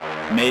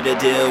Made a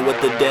deal with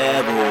the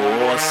devil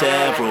or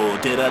several.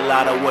 Did a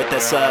lot of work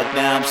that sucked,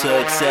 now I'm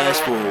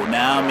successful.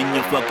 Now I'm in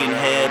your fucking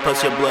head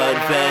plus your blood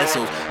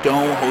vessels.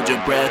 Don't hold your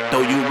breath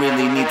though, you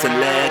really need to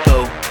let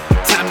go.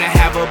 Time to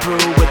have a brew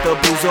with the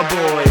Boozer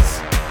Boys.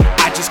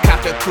 I just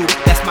copped a coupe,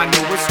 that's my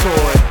newest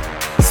toy.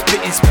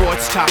 Spitting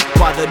sports talk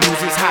while the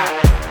news is hot.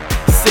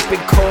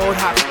 Sipping cold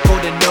hot,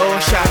 holding no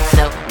shots.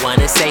 No one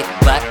is safe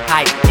but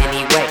hide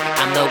anyway.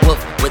 I'm the wolf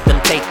with them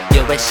teeth.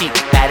 You're a sheep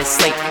that is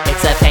sleep.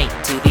 It's a pain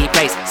to be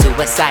praised,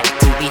 suicide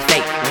to be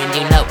fake. When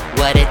you know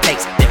what it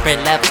takes,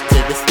 different levels to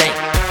this thing.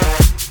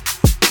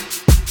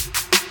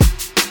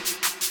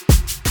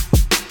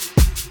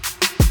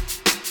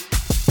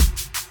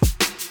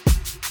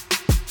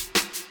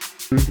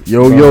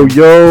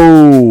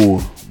 Yo.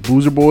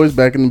 Boozer Boys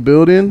back in the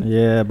building.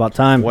 Yeah, about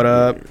time. What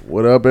up?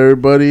 What up,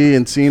 everybody?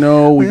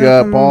 Encino. We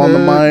got Paul on the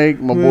mic.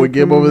 My boy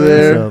Gib over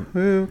there.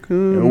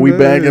 And we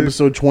back,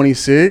 episode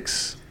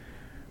 26.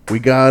 We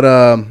got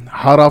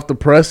hot off the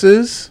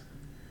presses.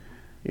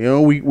 You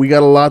know, we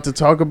got a lot to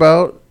talk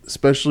about,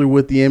 especially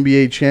with the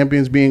NBA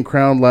champions being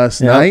crowned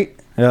last night.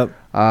 Yep.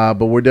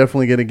 But we're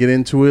definitely going to get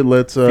into it.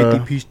 Let's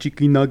 50-piece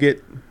chicken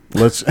nugget.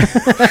 let's Give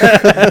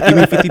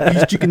me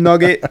 50-piece chicken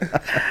nugget.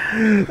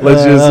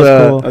 let's just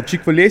cool. A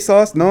Chick-fil-A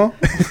sauce, no?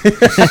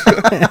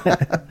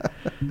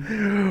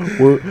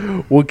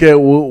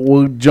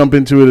 we'll jump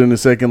into it in a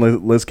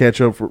second. Let's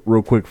catch up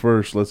real quick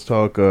first. Let's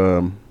talk.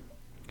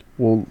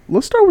 Well,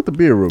 let's start with the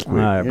beer real quick. All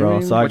right, You know bro. what I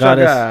mean? So I What got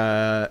y'all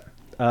us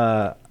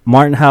got?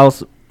 Martin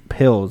House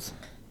Pills.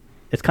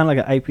 It's kind of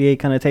like an IPA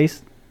kind of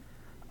taste.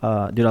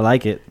 Dude, I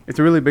like it. It's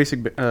a really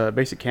basic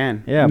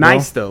can. Yeah, bro.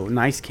 Nice, though.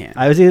 Nice can.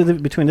 I was either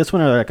between this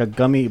one or like a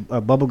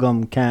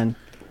bubblegum can.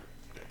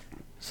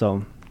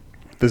 So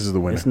This is the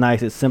winner. it's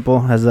nice. It's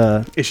simple. Has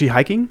a Is she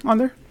hiking on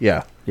there?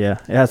 Yeah. It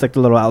has like the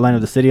little outline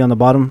of the city on the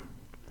bottom.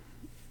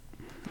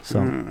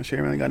 So She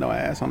ain't really got no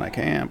ass on that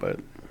can, but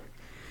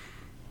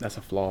that's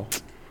a flaw.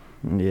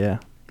 yeah.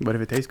 But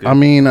if it tastes good. I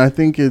mean, I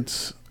think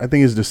it's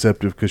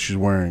deceptive because she's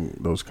wearing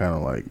those kind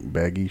of like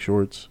baggy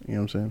shorts. You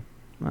know what I'm saying?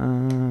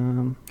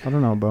 I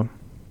don't know, bro.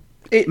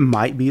 it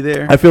might be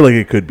there. I feel like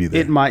it could be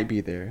there. It might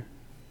be there.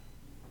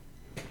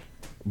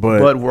 but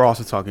But we're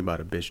also talking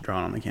about a bitch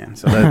drawn on the can.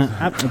 So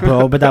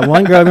Bro, but that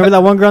one girl, remember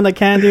that one girl in the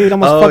can, dude?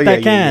 Almost fucked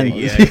that can.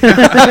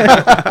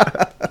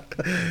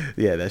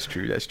 Yeah, that's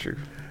true. That's true.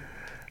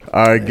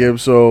 all right,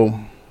 Gibbs. So,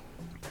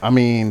 I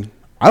mean,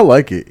 I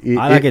like it.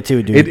 I like it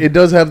too, dude. It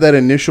does have that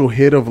initial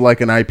hit of like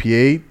an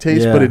IPA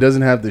taste, Yeah. but it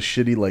doesn't have the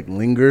shitty like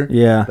linger.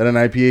 Yeah. That an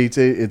IPA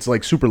taste. It's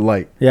like super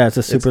light. Yeah, it's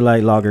a super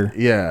light lager.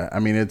 Yeah, I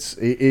mean it's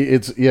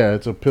it's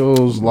a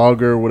Pils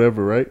lager,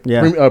 whatever, right?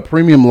 Yeah.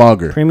 Premium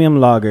lager. Premium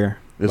lager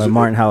Is by it-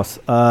 Martin House.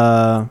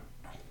 I'm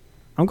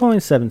going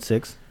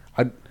 7.6.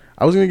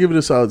 I was gonna give it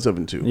a solid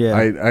 7.2. Yeah.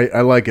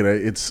 I like it.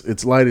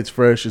 It's light. It's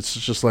fresh. It's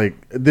just like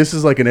this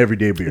is like an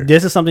everyday beer.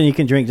 This is something you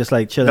can drink just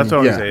like chilling. That's what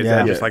I was Yeah, going to say. Is yeah.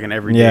 that just like an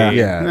everyday?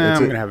 Yeah. Nah, It's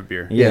I'm a- going to have a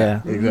beer.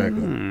 Yeah.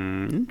 exactly.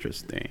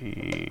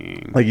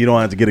 Interesting. Like you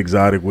don't have to get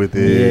exotic with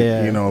it.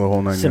 Yeah. You know the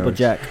whole nine. Simple yards.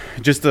 Jack.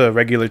 Just a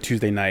regular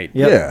Tuesday night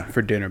Yep. Yeah.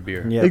 for dinner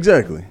beer. Yep.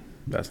 Exactly.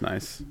 That's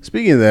nice.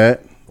 Speaking of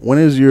that, when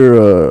is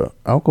your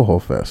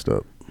alcohol fast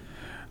up?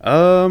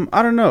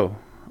 I don't know.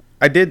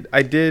 I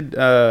did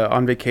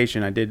on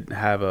vacation. I did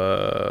have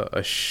a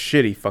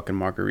shitty fucking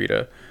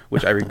margarita,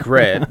 which I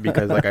regret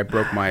because like I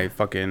broke my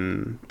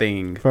fucking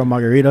thing For a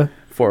margarita.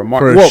 for a For a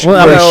margarita.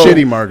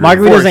 shitty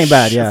margarita. Margaritas ain't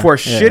bad, yeah. For a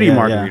Yeah, shitty yeah,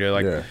 margarita,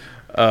 like Yeah.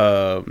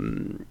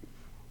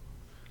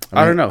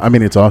 I don't know. I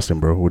mean, it's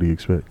Austin, bro. What do you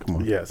expect? Come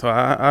on. yeah. So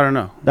I don't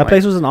know. That Like,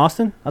 place was in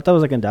Austin? I thought it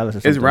was like in Dallas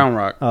or something. it's Round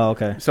Rock. Oh,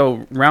 okay.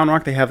 So Round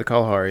Rock they have the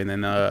Kalahari, and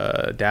then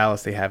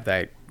Dallas they have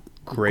that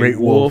Great Great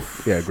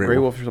Wolf. Wolf. Yeah, Great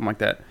Wolf or something like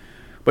that.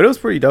 But it was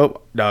pretty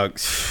dope, dog.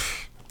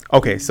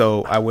 Okay,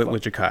 so I went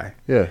with Jakai.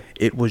 Yeah.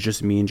 It was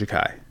just me and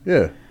Jakai.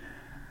 Yeah.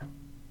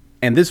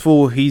 And this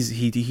fool,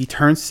 he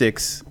turned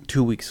 6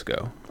 2 weeks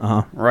ago.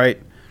 Uh-huh.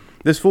 Right?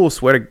 This fool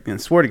swear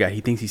to God, he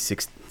thinks he's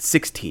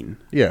 16.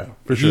 Yeah.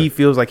 For sure. He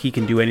feels like he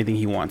can do anything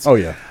he wants. Oh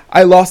yeah.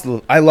 I lost the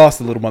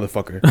little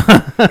motherfucker.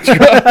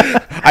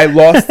 I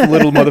lost the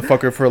little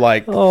motherfucker for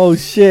like Oh,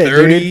 shit,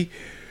 30, dude.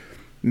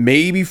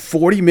 maybe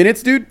 40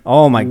 minutes, dude.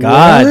 Oh, my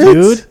God, What?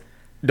 dude.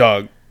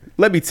 Dog,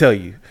 let me tell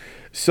you.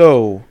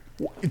 So,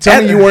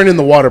 Tell me you weren't in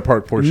the water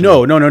park portion.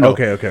 No.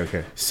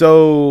 Okay.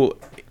 So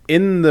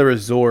in the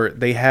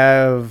resort, they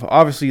have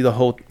obviously the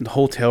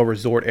hotel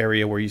resort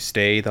area where you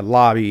stay, the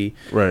lobby.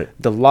 Right.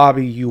 The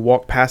lobby, you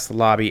walk past the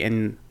lobby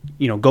and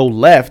go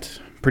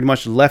left, pretty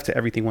much left to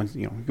everything. Once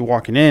you're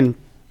walking in,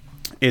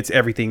 it's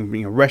everything.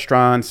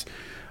 Restaurants.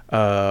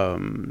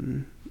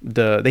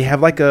 They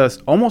have like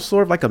almost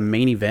sort of like a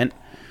main event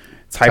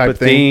type of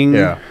thing.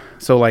 Yeah.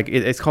 So like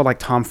it's called like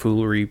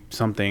tomfoolery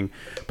something,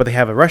 but they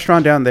have a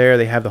restaurant down there.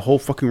 They have the whole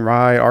fucking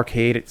ride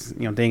arcade,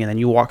 thing, and then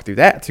you walk through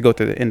that to go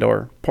to the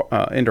indoor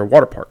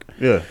water park.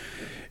 Yeah.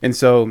 And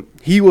so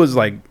he was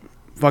like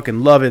fucking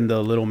loving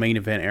the little main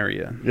event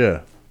area.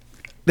 Yeah.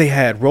 They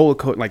had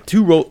like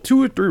two or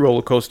three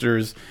roller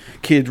coasters,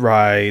 kid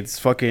rides,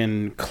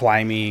 fucking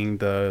climbing,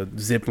 the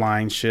zip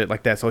line shit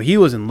like that. So he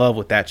was in love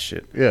with that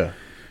shit. Yeah.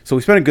 So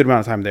we spent a good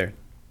amount of time there.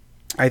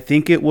 I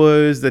think it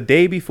was the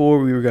day before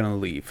we were going to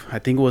leave. I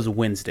think it was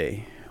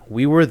Wednesday.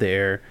 We were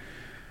there.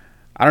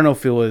 I don't know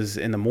if it was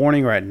in the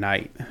morning or at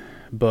night,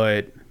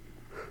 but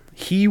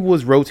he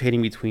was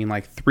rotating between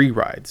like 3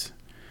 rides.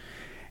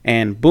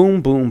 And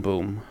boom, boom,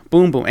 boom,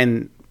 boom, boom.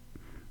 And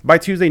by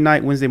Tuesday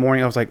night, Wednesday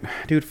morning, I was like,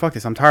 dude, fuck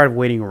this. I'm tired of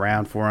waiting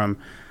around for him.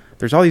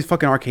 There's all these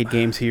fucking arcade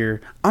games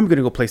here. I'm going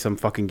to go play some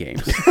fucking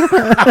games.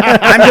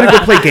 I'm going to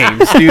go play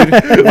games, dude.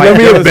 Like, Let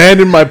me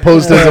abandon my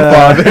post as a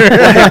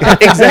father.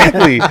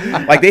 Exactly.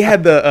 Like, they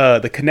had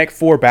the Connect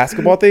 4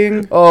 basketball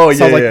thing. Oh,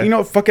 so I was like, yeah. you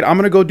know, fuck it. I'm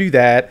going to go do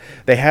that.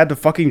 They had the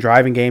fucking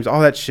driving games,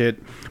 all that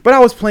shit. But I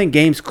was playing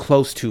games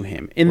close to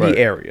him in the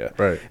area.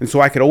 Right. And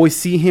so I could always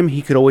see him.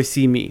 He could always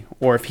see me.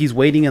 Or if he's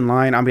waiting in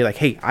line, I'll be like,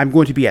 hey, I'm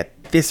going to be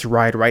at this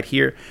ride right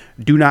here.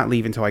 Do not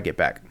leave until I get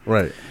back.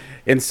 Right.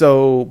 And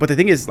so, but the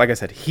thing is, like I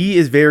said, he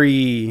is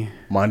very...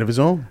 Mind of his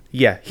own.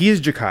 Yeah, he is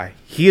Jakai.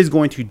 He is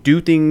going to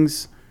do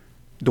things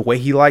the way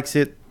he likes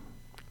it,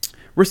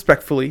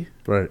 respectfully.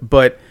 Right.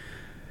 But,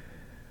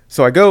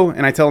 so I go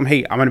and I tell him,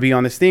 hey, I'm going to be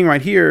on this thing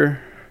right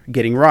here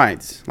getting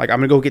rides. Like, I'm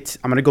going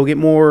to go get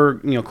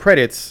more, you know,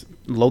 credits,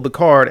 load the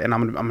card, and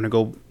I'm going to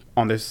go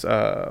on this,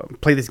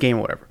 play this game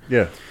or whatever.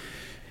 Yeah.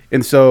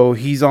 And so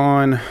he's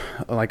on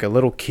like a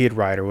little kid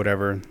ride or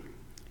whatever.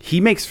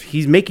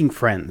 He's making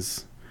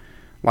friends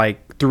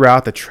like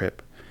throughout the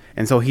trip.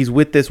 And so he's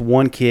with this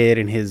one kid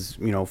and his,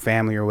 you know,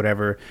 family or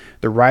whatever.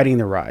 They're riding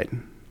the ride.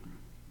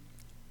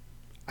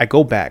 I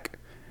go back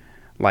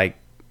like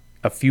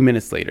a few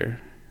minutes later.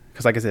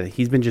 Because like I said,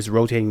 he's been just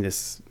rotating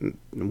this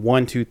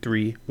 1, 2,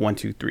 3, 1,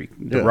 2, 3,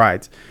 the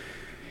rides.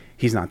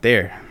 He's not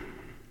there.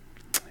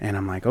 And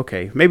I'm like,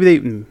 okay,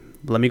 maybe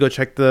let me go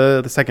check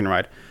the second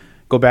ride.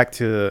 Go back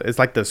to, it's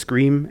like the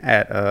Scream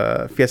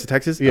at Fiesta,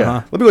 Texas.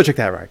 Yeah. Let me go check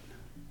that ride.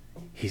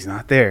 He's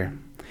not there.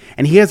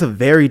 And he has a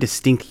very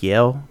distinct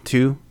yell,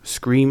 too,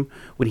 scream,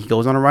 when he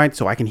goes on a ride.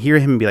 So I can hear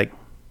him and be like,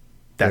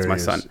 that's my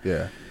son.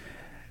 Yeah.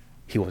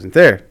 He wasn't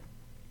there.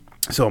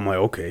 So I'm like,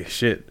 okay,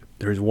 shit.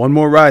 There's one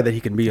more ride that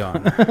he can be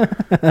on.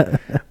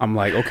 I'm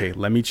like, okay,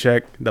 let me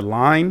check the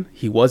line.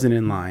 He wasn't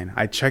in line.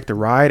 I checked the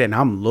ride, and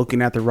I'm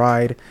looking at the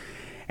ride.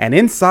 And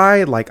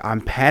inside, like,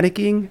 I'm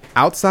panicking.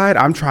 Outside,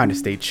 I'm trying to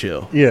stay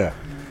chill. Yeah.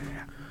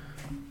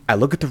 I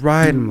look at the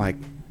ride, and I'm like,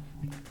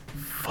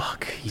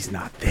 fuck, he's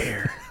not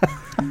there.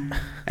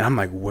 And I'm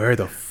like, where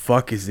the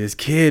fuck is this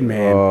kid,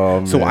 man?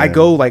 Oh, so man. I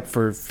go like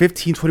for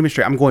 15, 20 minutes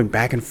straight. I'm going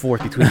back and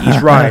forth between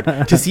each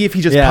ride to see if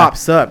he just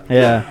pops up.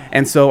 Yeah.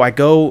 And so I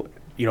go,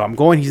 you know, I'm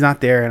going, he's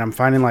not there. And I'm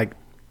finding like,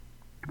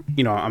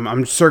 you know,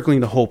 I'm circling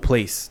the whole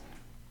place.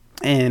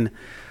 And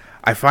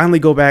I finally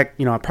go back,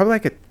 you know, probably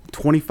like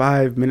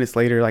 25 minutes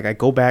later, like I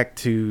go back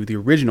to the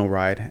original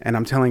ride. And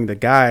I'm telling the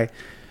guy,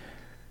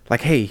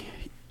 like, hey,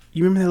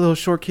 you remember that little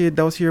short kid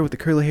that was here with the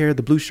curly hair,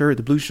 the blue shirt,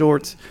 the blue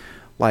shorts?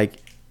 Like,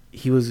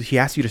 he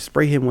asked you to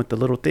spray him with the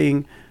little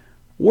thing.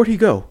 Where'd he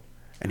go?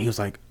 And he was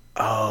like,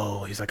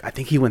 oh, he's like, I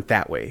think he went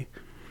that way.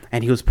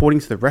 And he was pointing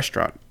to the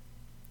restaurant.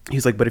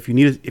 He's like, but if you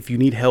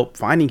need help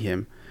finding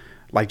him,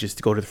 like,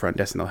 just go to the front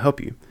desk and they'll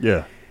help you.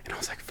 Yeah. And I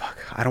was like, fuck,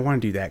 I don't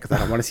want to do that because I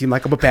don't want to seem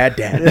like I'm a bad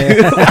dad.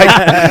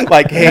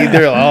 like, hey,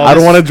 I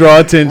don't want to draw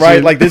attention.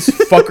 Right, like this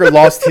fucker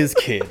lost his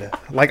kid.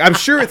 Like, I'm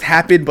sure it's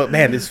happened, but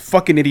man, this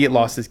fucking idiot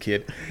lost his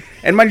kid.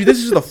 And mind you, this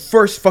is the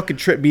first fucking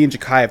trip me and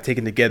Jakai have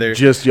taken together.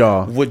 Just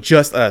y'all. With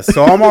just us.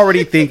 So I'm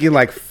already thinking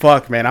like,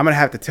 fuck, man, I'm going to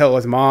have to tell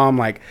his mom,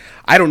 like,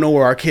 I don't know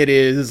where our kid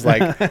is.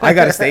 Like, I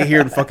got to stay here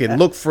and fucking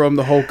look for him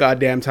the whole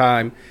goddamn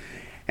time.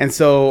 And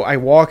so I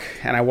walk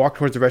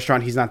towards the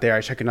restaurant. He's not there.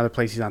 I check another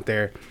place. He's not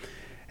there.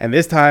 And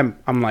this time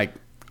I'm like,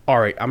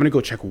 all right, I'm going to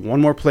go check one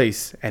more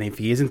place. And if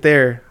he isn't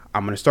there,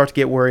 I'm going to start to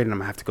get worried and I'm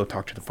going to have to go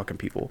talk to the fucking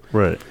people.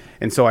 Right.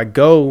 And so I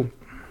go,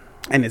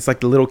 and it's like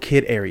the little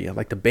kid area,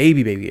 like the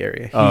baby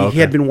area. He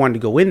had been wanting to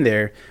go in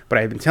there, but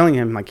I had been telling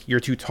him, like,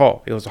 you're too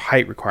tall. It was a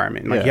height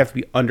requirement. Like, you have to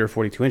be under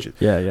 42 inches.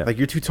 Yeah, yeah. Like,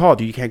 you're too tall,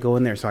 dude. You can't go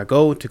in there. So I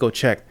go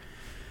check.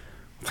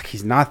 Like,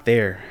 he's not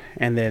there.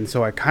 And then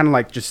so I kind of,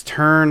 like, just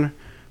turn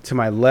to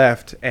my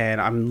left, and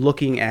I'm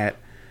looking at,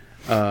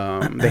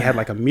 they had,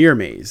 like, a mirror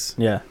maze.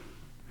 Yeah.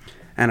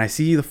 And I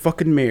see the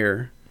fucking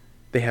mirror.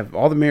 They have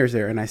all the mirrors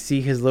there, and I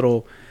see his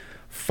little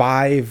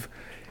five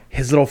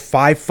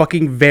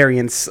fucking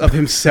variants of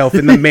himself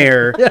in the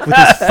mirror with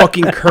his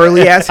fucking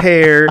curly ass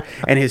hair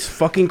and his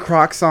fucking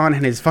Crocs on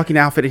and his fucking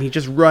outfit, and he's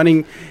just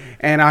running.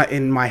 And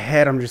in my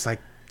head, I'm just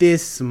like,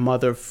 this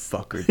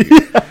motherfucker,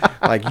 dude.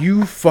 Like,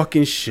 you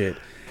fucking shit.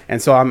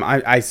 And so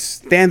I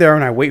stand there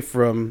and I wait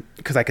for him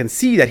because I can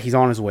see that he's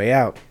on his way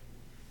out.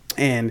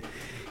 And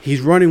he's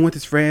running with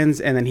his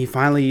friends, and then he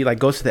finally like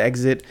goes to the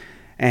exit,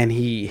 and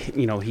he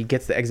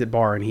gets the exit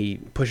bar and he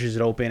pushes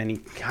it open, and he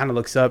kind of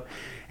looks up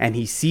and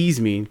he sees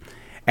me,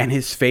 and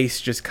his face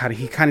just kind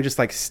of just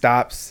like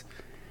stops,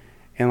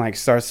 and like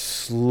starts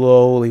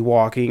slowly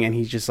walking, and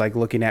he's just like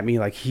looking at me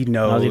like he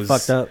knows. He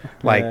fucked up.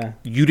 Like, Yeah.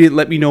 you didn't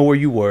let me know where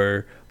you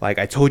were. Like,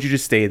 I told you to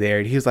stay there.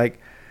 And he was like,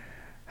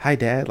 hi,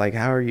 Dad. Like,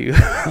 how are you?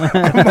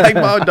 I'm like,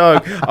 wow,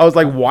 dog. I was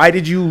like, why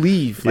did you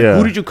leave? Like,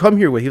 who did you come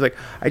here with? He was like,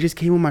 I just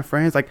came with my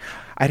friends. Like,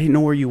 I didn't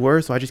know where you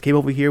were, so I just came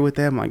over here with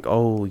them. Like,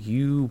 oh,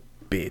 you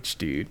bitch,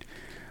 dude.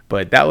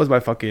 But that was my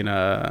fucking,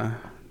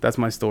 that's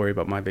my story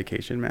about my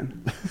vacation,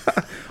 man.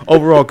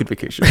 Overall, good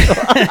vacation.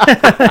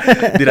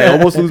 Did I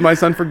almost lose my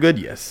son for good?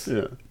 Yes.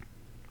 Yeah.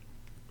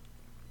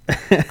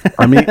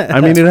 I mean,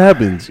 it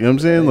happens. You know what I'm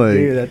saying? Like,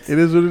 Dude, it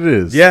is what it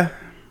is. Yeah.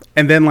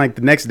 And then, like,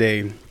 the next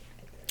day,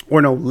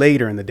 or no,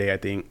 later in the day, I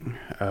think,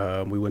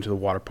 we went to the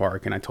water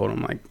park, and I told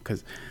him, like,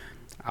 because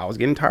I was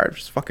getting tired of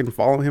just fucking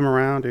following him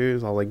around,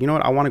 dude. So I was like, you know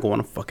what? I want to go on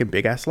a fucking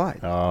big-ass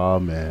slide. Oh,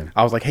 man.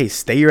 I was like, hey,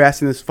 stay your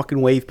ass in this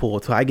fucking wave pool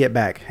until I get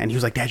back. And he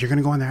was like, Dad, you're going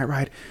to go on that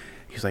ride?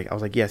 He was like, I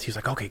was like, yes. He was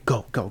like, okay,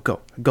 go.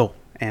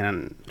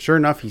 And sure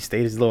enough, he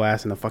stayed his little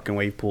ass in the fucking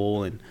wave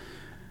pool, and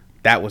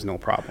that was no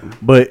problem.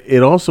 But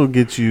it also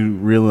gets you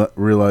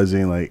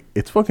realizing, like,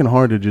 it's fucking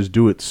hard to just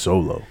do it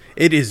solo.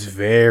 It is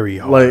very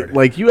hard.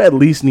 Like you at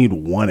least need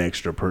one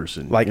extra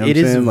person. Like, you know it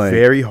is like,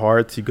 very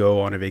hard to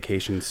go on a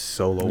vacation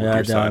solo with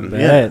your son.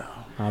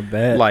 I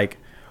bet. Like,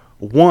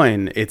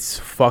 one, it's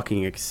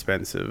fucking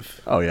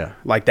expensive. Oh yeah.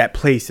 Like, that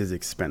place is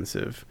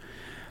expensive.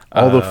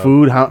 All the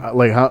food,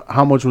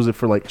 how much was it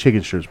for like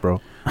chicken strips,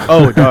 bro?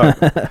 Oh, dog.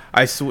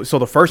 So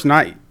the first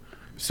night,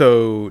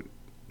 so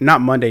not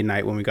Monday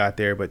night when we got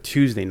there, but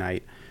Tuesday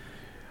night,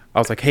 I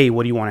was like, hey,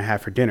 what do you want to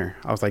have for dinner?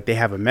 I was like, they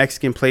have a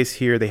Mexican place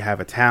here. They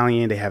have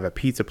Italian. They have a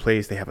pizza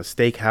place. They have a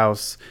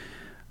steakhouse.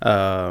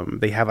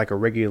 They have like a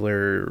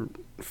regular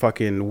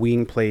fucking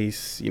wing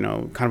place, you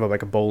know, kind of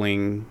like a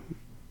bowling,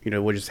 you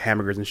know, with just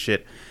hamburgers and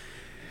shit.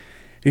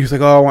 He was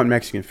like, oh, I want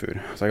Mexican food.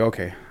 I was like,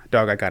 okay,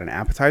 dog, I got an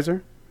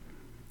appetizer.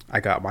 I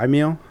got my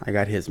meal. I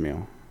got his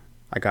meal.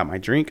 I got my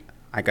drink.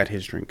 I got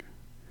his drink.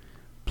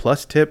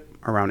 Plus tip,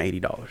 around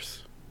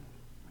 $80.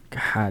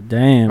 God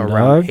damn,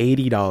 Around dog.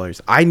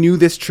 $80. I knew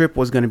this trip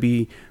was going to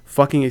be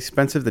fucking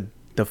expensive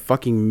the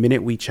fucking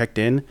minute we checked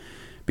in,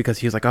 because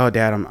he was like, oh,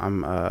 Dad,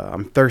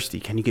 I'm thirsty.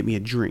 Can you get me a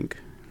drink?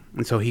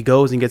 And so he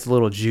goes and gets a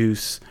little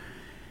juice,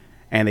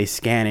 and they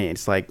scan it.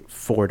 It's like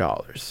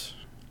 $4.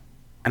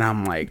 And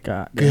I'm like,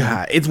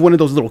 God, it's one of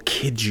those little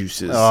kid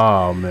juices.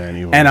 Oh,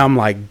 man. And I'm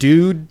like,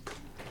 dude,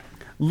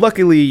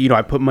 luckily, you know,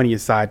 I put money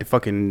aside to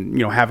fucking, you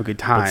know, have a good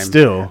time. But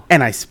still.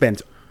 And I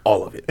spent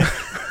all of it.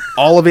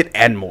 All of it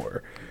and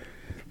more.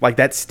 Like,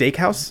 that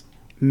steakhouse,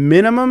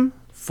 minimum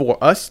for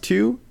us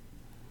two,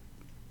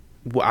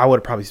 I would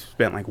have probably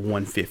spent like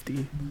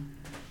 $150.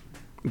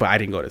 But I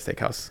didn't go to the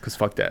steakhouse because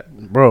fuck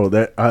that. Bro,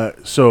 that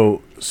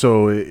so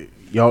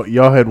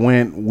y'all had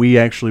went, we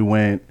actually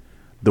went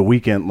the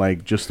weekend,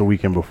 like just the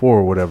weekend before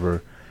or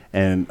whatever,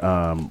 and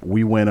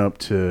we went up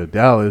to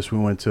Dallas. We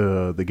went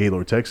to the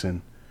Gaylord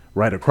Texan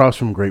right across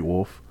from Great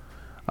Wolf.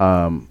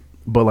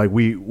 But like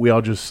we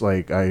all just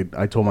like,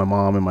 I told my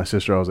mom and my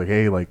sister, I was like,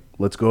 hey, like,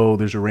 let's go.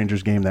 There's a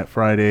Rangers game that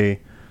Friday,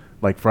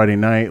 like Friday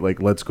night.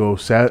 Like, let's go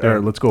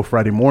let's go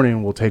Friday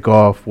morning. We'll take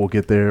off. We'll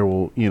get there.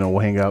 We'll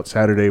hang out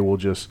Saturday. We'll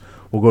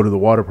go to the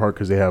water park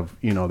because they have,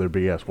 their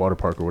big ass water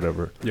park or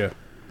whatever. Yeah.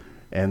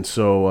 And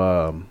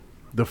so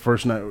the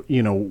first night,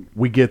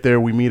 we get there,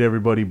 we meet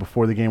everybody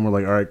before the game. We're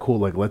like, all right, cool.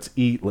 Like, let's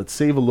eat. Let's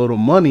save a little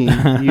money.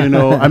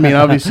 I mean,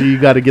 obviously you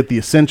got to get the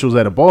essentials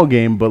at a ball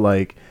game, but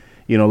like,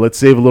 let's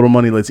save a little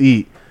money. Let's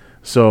eat.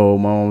 So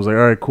my mom was like,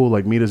 all right, cool.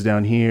 Like, meet us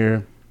down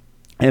here.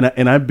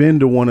 And I've been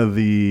to one of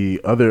the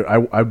other,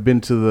 I've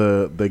been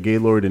to the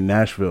Gaylord in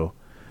Nashville,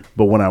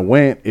 but when I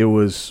went, it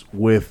was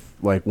with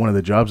like one of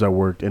the jobs I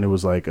worked, and it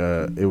was like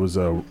it was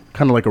a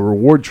kind of like a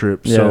reward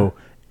trip. Yeah. So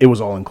it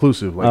was all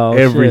inclusive. Like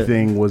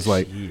everything was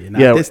like,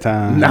 not this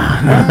time.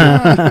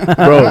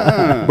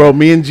 Nah. bro,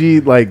 me and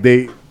G, like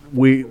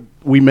we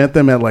met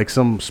them at like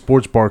some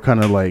sports bar,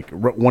 kind of like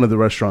one of the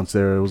restaurants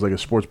there. It was like a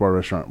sports bar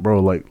restaurant,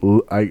 bro. Like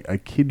I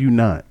kid you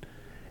not,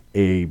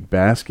 a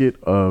basket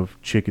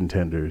of chicken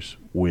tenders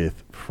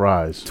with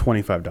fries,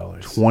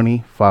 $25.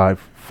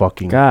 25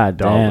 fucking God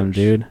dollars. Damn,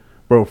 dude.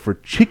 Bro, for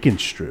chicken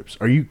strips.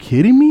 Are you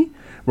kidding me?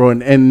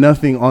 Bro, and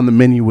nothing on the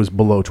menu was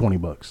below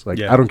 $20.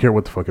 Like, I don't care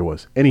what the fuck it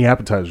was. Any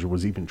appetizer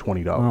was even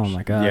 $20. Oh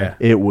my God. Yeah.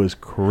 It was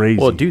crazy.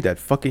 Well, dude, that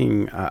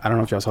fucking I don't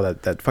know if y'all saw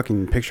that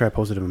fucking picture I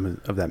posted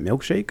of that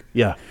milkshake.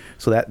 Yeah.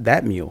 So that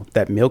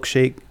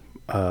milkshake,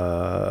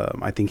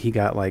 I think he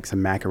got like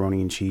some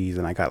macaroni and cheese,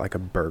 and I got like a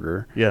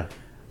burger. Yeah.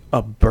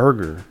 A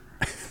burger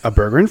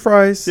and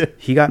fries. Yeah.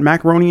 He got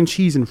macaroni and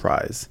cheese and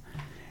fries,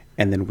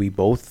 and then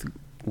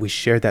we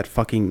shared that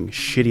fucking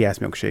shitty ass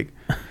milkshake.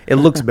 It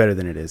looks better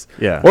than it is.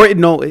 Yeah. Or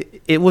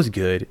it was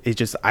good. It's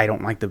just I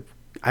don't like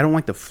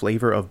the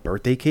flavor of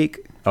birthday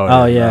cake.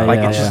 Oh yeah. Like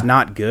it's just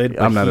not good.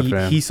 I'm not a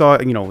fan. He saw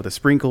with the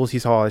sprinkles. He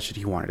saw all that shit.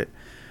 He wanted it,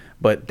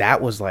 but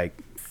that was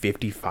like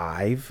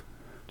 $55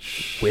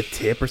 with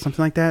tip or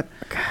something like that.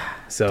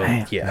 So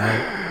Damn.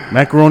 yeah,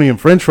 Macaroni and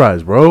French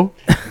fries, bro.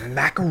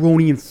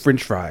 macaroni and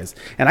French fries.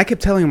 And I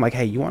kept telling him like,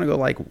 hey, you want to go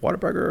like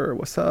Whataburger?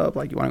 What's up?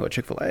 Like, you want to go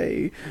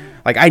Chick-fil-A?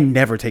 Like, I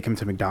never take him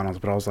to McDonald's,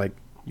 but I was like,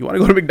 you want to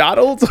go to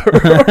McDonald's or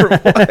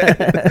what?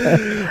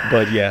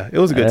 But yeah, it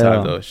was a good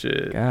time though.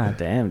 Shit. God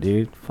damn,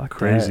 dude. Fuck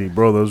Crazy, that.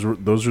 bro.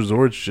 Those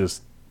resorts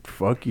just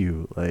fuck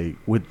you, like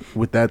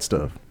with that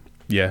stuff.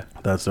 Yeah.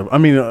 That stuff. I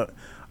mean, a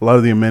lot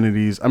of the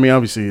amenities. I mean,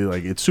 obviously,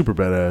 like it's super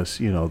badass.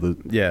 You know,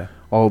 Yeah.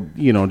 all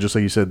just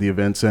like you said, the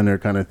event center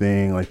kind of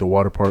thing, like the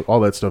water park, all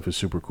that stuff is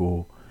super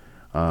cool.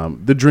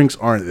 The drinks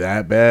aren't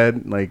that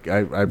bad. Like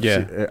I've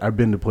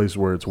been to places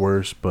where it's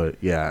worse, but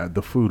yeah,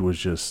 the food was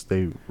just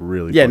they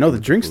really. Yeah, fucked no, with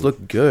the drinks food.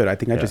 look good. I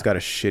think I Yeah. just got a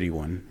shitty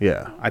one.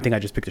 Yeah, I think I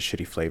just picked a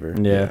shitty flavor.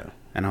 Yeah.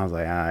 And I was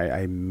like,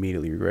 I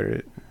immediately regretted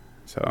it.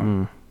 So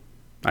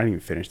I didn't even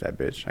finish that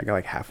bitch. I got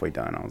like halfway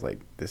done. I was like,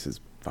 this is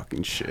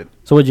fucking shit.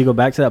 So would you go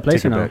back to that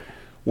place Take or it no? back.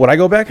 Would I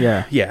go back?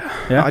 Yeah.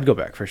 Yeah. Yeah? I'd go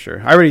back for sure.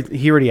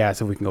 He already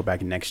asked if we can go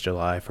back next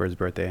July for his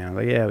birthday. And I was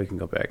like, yeah, we can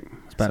go back.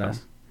 It's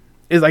badass.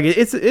 It's like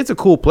it's a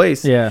cool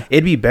place. Yeah.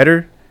 It'd be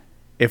better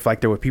if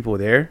like there were people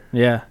there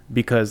Yeah.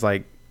 because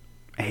like,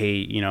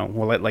 hey,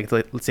 well,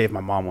 let's say if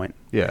my mom went,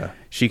 yeah,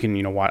 she can,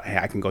 hey,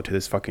 I can go to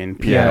this fucking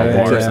piano Yeah,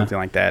 bar or yeah. something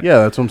like that. yeah.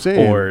 That's what I'm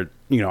saying. Or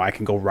I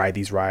can go ride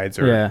these rides,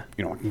 or Yeah.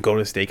 I can go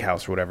to the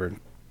steakhouse or whatever.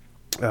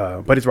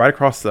 But it's right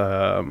across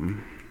the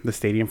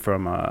stadium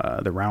from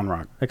the Round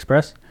Rock.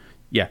 Express?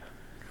 Yeah.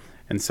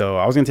 And so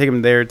I was gonna take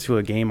him there to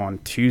a game on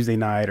Tuesday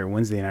night or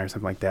Wednesday night or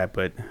something like that,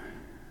 but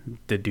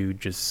the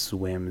dude just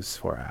swims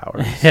for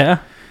hours. Yeah.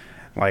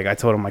 Like I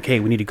told him, like, hey,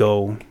 we need to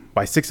go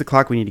by 6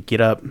 o'clock. We need to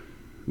get up.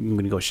 I'm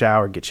gonna go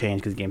shower, get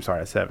changed because the game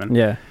started at 7.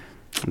 Yeah.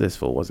 This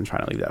fool wasn't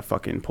trying to leave that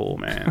fucking pool,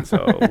 man.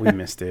 So we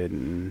missed it,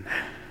 and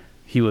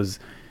he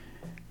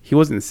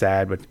wasn't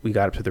sad, but we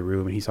got up to the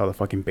room and he saw the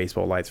fucking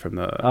baseball lights from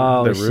the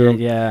room. Shit,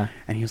 yeah.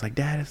 And he was like,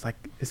 Dad,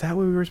 is that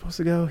where we were supposed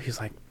to go? He was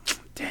like,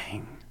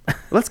 dang,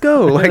 let's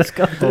go. Like, Let's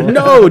go.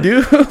 No,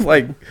 dude.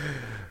 Like,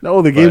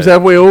 no, the game's but-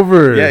 halfway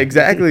over. yeah,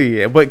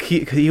 exactly. But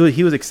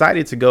he was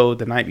excited to go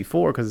the night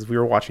before because we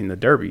were watching the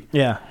Derby.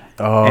 Yeah.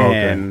 Oh,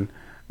 okay.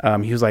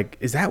 And he was like,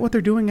 is that what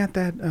they're doing at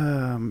that,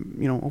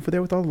 over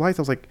there with all the lights?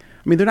 I was like,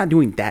 I mean, they're not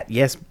doing that,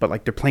 yes, but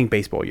like they're playing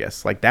baseball,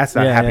 yes. Like that's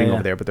not Yeah, happening yeah.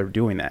 over there, but they're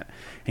doing that.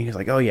 And he was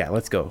like, oh yeah,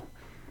 let's go.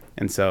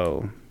 And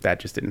so that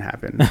just didn't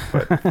happen.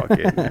 But fuck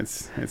it,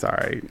 it's all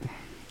right.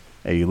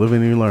 Hey, you live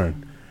and you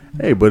learn.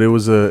 Hey, but it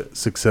was a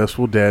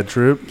successful dad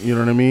trip. You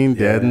know what I mean?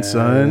 Dad and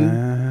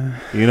son.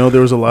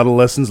 There was a lot of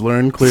lessons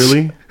learned.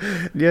 Clearly.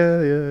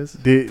 Yeah.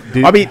 Did,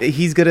 I mean,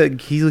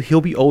 he'll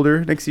be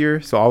older next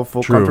year, so I'll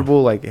feel True.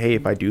 comfortable. Like, hey,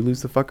 if I do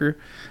lose the fucker,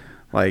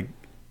 like,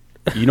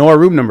 our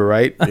room number,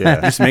 right?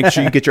 Yeah. Just make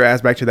sure you get your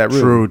ass back to that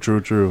room.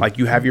 True. Like,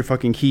 you have your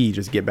fucking key.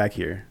 Just get back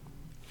here.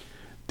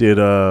 Did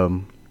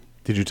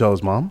you tell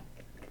his mom?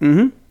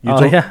 Mm-hmm.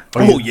 Oh, yeah.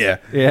 Oh yeah.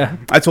 Yeah.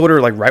 I told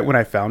her like right when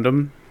I found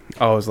him,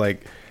 I was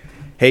like,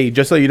 hey,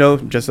 just so you know,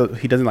 just so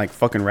he doesn't like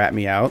fucking rat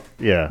me out,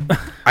 Yeah.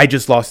 I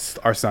just lost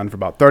our son for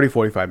about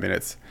 30-45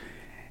 minutes.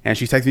 And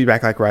she texted me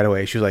back like right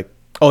away. She was like,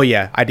 oh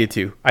yeah, I did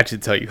too. I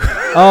should tell you.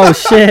 Oh,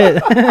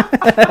 shit.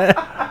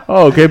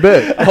 Oh, okay,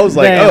 bet. I was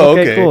like, Damn, oh,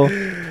 okay, okay.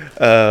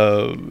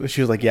 cool.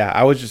 She was like, yeah,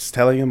 I was just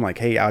telling him like,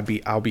 hey, I'll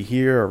be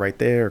here or right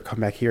there or come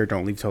back here.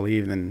 Don't leave till I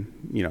leave. And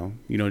then,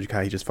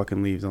 he just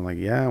fucking leaves. I'm like,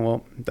 yeah,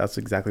 well, that's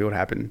exactly what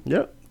happened.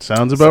 Yep.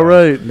 Sounds about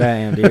right.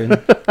 Damn, dude.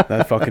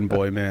 That fucking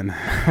boy, man.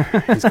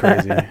 He's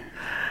crazy. That's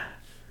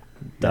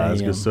Damn.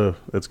 good stuff.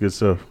 That's good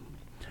stuff.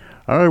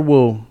 All right,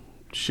 well,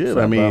 shit.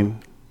 I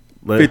mean,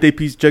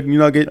 50-piece chicken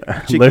nugget,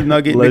 let's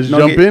McNugget.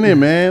 jump in it,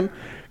 man.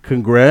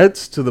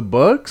 Congrats to the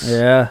Bucks.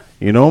 Yeah.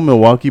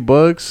 Milwaukee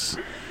Bucks,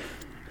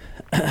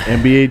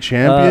 NBA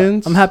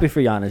champions. I'm happy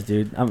for Giannis,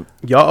 dude.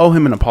 Y'all owe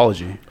him an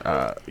apology.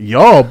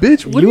 Y'all,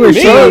 bitch. What You do were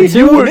mean? shitting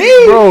You too? were,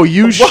 Me? bro.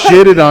 You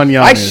shitted on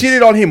Giannis. I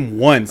shitted on him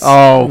once.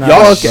 Oh,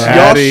 y'all fuck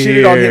outta y'all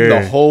shitted on him here.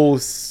 the whole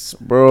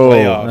Bro.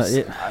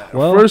 playoffs.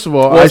 Well, First of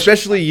all, Well,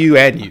 especially you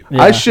and you.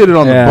 yeah. I shitted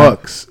on Yeah. the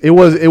Bucks. It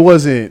wasn't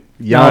Giannis.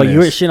 No, you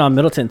were shitting on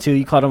Middleton, too.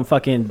 You called him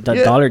fucking the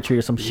Yeah. Dollar Tree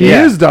or some He shit.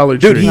 Yeah. is Dollar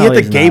Tree. Dude, he No, hit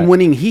the he's game not.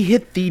 winning. He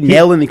hit the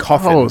nail in the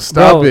coffin. Oh,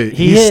 stop Bro, it.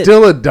 he He's hit-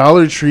 still a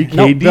Dollar Tree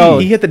No, KD. bro.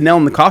 He hit the nail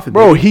in the coffin,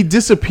 Bro, baby. he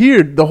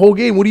disappeared the whole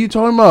game. What are you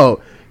talking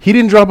about? He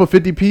didn't drop a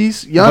 50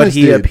 piece. Giannis but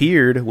he did.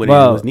 appeared when it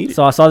Bro, was needed.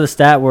 so I saw the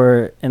stat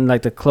where in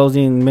like the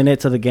closing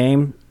minutes of the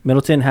game,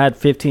 Middleton had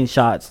 15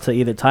 shots to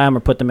either tie him or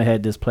put them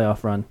ahead this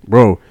playoff run.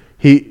 Bro,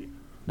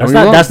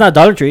 That's not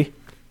Dollar Tree.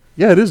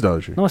 Yeah, it is Dollar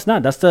Tree. No, it's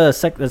not. That's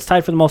that's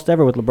tied for the most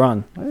ever with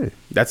LeBron. Hey.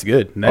 That's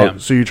good. Oh, Damn.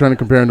 so you're trying to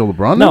compare him to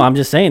LeBron? No, now? I'm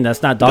just saying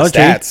that's not the Dollar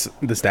Tree.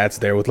 stats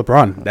there with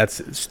LeBron.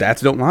 That's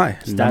stats don't lie.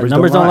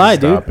 Numbers don't lie,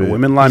 dude. Stop it.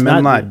 Women lie, He's men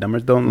not- lie.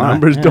 Numbers don't lie.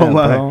 Numbers Yeah, don't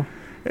lie. bro.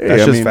 Hey,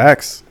 That's I just mean,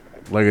 facts.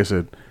 Like I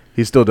said,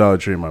 he's still Dollar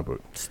Tree in my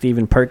book.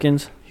 Stephen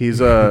Perkins. He's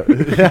fuck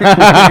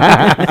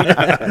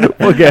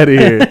out of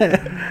here.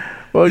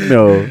 Fuck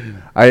no.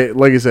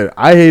 Like I said,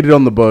 I hated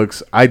on the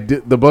Bucks.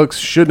 The Bucks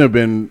shouldn't have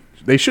been.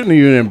 They shouldn't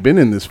even have been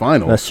in this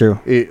final. That's true.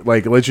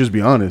 Let's just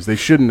be honest. They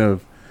shouldn't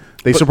have.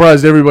 They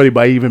surprised everybody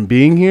by even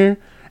being here,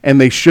 and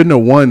they shouldn't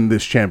have won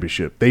this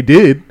championship. They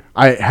did.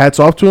 hats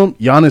off to him.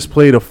 Giannis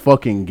played a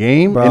fucking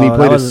game, Bro, and he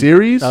played a that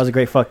series. That was a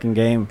great fucking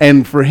game.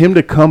 And for him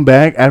to come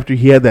back after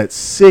he had that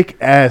sick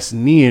ass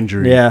knee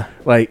injury, Yeah.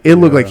 like it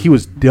looked like he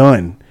was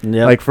done.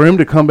 Yep. Like for him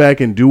to come back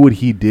and do what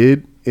he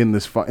did in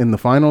the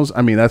finals,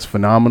 I mean that's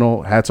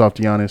phenomenal. Hats off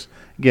to Giannis.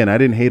 Again, I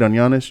didn't hate on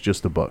Giannis,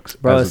 just the Bucks.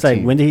 Bro, as it's a like,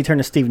 team. when did he turn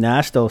to Steve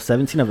Nash, though?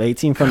 17 of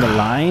 18 from the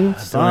line?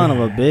 Son of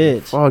a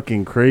bitch.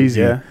 Fucking crazy.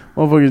 Yeah.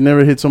 Motherfuckers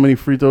never hit so many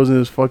free throws in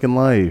his fucking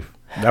life.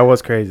 That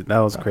was crazy. That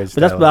was crazy.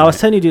 But that's what I was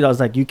telling you, dude. I was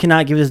like, you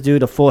cannot give this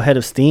dude a full head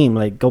of steam.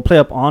 Like, go play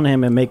up on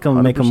him and make him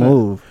 100%.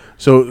 move.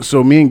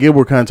 So me and Gib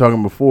were kind of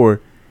talking before.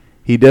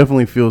 He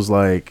definitely feels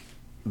like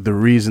the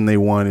reason they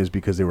won is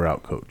because they were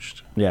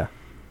outcoached. Yeah.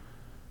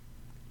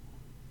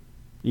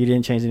 You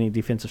didn't change any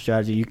defensive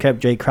strategy. You kept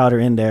Jay Crowder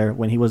in there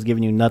when he was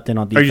giving you nothing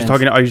on defense.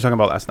 Are you talking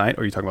about last night,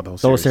 or are you talking about the whole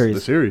The whole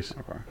series? series. The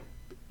series. Okay.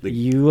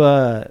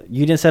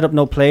 You didn't set up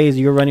no plays.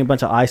 You were running a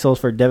bunch of ISOs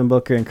for Devin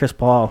Booker and Chris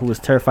Paul, who was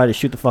terrified to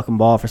shoot the fucking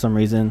ball for some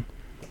reason.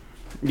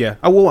 Yeah.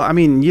 Well, I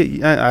mean,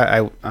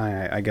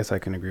 I guess I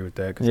can agree with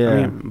that. 'Cause, Yeah. I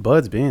mean,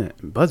 Bud's been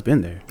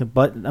there.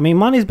 But I mean,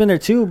 Monty's been there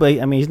too.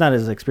 But I mean, he's not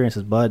as experienced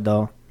as Bud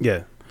though.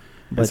 Yeah.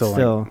 But so, like,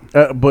 still,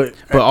 But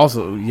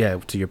also, yeah,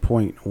 to your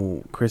point,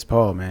 well, Chris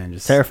Paul, man,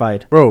 just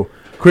terrified. bro,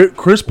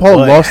 Chris Paul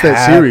What lost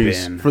that series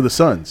happened? for the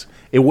Suns.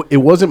 It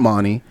wasn't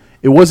Monty.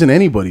 It wasn't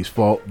anybody's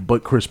fault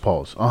but Chris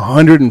Paul's.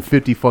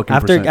 150 fucking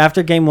percent.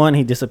 After game one,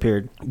 he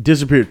disappeared.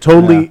 Disappeared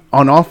totally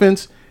on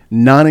offense,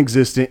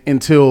 non-existent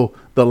until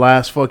the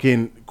last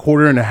fucking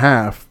quarter and a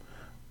half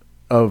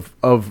of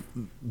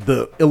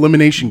the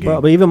elimination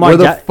game. But even where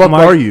the fuck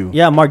are you?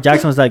 Yeah, Mark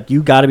Jackson was like,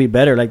 you got to be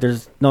better. Like,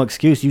 there's no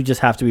excuse. You just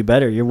have to be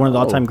better. You're one of the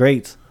all-time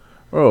greats.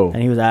 Bro,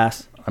 And he was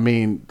ass. I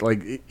mean,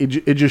 like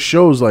it just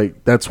shows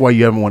like that's why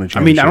you haven't won a I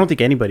championship. mean, I don't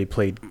think anybody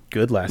played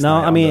good last No,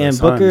 night. I mean, on the and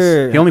Suns.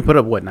 Booker- he only put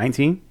up what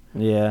 19.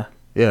 Yeah.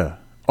 Yeah.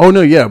 Oh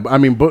no, yeah. I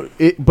mean, but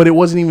it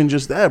wasn't even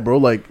just that, bro.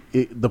 Like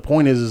the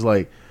point is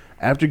like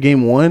after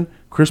game one,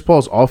 Chris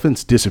Paul's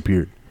offense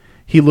disappeared.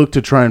 He looked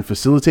to try and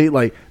facilitate.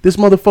 Like this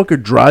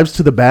motherfucker drives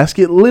to the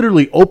basket,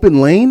 literally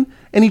open lane,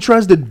 and he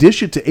tries to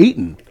dish it to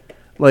Ayton,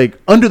 like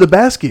under the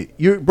basket.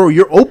 You're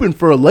open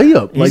for a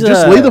layup. Like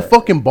just lay the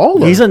fucking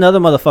ball up. He's another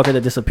motherfucker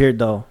that disappeared,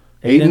 though.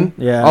 Aiden.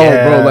 Yeah. Oh,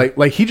 Yeah. bro,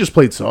 like he just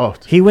played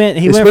soft. He went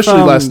Especially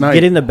from last night.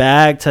 getting the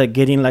bag to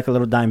getting like a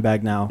little dime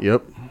bag now.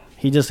 Yep.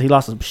 He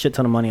lost a shit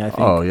ton of money, I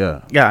think. Oh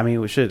yeah. Yeah, I mean,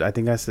 we should. I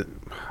think that's it.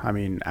 I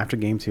mean, after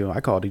game two, I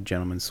called it a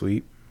gentleman's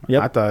sweep.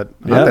 Yep. I thought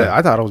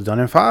it was done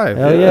in 5.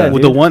 Hell yeah,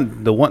 with dude.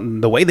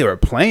 the way they were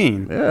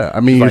playing. Yeah. I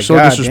mean, you're Like, so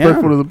God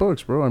disrespectful damn. to the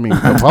Bucks, bro. I mean,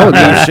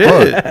 apologize.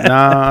 Shit. Fuck.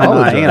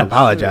 Nah, I ain't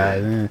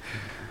Apologize. apologize.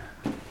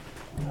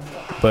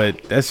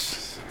 But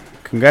that's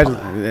congrats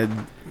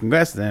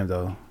to them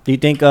though. Do you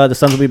think the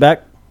Suns will be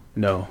back?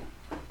 No,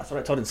 That's what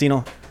I told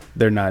Encino.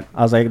 they're not.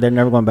 I was like, they're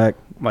never going back.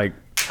 Like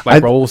I-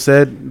 Raul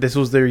said, this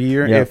was their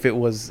year. Yeah. If it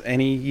was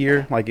any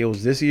year, like it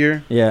was this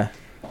year, Yeah.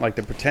 like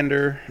the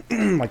pretender,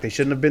 like they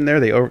shouldn't have been there.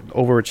 They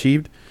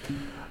overachieved.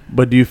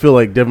 But do you feel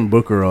like Devin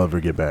Booker will ever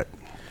get back?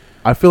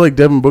 I feel like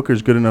Devin Booker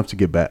is good enough to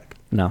get back.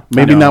 No.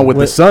 Maybe No. not with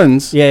the With-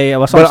 Suns. Yeah,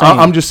 that's what But I'm saying.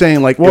 I'm just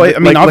saying, like, Well, if- I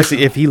mean, like-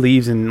 obviously, if he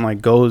leaves and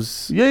like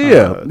goes, yeah, to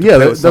yeah.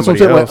 play with That's what I'm somebody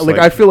saying. else, Like,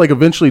 I feel like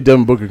eventually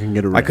Devin Booker can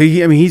get a ring. like I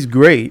mean, he's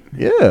great.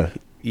 Yeah,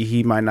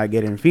 He might not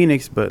get in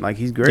Phoenix, but like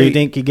he's great. Do you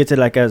think he gets it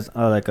like as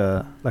like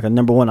a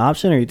number one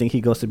option, or you think he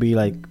goes to be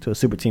like to a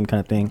super team kind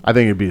of thing? I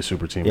think it'd be a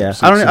super team. Yeah.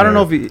 I don't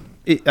know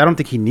if I don't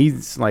think he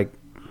needs like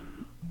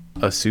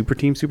a super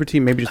team.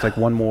 Maybe just like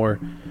one more,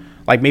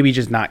 like maybe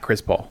just not Chris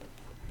Paul.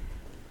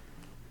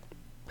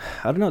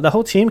 I don't know. The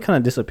whole team kind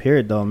of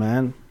disappeared though,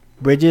 man.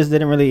 Bridges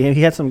didn't really.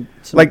 He had some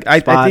Like I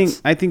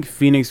spots. think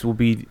Phoenix will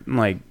be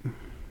like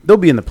they'll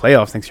be in the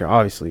playoffs next year.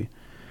 Obviously,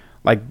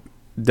 like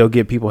they'll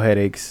give people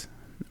headaches,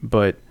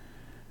 but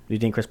Do you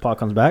think Chris Paul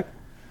comes back?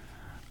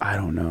 I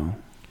don't know.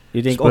 Do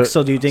you think? Spe-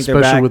 So do you think they're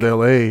especially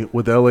back?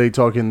 with LA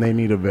talking they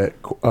need a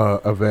vet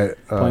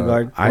Point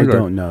guard? I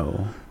don't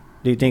know.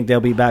 Do you think they'll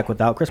be back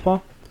without Chris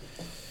Paul?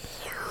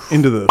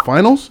 into the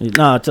finals.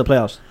 No, to the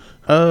playoffs.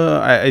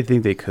 I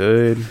think they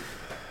could.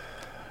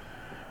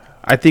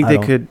 I think I they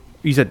don't- could.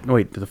 You said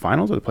wait to the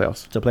finals or the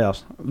playoffs? To the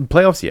playoffs.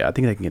 Playoffs, yeah. I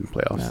think they can get in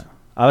playoffs. Yeah.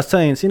 I was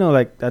telling you know,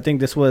 like I think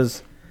this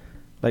was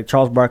like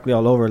Charles Barkley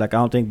all over. Like I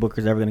don't think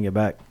Booker's ever gonna get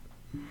back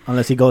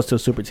unless he goes to a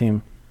super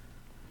team.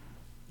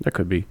 That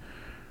could be.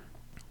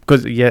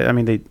 Because I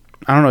mean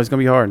I don't know. It's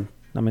gonna be hard.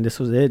 I mean, this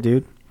was it,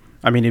 dude.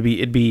 I mean,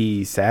 it'd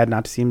be sad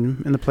not to see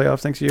him in the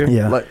playoffs next year.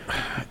 Yeah. Like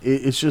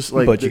it's just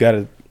like, but you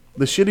gotta.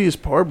 the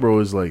shittiest part, bro,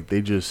 is like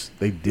they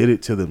did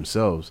it to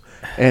themselves.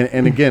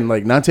 And again,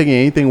 like not taking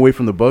anything away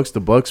from the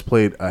Bucks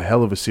played a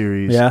hell of a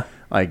series. Yeah.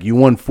 Like you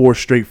won 4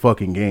 straight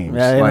fucking games.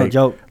 Yeah, ain't no like,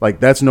 joke. Like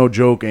that's no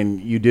joke,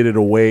 and you did it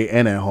away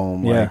and at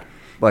home. Yeah.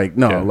 Like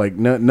no, Yeah. like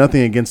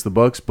nothing against the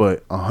Bucks,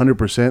 but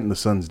 100% the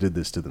Suns did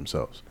this to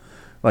themselves.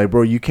 Like,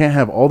 bro, you can't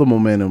have all the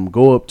momentum,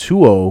 go up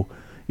 2-0,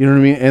 you know what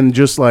I mean? And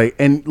just like,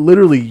 and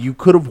literally you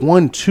could have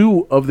won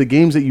 2 of the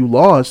games that you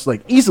lost,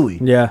 like easily.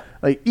 Yeah.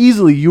 Like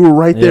easily you were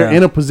right there Yeah.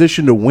 in a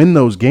position to win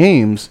those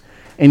games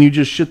and you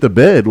just shit the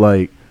bed.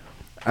 Like,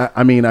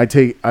 I mean, I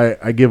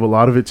give a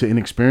lot of it to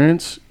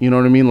inexperience. You know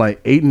what I mean?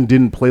 Like Ayton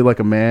didn't play like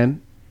a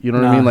man. You know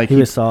what I mean? Like he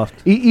was soft.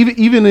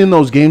 Even in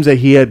those games that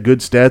he had good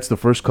stats, the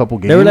first couple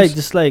games, They were like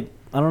just like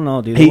I don't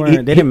know, dude.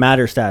 They didn't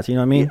matter stats. You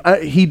know what I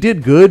mean? He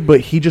did good, but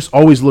he just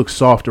always looked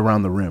soft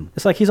around the rim.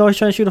 It's like he's always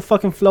trying to shoot a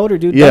fucking floater,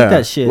 dude. Dunk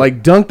that shit.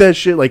 Like dunk that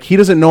shit. Like he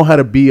doesn't know how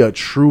to be a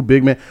true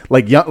big man.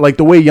 Like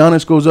the way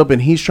Giannis goes up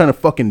and he's trying to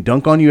fucking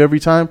dunk on you every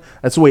time.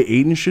 That's the way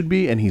Ayton should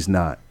be, and he's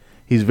not.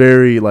 He's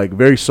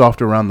very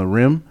soft around the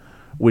rim,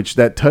 which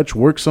that touch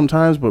works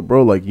sometimes. But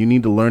bro, like you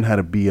need to learn how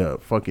to be a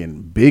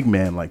fucking big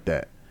man like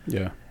that.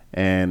 Yeah.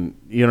 And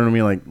you know what I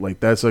mean? Like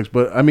that sucks.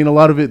 But I mean, a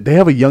lot of it, they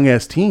have a young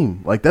ass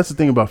team. Like that's the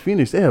thing about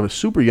Phoenix. They have a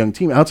super young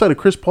team. Outside of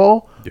Chris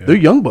Paul, they're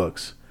young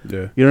bucks.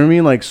 Yeah. You know what I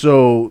mean? Like,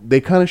 so they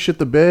kind of shit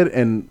the bed,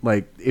 and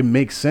like it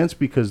makes sense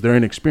because they're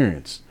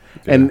inexperienced.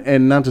 Yeah.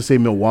 And not to say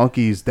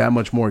Milwaukee's that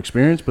much more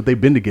experienced, but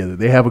they've been together.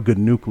 They have a good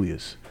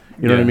nucleus.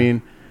 You know what I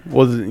mean?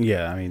 Well,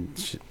 yeah. I mean,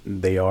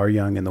 they are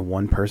young, and the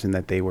one person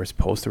that they were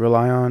supposed to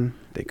rely on,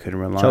 they couldn't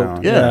rely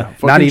on. Yeah.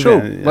 Not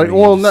even.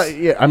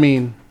 I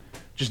mean,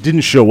 just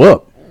didn't show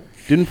up.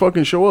 Didn't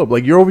fucking show up.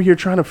 Like you're over here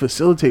trying to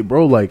facilitate,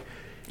 bro. Like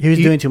he was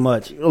doing too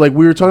much. Like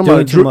we were talking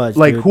about Drew,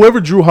 like dude.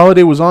 Whoever Drew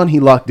Holiday was on, he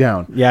locked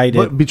down. Yeah, he did.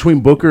 But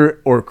between Booker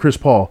or Chris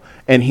Paul,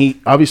 and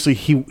he obviously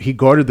he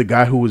guarded the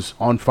guy who was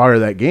on fire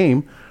that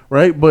game,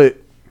 right? But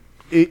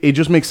it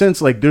just makes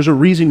sense. Like there's a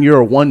reason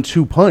you're a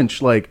 1-2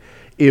 punch. Like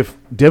if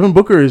Devin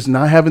Booker is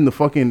not having the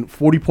fucking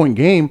 40-point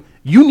game,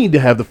 you need to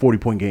have the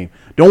 40-point game.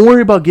 Don't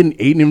worry about getting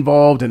Ayton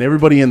involved and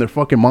everybody and their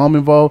fucking mom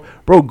involved,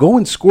 bro. Go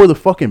and score the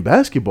fucking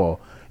basketball.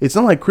 It's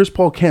not like Chris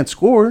Paul can't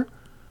score.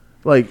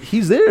 Like,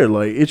 he's there.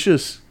 Like, it's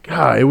just,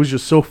 God, it was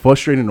just so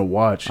frustrating to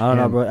watch. I don't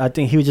know, bro. I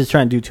think he was just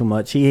trying to do too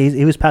much.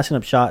 He was passing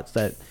up shots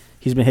that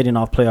he's been hitting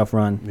off playoff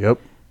run. Yep.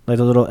 Like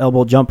the little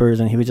elbow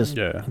jumpers, and he would just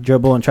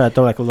dribble and try to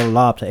throw like a little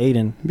lob to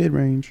Ayton.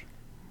 Mid-range.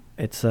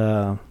 It's,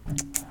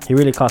 he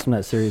really cost him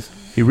that series.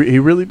 He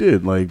really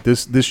did. Like,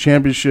 this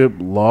championship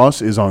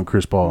loss is on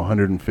Chris Paul,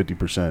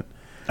 150%.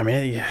 I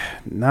mean,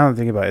 now I'm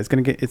thinking about it,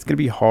 it's gonna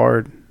be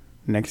hard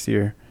next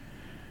year.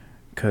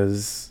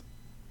 Because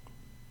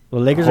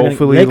Lakers are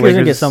going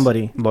to get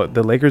somebody. Look,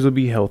 the Lakers will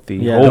be healthy.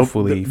 Yeah,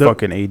 hopefully,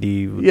 fucking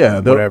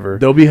AD, whatever.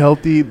 They'll be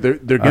healthy. They're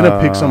going to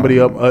pick somebody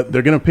up.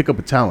 They're going to pick up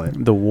a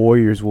talent. The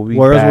Warriors will be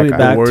back.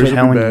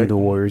 The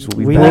Warriors will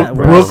be back.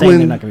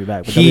 Brooklyn, not going to be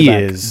back. He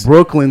is.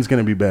 Brooklyn's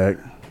going to be back.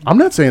 I'm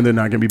not saying they're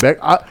not going to be back.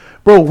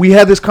 Bro, we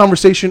had this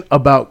conversation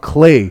about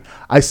Klay.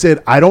 I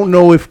said, I don't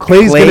know if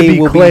Klay's going to be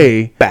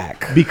Klay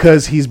back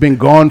because he's been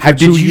gone for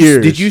 2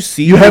 years. Did you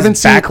see you haven't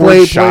seen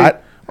Klay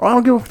shot? I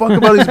don't give a fuck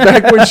about his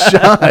backward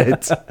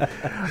shot.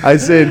 I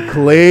said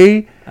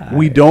Klay.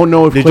 We don't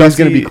know if Klay's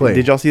going to be Klay.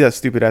 Did y'all see that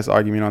stupid ass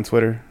argument on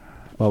Twitter?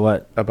 Well,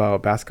 what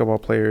about basketball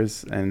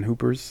players and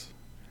hoopers?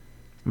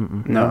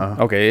 No.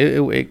 Okay,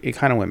 it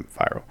kind of went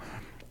viral.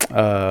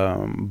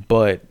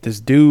 But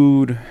this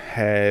dude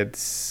had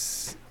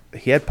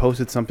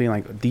posted something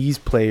like, these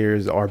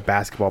players are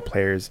basketball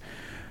players.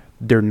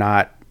 They're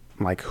not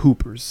like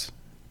hoopers.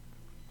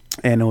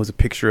 And it was a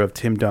picture of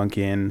Tim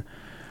Duncan,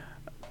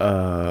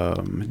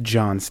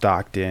 John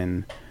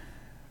Stockton,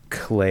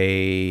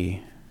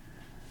 Klay,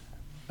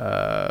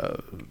 I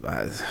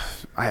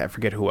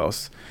forget who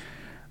else,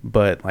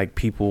 but like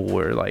people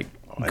were like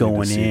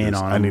going in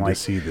on him. I need like, to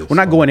see this. We're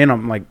not going in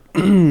on like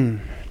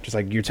just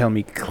like you're telling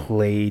me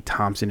Klay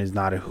Thompson is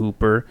not a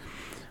hooper.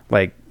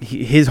 Like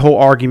his whole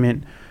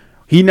argument,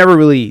 he never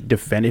really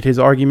defended his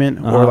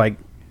argument or like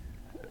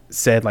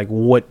said like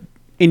what.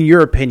 In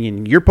your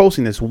opinion, you're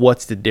posting this.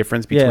 What's the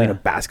difference between a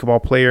basketball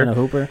player and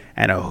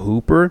a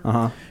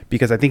hooper?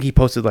 Because I think he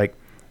posted like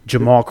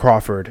Jamal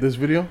Crawford. This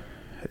video?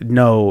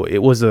 No, it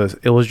was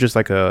just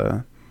like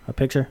a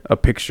picture. A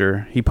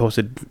picture. He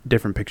posted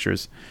different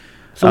pictures.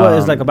 So what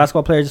is like a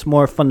basketball player just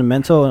more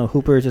fundamental and a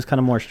hooper is just kind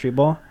of more street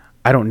ball?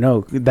 I don't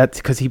know. That's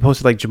because he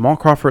posted like Jamal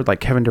Crawford, like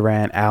Kevin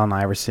Durant, Allen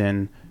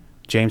Iverson,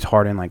 James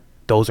Harden. Like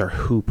those are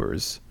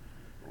hoopers.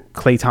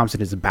 Klay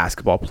Thompson is a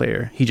basketball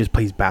player. He just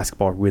plays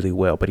basketball really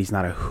well, but he's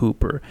not a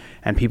hooper.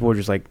 And people were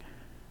just like,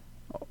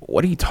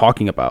 what are you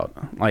talking about?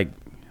 Like,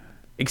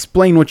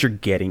 explain what you're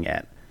getting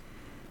at.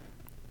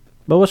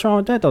 But what's wrong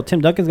with that, though?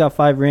 Tim Duncan's got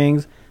 5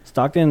 rings.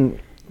 Stockton,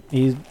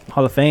 he's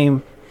Hall of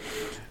Fame.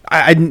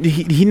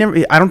 He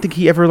never. I don't think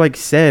he ever like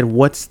said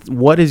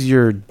what is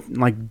your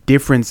like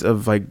difference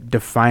of like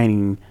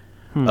defining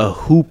a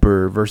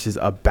hooper versus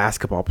a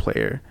basketball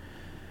player.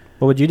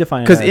 What would you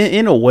define? Because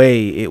in a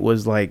way, it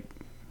was like,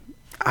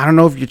 I don't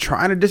know if you're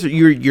trying to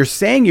you're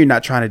saying you're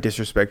not trying to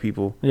disrespect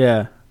people.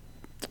 Yeah.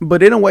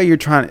 But in a way, you're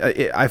trying.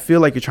 I feel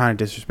like you're trying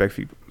to disrespect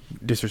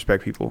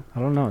people. I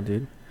don't know,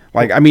 dude.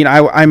 Like, I mean,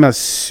 I'm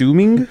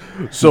assuming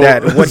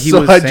that what he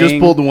was saying. I just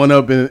pulled one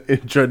up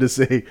and tried to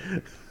say.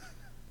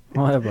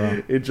 Go ahead,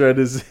 bro. It tried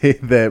to say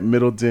that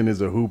Middleton is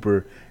a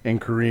hooper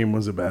and Kareem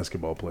was a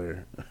basketball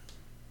player.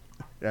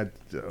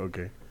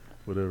 Okay,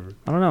 whatever.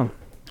 I don't know.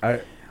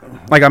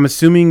 I'm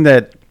assuming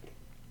that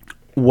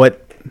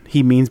what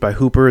he means by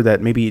hooper,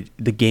 that maybe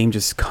the game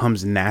just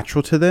comes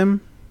natural to them.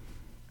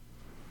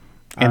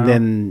 And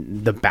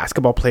then the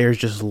basketball players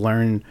just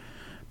learn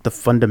the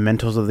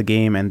fundamentals of the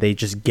game, and they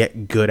just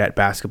get good at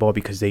basketball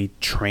because they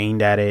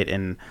trained at it.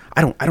 And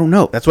I don't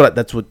know. That's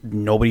what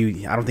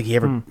nobody. I don't think he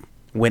ever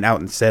went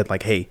out and said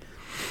like, "Hey,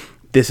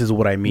 this is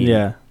what I mean."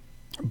 Yeah.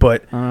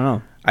 But I don't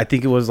know. I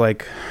think it was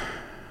actually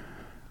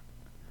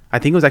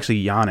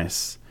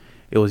Giannis.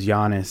 It was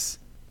Giannis,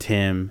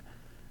 Tim,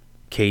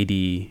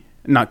 KD,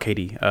 not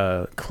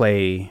KD,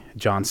 Clay,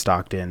 John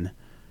Stockton,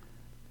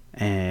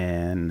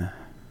 and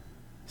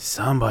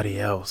somebody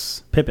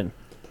else. Pippen.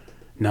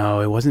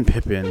 No, it wasn't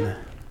Pippen.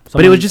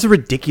 But it was just a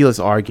ridiculous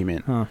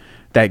argument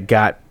that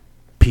got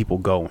people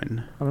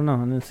going. I don't know. I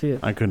didn't see it.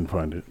 I couldn't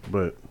find it,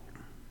 but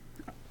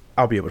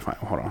I'll be able to find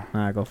it. Hold on.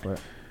 All right, go for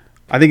it.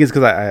 I think it's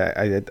because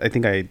I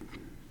think I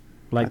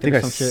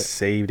Some shit.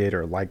 saved it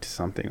or liked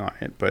something on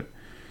it. But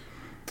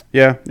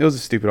yeah, it was a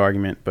stupid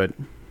argument. But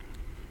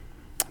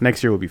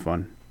next year will be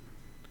fun.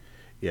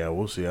 yeah,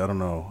 we'll see. I don't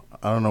know.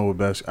 What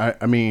best.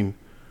 I mean,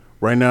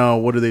 right now,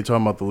 what are they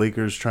talking about? The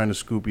Lakers trying to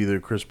scoop either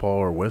Chris Paul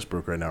or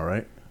Westbrook right now,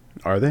 right?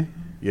 Are they?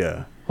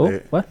 Yeah. Oh,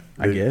 what?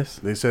 I guess.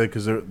 They said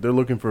because they're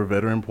looking for a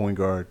veteran point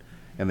guard,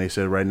 and they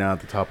said right now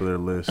at the top of their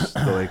list,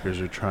 the Lakers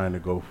are trying to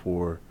go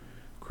for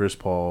Chris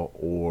Paul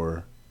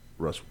or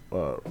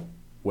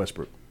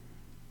Westbrook.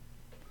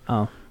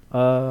 Oh.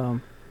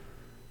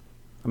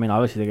 I mean,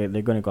 obviously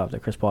they're going to go after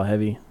Chris Paul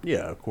heavy.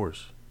 Yeah, of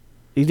course.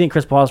 You think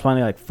Chris Paul's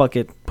finally like, fuck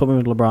it, put me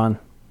with LeBron?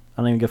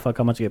 I don't even give a fuck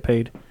how much you get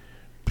paid.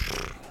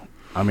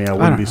 I mean, I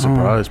wouldn't be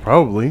surprised.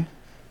 Probably.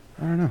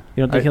 I don't know.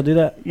 You don't think he'll do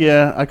that?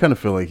 Yeah, I kind of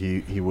feel like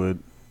he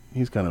would.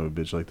 He's kind of a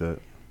bitch like that.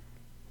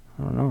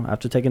 I don't know.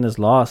 After taking this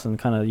loss and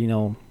kind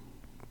of,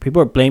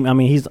 people are blaming. I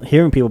mean, he's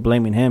hearing people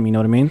blaming him. You know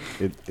what I mean?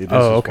 It is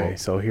Okay. fault.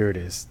 So here it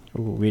is.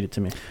 Ooh, read it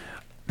to me.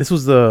 This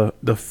was the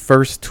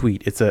first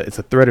tweet. It's a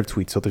thread of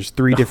tweets. So there's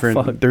three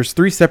fuck. There's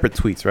three separate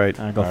tweets, right?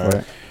 All right, go for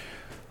it.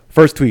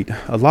 First tweet: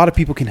 a lot of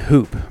people can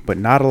hoop, but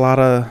not a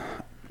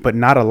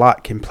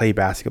lot can play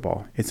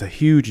basketball. It's a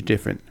huge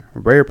difference.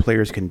 Rare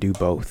players can do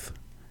both.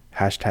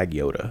 Hashtag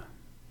Yoda.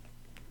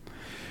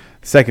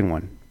 Second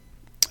one.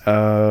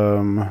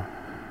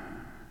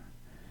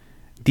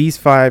 These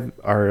five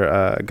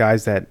are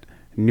guys that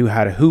knew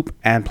how to hoop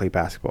and play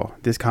basketball.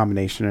 This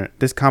combination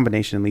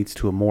leads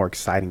to a more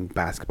exciting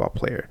basketball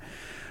player.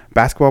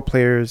 Basketball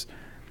players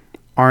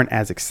aren't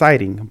as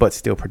exciting, but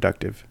still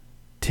productive.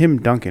 Tim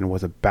Duncan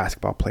was a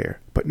basketball player,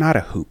 but not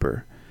a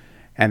hooper.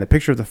 And the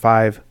picture of the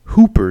five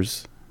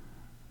hoopers,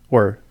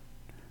 or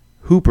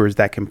hoopers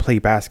that can play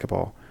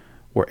basketball,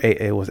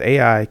 it was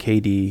AI,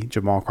 KD,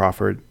 Jamal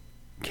Crawford,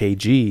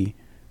 KG,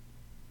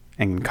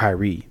 and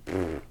Kyrie.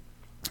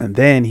 And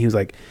then he was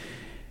like,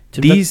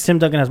 Tim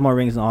Duncan has more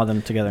rings than all of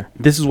them together.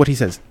 This is what he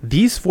says.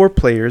 These four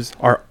players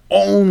are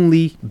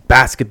only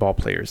basketball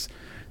players.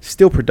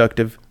 Still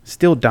productive,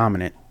 still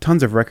dominant,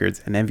 tons of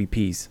records and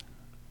MVPs,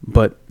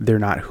 but they're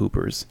not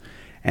hoopers.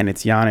 And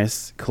it's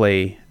Giannis,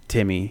 Clay,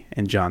 Timmy,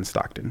 and John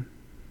Stockton.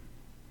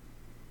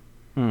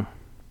 And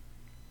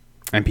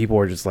people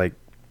were just like,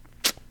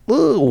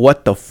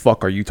 what the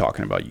fuck are you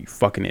talking about, you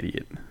fucking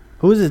idiot?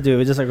 Who is this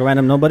dude? Is this like a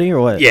random nobody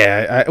or what?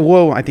 Yeah,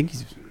 I think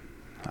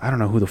I don't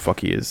know who the fuck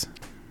he is.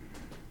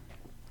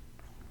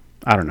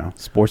 I don't know.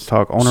 Sports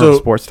Talk, owner of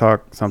Sports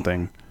Talk,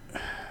 something.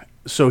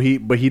 So he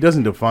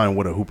doesn't define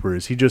what a hooper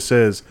is. He just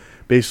says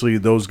basically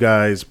those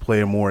guys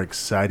play a more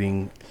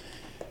exciting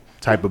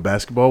type of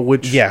basketball,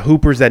 which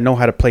hoopers that know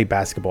how to play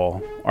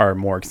basketball are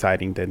more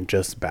exciting than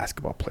just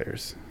basketball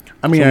players.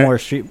 I mean, more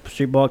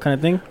street ball kind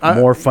of thing.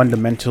 More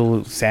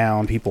fundamental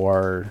sound. People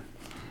are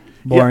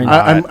boring.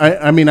 Yeah,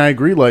 I mean, I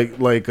agree.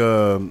 Like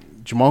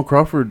Jamal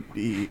Crawford,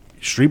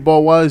 street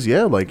ball wise,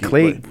 yeah. Like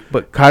Clay,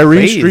 but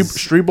Kyrie,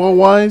 street ball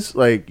wise,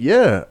 like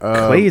yeah.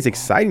 Clay is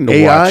exciting to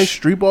AI, watch.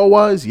 street ball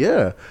wise,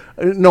 yeah.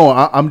 No,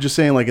 I'm just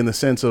saying like in the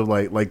sense of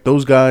like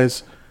those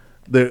guys,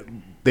 they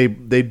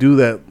do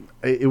that.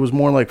 It was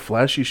more like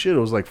flashy shit. It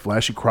was like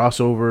flashy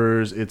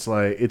crossovers. It's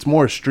like it's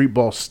more street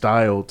ball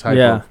style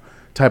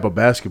type of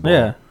basketball.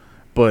 Yeah.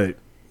 But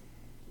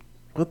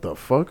what the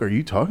fuck are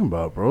you talking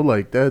about, bro?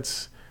 Like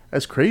that's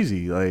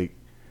crazy. Like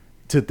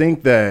to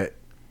think that,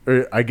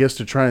 or I guess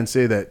to try and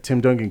say that Tim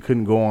Duncan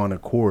couldn't go on a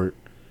court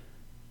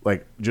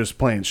like just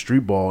playing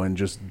street ball and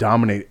just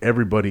dominate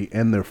everybody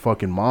and their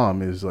fucking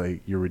mom is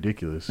like you're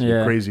ridiculous. Yeah.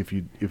 You're crazy if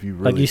you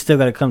really like you still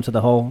got to come to the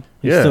hole.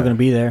 You're still gonna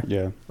be there.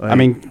 Yeah. Like, I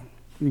mean,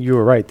 you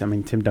were right. I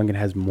mean, Tim Duncan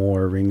has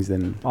more rings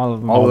than all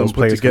of them. all of those them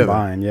players put together.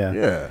 combined. Yeah.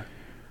 Yeah.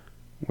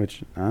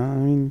 Which I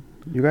mean,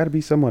 you got to be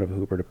somewhat of a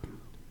hooper to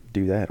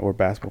do that, or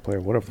basketball player,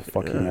 whatever the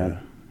fuck you're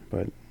at.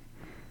 But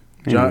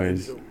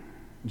anyways,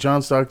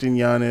 John Stockton,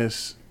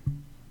 Giannis,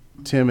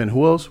 Tim, and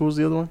who else? Who was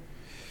the other one?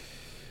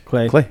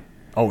 Clay.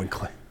 Oh, and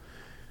Clay.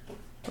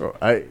 Bro,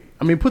 I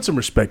mean, put some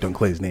respect on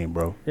Clay's name,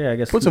 bro. Yeah, I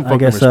guess. Put some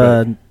fucking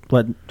respect.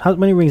 What? How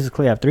many rings does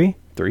Clay have? 3.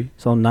 3.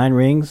 So 9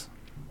 rings.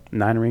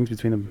 9 rings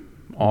between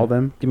them, all of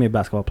them. Give me a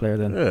basketball player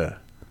then. Yeah.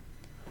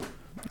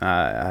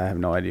 I have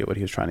no idea what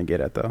he was trying to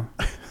get at though.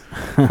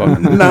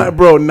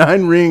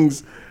 9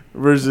 rings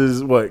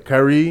versus what?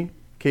 Kyrie,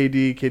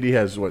 KD. KD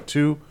has what?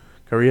 2.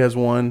 Kyrie has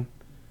 1.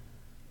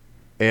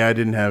 AI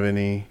didn't have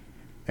any,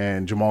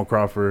 and Jamal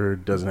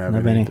Crawford doesn't have Not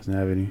any. many. Doesn't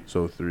have any.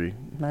 So 3,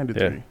 9 to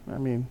Yeah. 3. I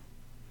mean,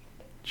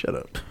 shut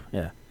up.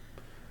 Yeah.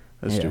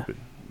 That's Yeah. stupid.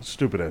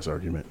 Stupid ass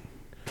argument.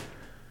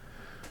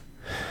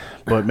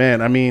 But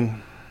man, I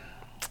mean,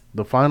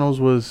 the finals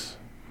was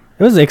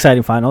It was an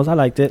exciting finals. I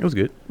liked it. It was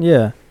good.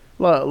 Yeah.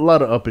 a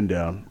lot of up and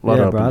down. A lot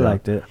Yeah, of up bro, and I down.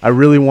 liked it. I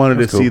really wanted to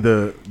That's see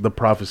cool. the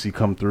prophecy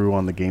come through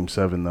on the Game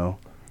 7 though.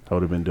 That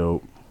would have been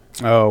dope.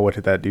 Oh, what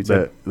did that dude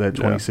say? That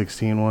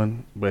 2016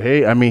 one. But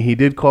hey, I mean, he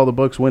did call the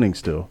Bucks winning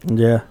still.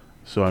 Yeah.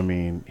 So I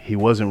mean, he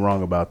wasn't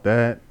wrong about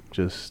that.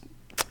 Just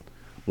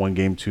one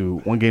game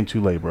too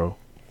late, bro.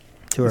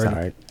 Too It's early.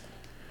 all right.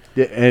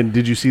 Yeah, and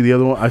did you see the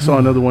other one? I saw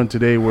another one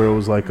today where it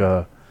was like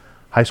a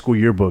high school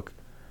yearbook.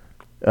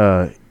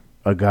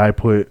 A guy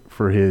put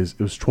for it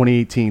was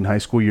 2018 high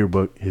school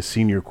yearbook. His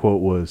senior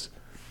quote was,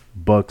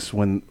 Bucks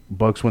win the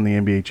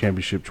NBA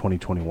championship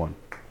 2021.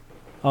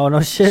 Oh,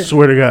 no shit.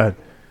 Swear to God.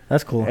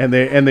 That's cool. And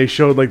they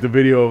showed like the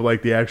video of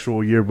like the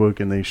actual yearbook,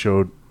 and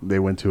they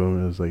went to him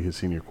and it was like his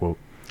senior quote.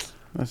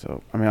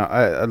 So I mean,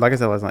 I like I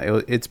said last night,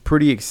 it's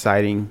pretty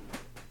exciting,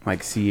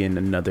 like seeing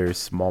another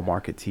small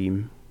market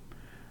team,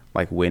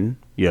 like win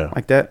Yeah.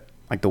 like that.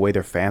 Like the way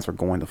their fans were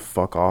going to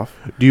fuck off.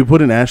 Do you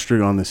put an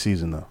asterisk on this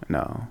season though?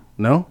 No,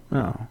 No?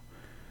 No.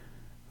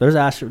 There's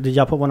Did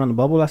y'all put one on the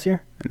bubble last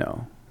year?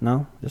 no.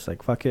 No? Just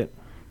like, fuck it.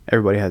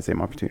 Everybody has the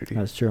same opportunity.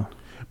 That's true.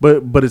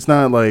 But it's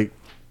not like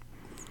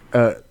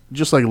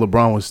just like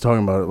LeBron was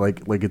talking about it,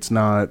 like it's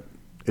not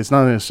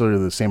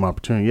necessarily the same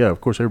opportunity. Yeah,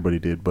 of course everybody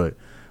did, but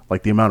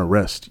like the amount of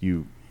rest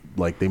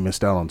they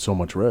missed out on so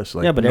much rest.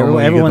 Like, Yeah, but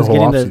normally you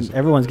get the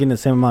everyone's getting the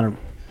same amount of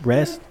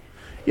rest.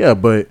 Yeah,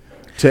 but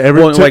to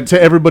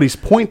everybody's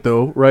point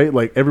though, right?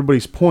 Like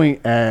everybody's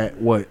point at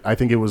what I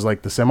think it was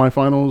like the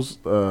semifinals,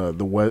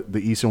 the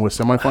East and West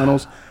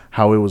semifinals,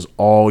 how it was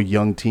all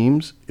young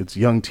teams. It's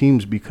young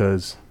teams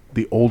because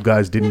the old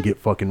guys didn't get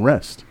fucking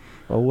rest.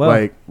 Oh well.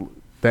 Like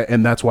that,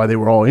 and that's why they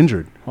were all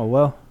injured. Oh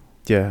well.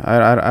 Yeah,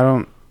 I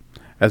don't.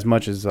 As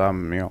much as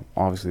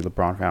obviously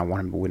LeBron fan, I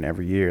want him to win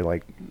every year.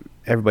 Like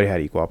everybody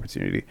had equal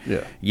opportunity.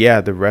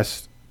 Yeah. The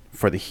rest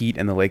for the Heat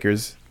and the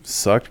Lakers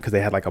sucked because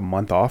they had like a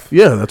month off.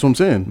 Yeah, that's what I'm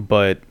saying.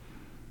 But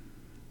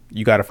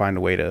you got to find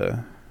a way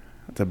to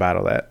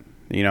battle that.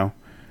 You know,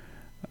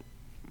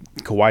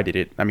 Kawhi did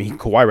it. I mean,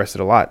 Kawhi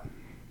rested a lot,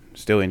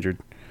 still injured.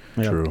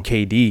 Yeah. True.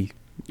 KD,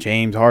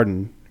 James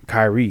Harden,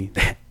 Kyrie,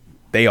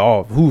 they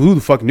all who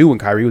the fuck knew when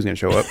Kyrie was gonna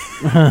show up?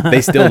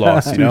 They still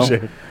lost. You know,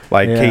 Touché.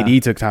 like Yeah.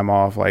 KD took time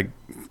off. Like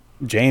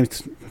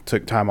James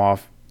took time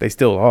off. They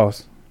still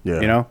lost.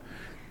 Yeah. You know,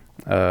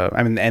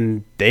 I mean,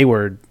 and they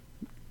were.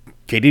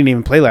 KD didn't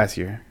even play last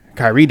year.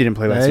 Kyrie didn't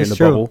play last That year in is the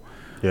true. bubble.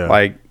 Yeah.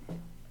 Like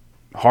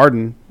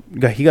Harden,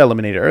 he got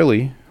eliminated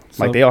early.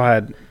 So- Like they all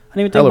had. I didn't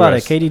even think hella about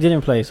rest. it. KD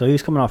didn't play, so he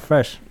was coming off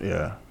fresh.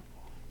 Yeah.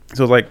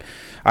 So like,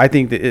 I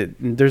think that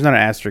there's not an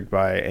asterisk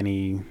by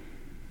any,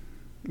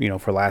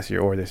 for last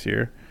year or this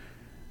year.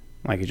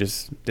 Like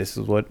this is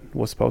what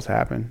was supposed to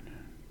happen.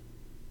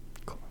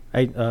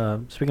 Hey,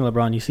 speaking of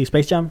LeBron, you see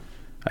Space Jam?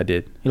 I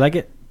did. You like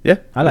it? Yeah,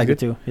 I like it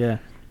too. Yeah.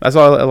 I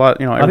saw a lot. A lot of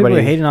people Everybody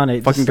are hating on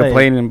it. fucking just like-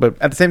 complaining, but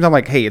at the same time,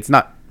 like, hey, it's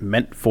not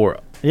meant for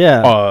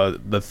Yeah.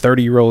 the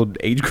 30-year-old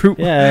age group.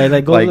 Yeah,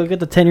 like go look at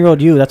the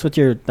 10-year-old you. That's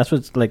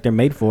what's like they're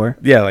made for.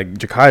 Yeah, like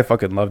Jakai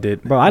fucking loved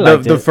it. Bro, I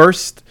liked the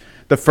it.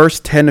 the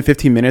first 10 to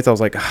 15 minutes. I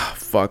was like, ah,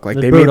 fuck. Like It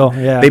was they brutal,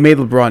 made yeah. they made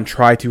LeBron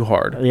try too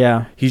hard.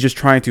 Yeah. He's just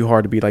trying too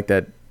hard to be like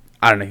that.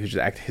 I don't know. He was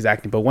just his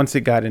acting. But once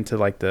it got into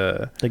like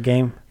the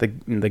game.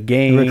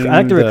 game, I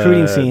like the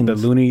recruiting scenes. the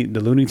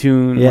Looney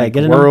Tune, Yeah, like,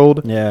 getting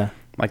world, them. Yeah.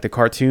 like the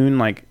cartoon,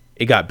 like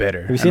it got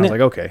better. you seen I was it?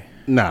 like, okay,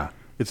 Nah,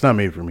 it's not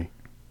made for me.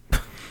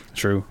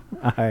 true.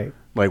 All right.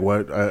 Like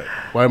what?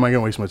 Why am I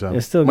gonna waste my time?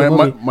 It's still a my, good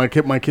my,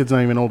 movie. my kid's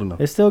not even old enough.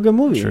 It's still a good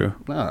movie. True.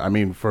 Nah, I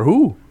mean, for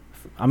who?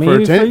 I mean, For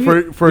a even 10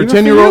 you- for a even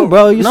 10-year-old, you,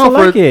 bro. You still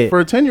like it. For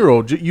a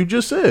 10-year-old, you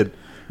just said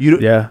you.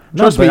 Yeah.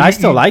 No, Trust but me, I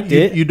still liked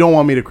it. You don't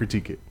want me to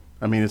critique it.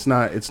 I mean, it's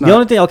not. It's not. The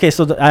only thing, okay,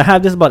 so I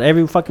have this about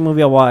every fucking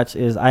movie I watch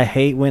is I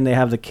hate when they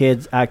have the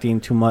kids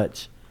acting too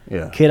much.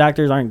 Yeah. Kid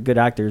actors aren't good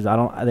actors.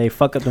 They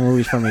fuck up the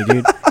movies for me,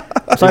 dude.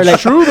 I'm sorry, It's like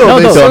true, though. No,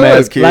 They no, suck.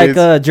 Dumbass kids.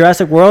 like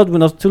Jurassic World when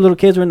those two little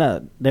kids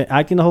were they're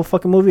acting the whole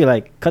fucking movie.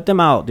 Like, cut them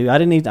out, dude. I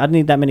didn't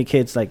need that many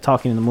kids like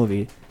talking in the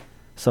movie.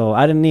 So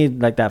I didn't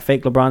need like that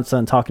fake LeBron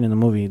son talking in the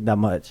movie that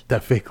much.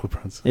 That fake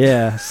LeBron.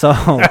 Yeah, so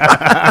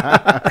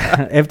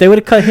if they would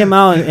have cut him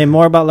out and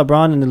more about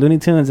LeBron and the Looney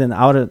Tunes, and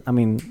I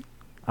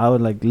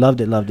would like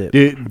loved it.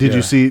 Did Yeah.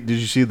 you see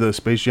the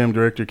Space Jam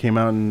director came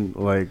out and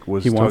like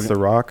was He wants talking-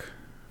 The Rock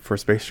for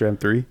Space Jam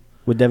 3.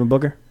 With Devin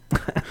Booker.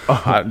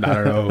 I don't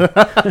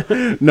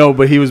know. No,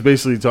 but he was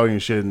basically talking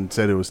shit and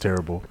said it was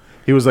terrible.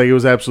 He was like, it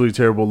was absolutely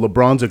terrible.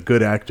 LeBron's a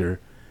good actor.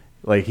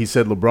 Like, he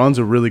said LeBron's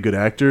a really good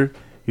actor.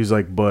 He's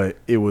like, but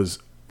it was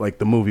like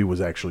the movie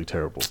was actually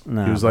terrible.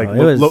 Nah, he was like,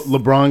 bro, it was-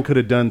 LeBron could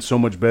have done so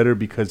much better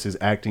because his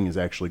acting is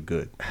actually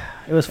good.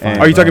 It was fun.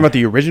 And- Are you talking about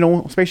the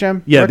original Space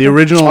Jam? Yeah, the director?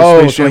 original Oh,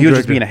 Space so Jam he was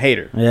just director. being a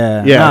hater.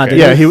 Yeah, Yeah, Nah, dude,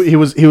 yeah. it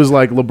was- He was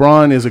like,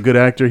 LeBron is a good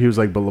actor. He was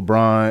like, but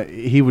LeBron,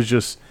 he was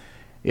just,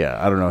 Yeah,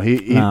 I don't know.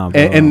 He Nah,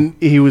 bro. and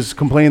he was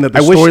complaining that the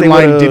I wish they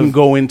storyline would've- didn't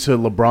go into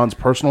LeBron's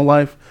personal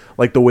life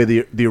like the way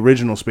the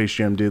original Space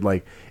Jam did.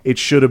 Like it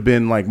should have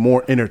been like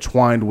more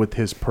intertwined with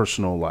his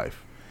personal life.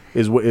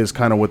 Is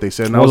kind of what they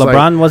said. And Well, I was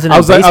LeBron like, wasn't I in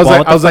was like, baseball. I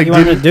What the was fuck like, you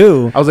want him to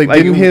do? I was like,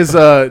 Like-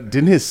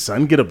 didn't his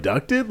son get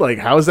abducted? Like,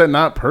 how is that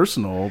not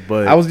personal?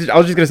 But I was just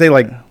gonna say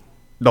like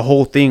the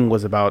whole thing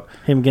was about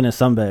Him getting his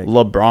son back.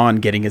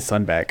 LeBron getting his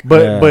son back.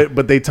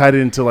 but they tied it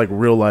into like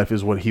real life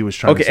is what he was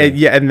trying to say. Okay,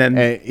 yeah, and then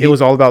And it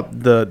was all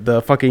about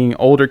the fucking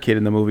older kid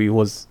in the movie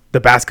was the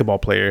basketball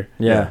player.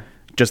 Yeah.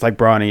 Just like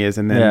Bronny is,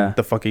 and then Yeah.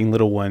 the fucking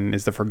little one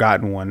is the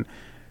forgotten one.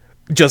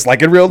 Just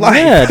like in real life.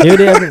 Yeah, dude.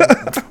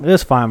 It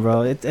was fine,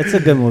 bro. It's a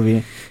good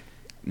movie.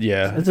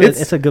 Yeah.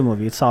 It's a good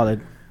movie. It's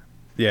solid.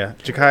 yeah.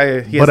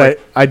 Jakaya, he But has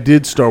I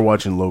did start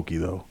watching Loki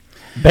though.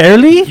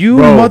 Barely? you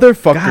Bro.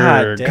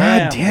 motherfucker.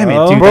 God damn, it,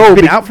 bro. dude. Bro, It's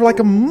been be- out for like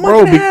a month Bro,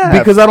 and a half.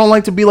 because I don't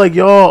like to be like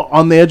y'all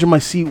on the edge of my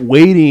seat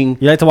waiting.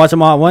 You like to watch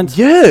them all at once?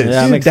 Yes,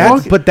 Yeah, dude, makes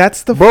that's sense. but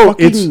that's the Bro,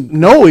 fucking,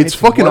 it's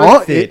fucking worth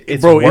awesome. it.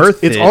 It's bro,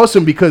 worth it's it.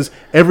 awesome because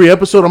every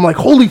episode I'm like,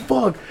 holy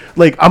fuck!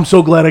 Like I'm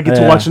so glad I get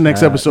to Yeah, watch the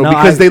next yeah. episode No,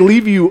 because I- they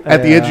leave you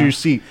at the edge of Yeah. your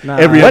seat Nah,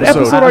 every What episode.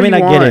 episode I are mean, you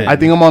I get on? it. I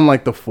think I'm on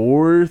like the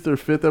 4th or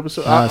 5th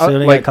episode. So you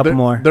only got a couple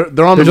more.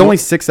 They're on. There's the only moon.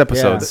 6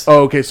 episodes.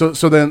 Oh, okay. So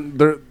then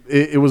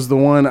it was the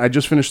one I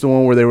just finished the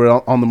one where they were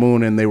on the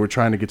moon and they were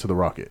trying to get to the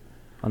rocket.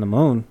 On the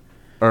moon.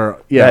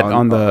 Or yeah, That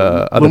on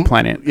the other Lum-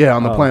 planet. Yeah,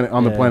 on the Oh, planet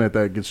the yeah. planet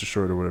that gets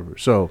destroyed or whatever.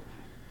 So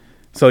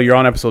So you're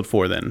on episode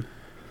 4 then.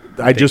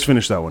 I just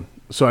finished that one.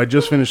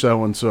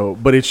 So,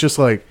 but it's just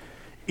like,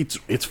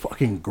 it's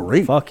fucking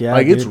great. Fuck yeah,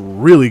 like it's dude.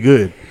 really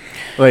good.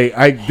 Like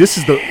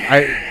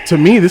to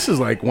me this is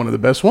like one of the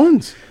best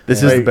ones.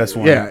 This is the Like, best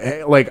one.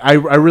 Yeah, like I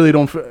really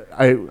don't.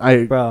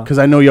 Bro. Because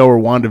I know y'all were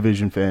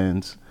WandaVision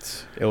fans,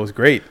 It was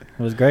great.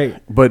 It was great.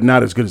 but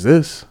not as good as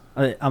this.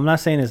 I'm not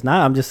saying it's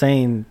not. I'm just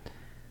saying,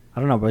 I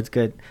don't know, bro. It's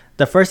good.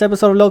 The first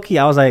episode of Loki,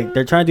 I was like,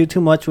 they're trying to do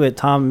too much with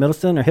Tom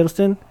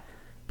Hiddleston.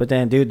 But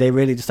then, dude, they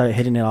really just started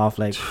hitting it off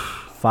like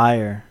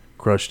fire.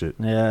 Crushed it.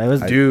 Yeah, it was.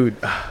 Dude,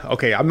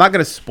 okay, I'm not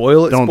gonna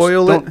spoil it.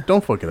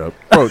 Don't fuck it up,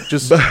 bro.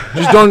 Just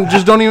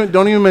don't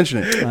even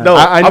mention it. No,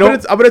 I I'm know.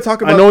 gonna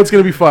talk about. I know it's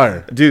gonna be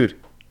fire. dude.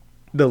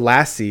 The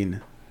last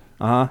scene,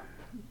 Uh huh.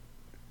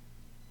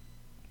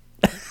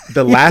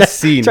 the last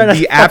scene, Trying to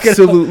the fuck it up.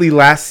 absolutely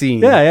last scene.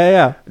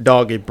 Yeah.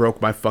 Dog, it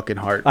broke my fucking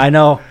heart. I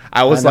know.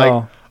 I was know.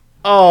 like,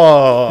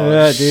 oh,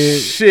 Yeah,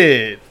 dude.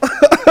 shit.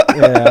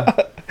 Yeah.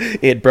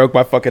 It broke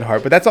my fucking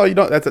heart. But that's all you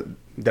know.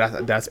 Did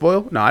I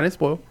spoil? No, I didn't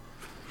spoil.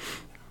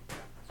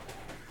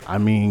 I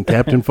mean,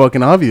 Captain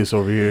fucking obvious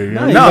over here. You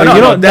know? you No,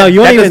 don't. that- You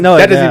won't that even doesn't- know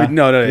that it. doesn't yeah. even-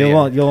 no, You yeah.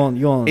 won't.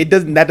 You won't. It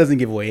doesn't. That doesn't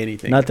give away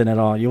anything. Nothing at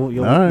all. You. All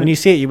right. When you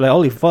see it, you be like,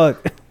 holy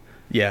fuck.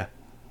 Yeah.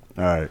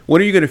 All right.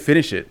 When are you gonna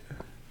finish it?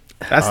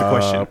 That's the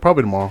question.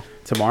 Probably tomorrow.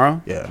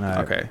 Tomorrow? Yeah. Alright.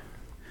 Okay.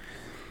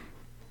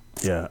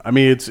 Yeah. I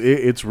mean, it's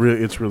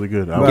really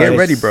good. I Bro, was- Get it's-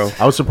 ready, bro.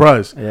 I was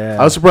surprised. Yeah.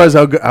 I was surprised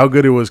how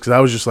good it was because I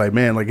was just like,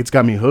 man, like it's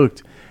got me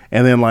hooked.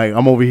 And then like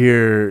I'm over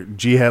here,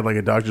 G had like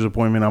a doctor's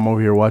appointment. I'm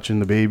over here watching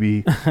the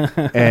baby,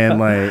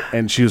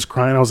 and she was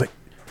crying. I was like,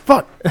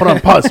 fuck, hold on,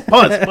 pause.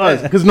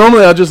 Because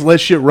normally I'll just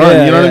let shit run.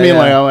 Yeah, you know what I yeah, mean? yeah.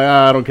 Like I'm like,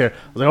 I don't care.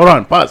 I was like, hold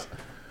on, pause.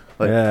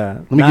 Like, Yeah.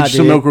 let me get you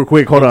some milk real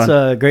quick. Hold It's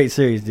on. a great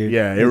series, dude.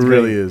 Yeah, it It's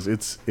really great.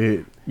 is.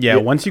 It. Yeah,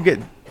 once you get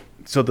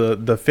so the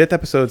 5th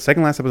episode,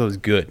 second last episode is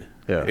good.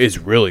 Yeah. It's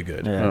really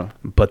good. Yeah.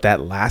 But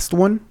that last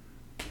one,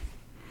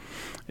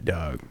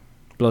 dog,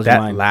 Blows your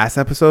that mind. last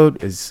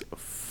episode is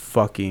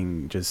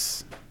fucking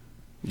just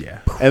yeah.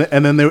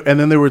 And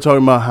then they were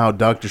talking about how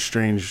Doctor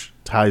Strange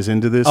ties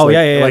into this. Oh, like,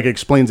 yeah. like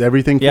explains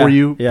everything Yeah, for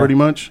you yeah. pretty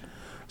much.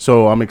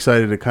 So I'm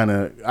excited to kind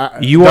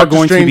of. You are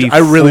going to be I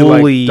really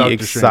fully like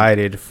Doctor Strange.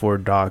 excited for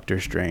Doctor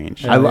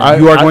Strange. I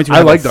you are going to. I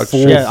have like a Doctor full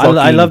Strange. Yeah, I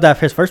fucking- love that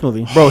his first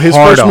movie. Bro, his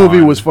Hard first movie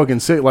on. was fucking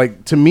sick.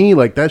 Like to me,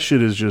 like that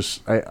shit is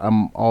just.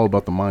 I'm all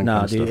about the mind.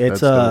 Nah, kind of dude,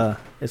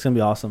 stuff. it's gonna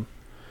be awesome.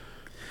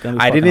 Gonna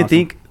be I fucking didn't awesome.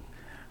 think.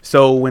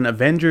 So when the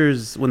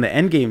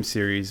Endgame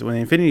series, when the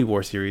Infinity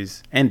War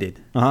series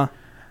ended, Uh-huh.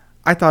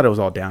 I thought it was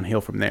all downhill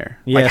from there.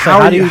 Yeah, like it's how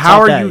like, how are do you you how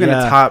top are that? you gonna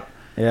Yeah. top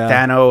Yeah.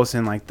 Thanos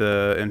and like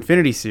the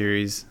Infinity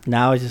series?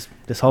 Now it's just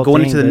this whole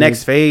Going thing, into the dude.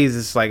 next phase,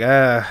 it's like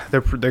they're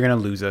gonna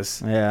lose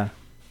us. Yeah,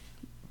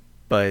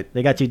 But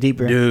they got you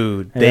deeper.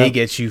 dude, Yeah. they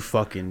get you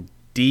fucking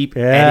deep,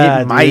 Yeah,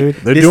 and it might. dude.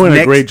 They're this doing a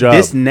next- great job.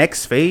 This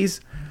next phase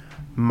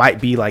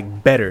might be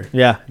like better,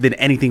 Yeah. than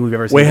anything we've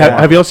ever seen. Wait, before.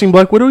 have y'all seen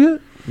Black Widow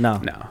yet?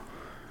 No,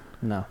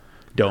 No,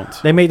 don't.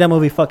 They made that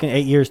movie fucking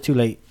 8 years too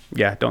late.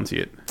 Yeah, don't see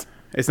it.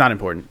 It's not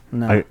important.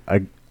 No,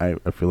 I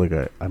feel like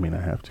I mean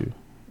I have to.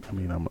 I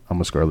mean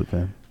I'm a Scarlet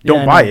fan.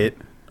 Don't I buy know. it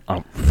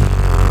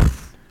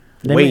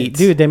They wait, made,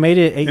 dude. They made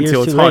it 8 years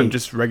until too it's on late.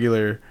 just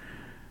regular.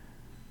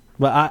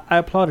 But I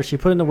applaud her. She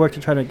put in the work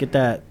to try to get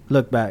that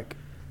look back.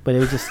 But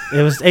it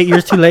was 8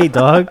 years too late,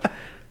 dog.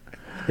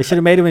 They should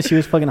have made it when she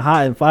was fucking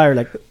hot and fire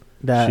like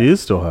that. She is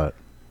still hot.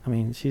 I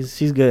mean,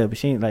 she's good, but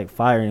she ain't like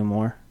fire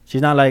anymore.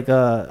 She's not like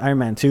Iron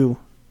Man 2. You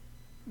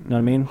know what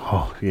I mean?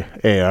 Oh yeah.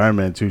 Hey, Iron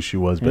Man 2, she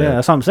was bad. Yeah,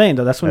 that's what I'm saying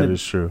though. That's when That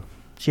is true.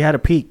 she had a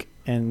peak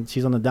and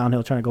she's on the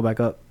downhill trying to go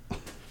back up.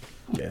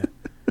 Yeah,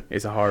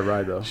 it's a hard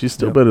ride though. She's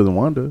still better than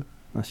Wanda.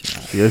 No, she's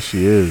not. Yes,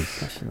 she is.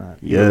 No, she's not.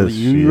 Yes,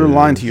 you're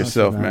lying to she is.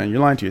 yourself, not. man. You're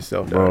lying to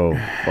yourself, Bro,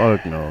 dog.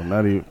 fuck no.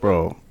 Not even,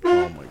 bro.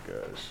 Oh my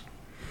gosh.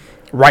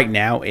 Right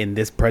now, in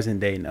this present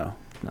day, no.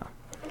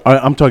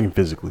 I'm talking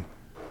physically.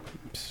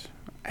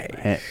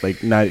 Hey,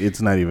 Like, not.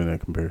 It's not even a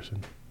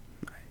comparison.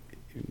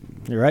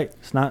 You're right.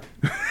 It's not.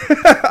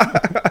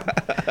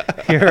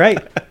 You're right.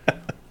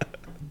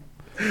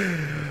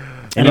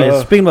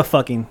 Anyways, speaking of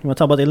fucking, you want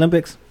to talk about the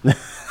Olympics?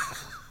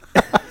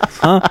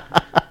 Huh? Want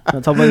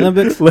to talk about the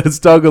Olympics? Let's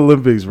talk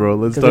Olympics, bro.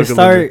 Let's talk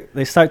Olympics.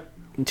 They start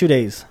in 2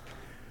 days.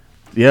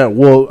 Yeah,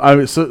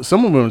 well,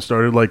 some of them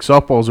started. Like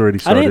softball's already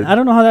started. I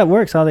don't know how that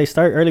works. How they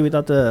start early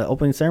without the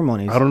opening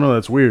ceremonies. I don't know.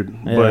 That's weird,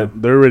 Yeah.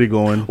 but they're already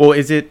going. well,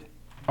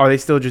 are they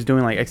still just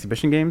doing like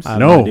exhibition games? I have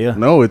no idea.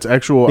 No, it's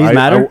actual. These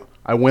matter?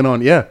 I went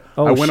on. Yeah,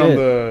 Oh, I went on shit.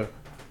 the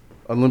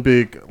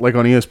Olympic, like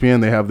on ESPN.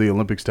 They have the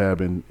Olympics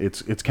tab, and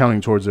it's counting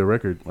towards their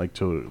record, like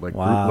to like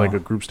Wow. like a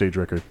group stage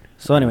record.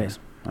 So, anyways,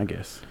 I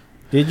guess.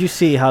 did you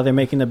see how they're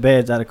making the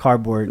beds out of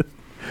cardboard?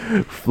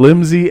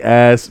 Flimsy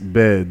ass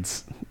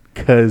beds,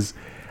 because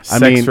I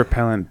Sex mean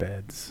repellent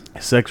beds.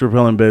 sex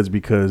repellent beds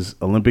because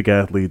Olympic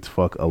athletes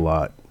fuck a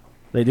lot.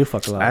 They do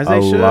fuck a lot. As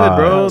they should, lot.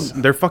 bro.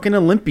 They're fucking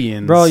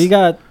Olympians. Bro, you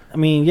got, I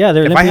mean, yeah,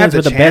 they're If I have Olympians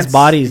with the chance, best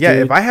bodies, yeah,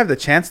 dude. if I have the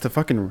chance to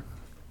fucking,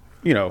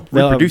 They'll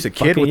reproduce a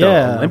kid fucking- with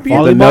yeah, an Olympian,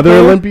 volleyball Another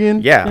player?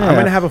 Olympian? yeah, Yeah. I'm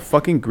gonna have a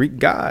fucking Greek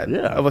god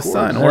Yeah, of a of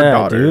son course. or Yeah,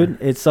 daughter. dude.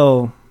 It's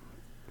so,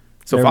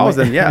 So if They're I was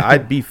ma- them, yeah,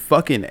 I'd be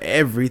fucking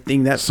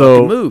everything that So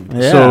fucking moved.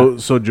 Yeah.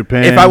 so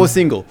Japan. If I was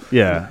single,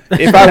 yeah.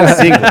 if I was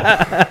single,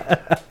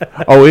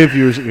 Oh, if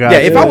you were yeah,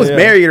 if I was yeah.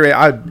 married,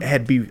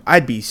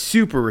 I'd be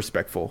super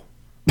respectful.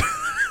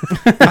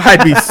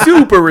 I'd be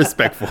super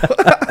respectful.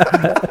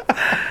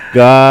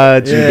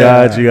 got you,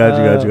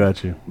 Yeah.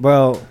 got you.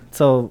 bro.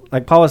 So,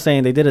 like Paul was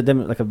saying, they did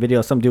like a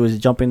video. Some dude was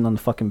jumping on the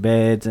fucking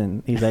beds,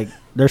 and he's like,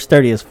 they're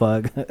sturdy as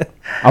fuck.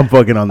 I'm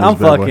fucking on this. I'm bad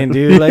boy. fucking,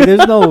 dude. Like,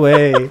 there's no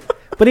way.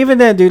 But even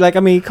then, dude, like, I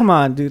mean, come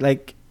on, dude.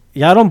 Like,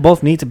 y'all don't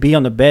both need to be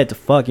on the bed to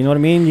fuck. You know what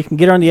I mean? You can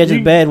get her on the edge of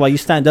the bed while you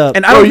stand up.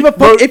 And I don't Bro, give a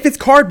bro- fuck if it's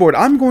cardboard.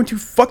 I'm going to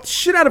fuck the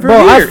shit out of her.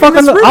 Bro, here, I'll fuck in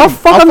on this the, room. I'll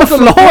fuck on the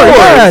floor.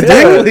 Yeah,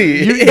 dude.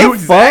 Exactly.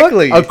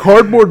 Exactly. A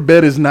cardboard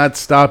bed is not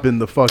stopping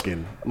the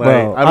fucking. Like,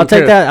 Bro, I don't I'll take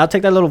care. that. I'll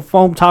take that little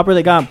foam topper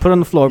they got and put it on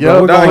the floor, bro.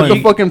 Yo, We're dog, going. put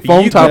the fucking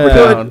foam you topper could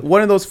put down.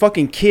 one of those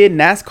fucking kid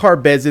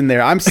NASCAR beds in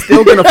there. I'm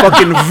still gonna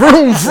fucking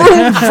vroom,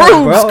 vroom,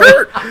 vroom, Bro.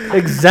 skirt.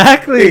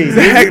 Exactly.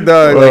 Exact,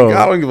 dog. Bro, Like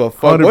I don't give a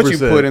fuck what you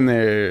 100%. put in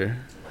there.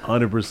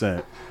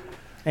 100%.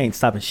 Ain't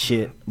stopping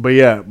shit. But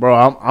yeah, bro,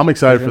 I'm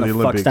excited for Gonna the fuck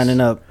Olympics. standing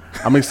up.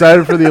 I'm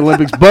excited for the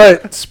Olympics.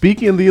 But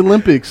speaking of the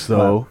Olympics,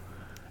 though,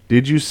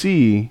 did you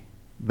see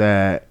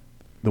that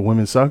the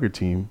women's soccer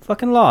team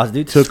Fucking lost,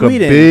 dude. took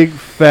Sweden. a big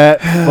fat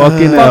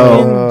fucking fucking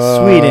L?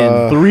 Sweden.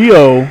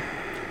 3-0,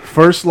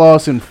 first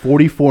loss in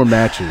 44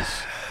 matches.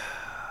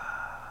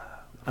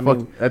 I Fuck,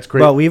 mean, that's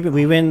crazy. bro, we've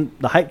been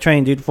the hype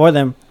train, dude, for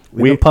them.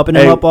 We've been We- pumping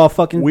hey, them up all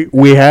fucking.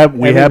 we have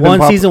every been one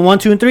pop- season 1,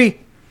 2, and 3.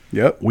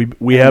 Yep.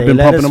 we have And been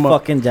they let pumping us them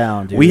up. fucking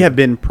down, dude. We have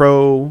been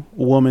pro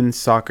women's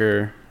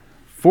soccer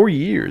for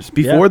years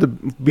before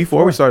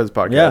Before. we started this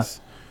podcast.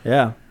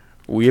 Yeah.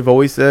 We have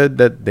always said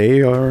that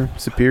they are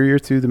superior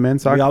to the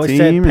men's soccer We always team.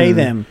 said pay and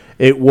them.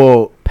 It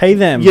will. Pay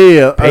them.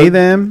 Yeah, Pay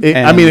them,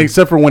 I mean, and-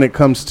 except for when it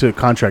comes to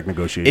contract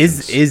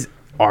negotiations.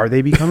 Are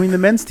they becoming the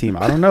men's team?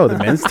 I don't know. The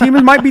men's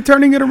team might be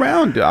turning it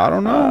around. I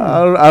don't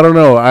know. I don't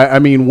know. I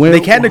mean, when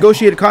They can't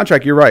negotiate a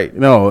contract. You're right.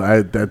 No,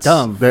 that's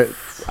Dumb. That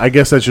I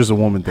guess that's just a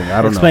woman thing.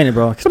 I don't Explain know. it,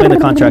 bro. Explain the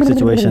contract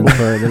situation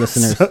for the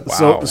listeners.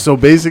 Wow. So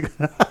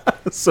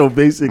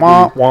basically,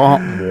 Wah, wah,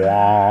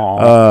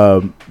 wah.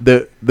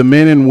 the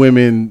men and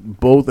women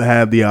both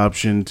had the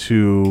option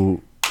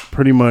to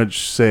pretty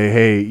much say,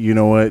 hey, you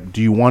know what?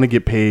 Do you want to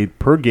get paid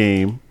per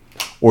game,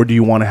 or do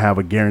you want to have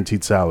a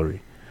guaranteed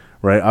salary?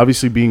 Right?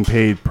 Obviously, being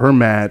paid per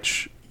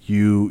match,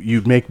 you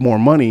make more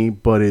money,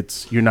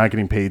 but you're not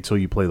getting paid till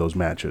you play those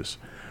matches,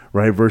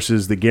 right?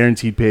 Versus the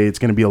guaranteed pay, it's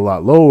going to be a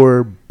lot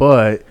lower,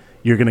 but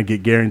you're going to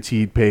get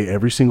guaranteed pay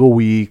every single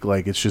week.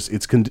 Like it's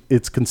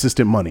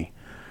consistent money,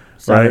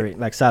 Salary, right?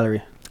 like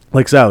salary.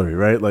 Like salary,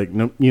 right? Like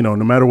no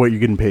matter what, you're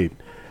getting paid.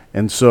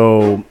 And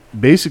so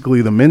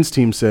basically, the men's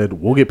team said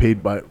we'll get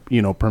paid by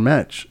per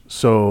match.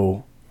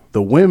 So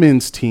the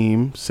women's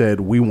team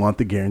said we want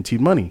the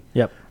guaranteed money.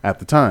 Yep. At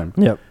the time.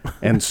 Yep.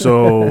 And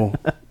so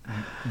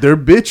they're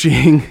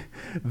bitching,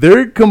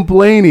 they're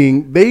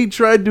complaining. They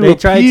tried to They appeal.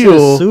 tried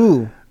to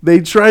sue. They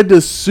tried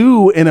to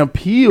sue and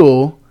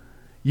appeal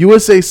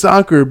USA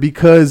Soccer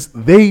because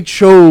they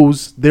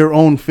chose their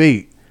own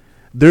fate.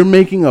 They're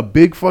making a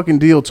big fucking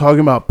deal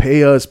talking about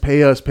pay us,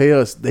 pay us, pay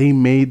us. They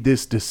made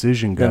this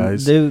decision,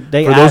 guys. Dude,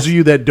 For those of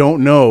you that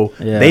don't know,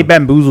 Yeah. They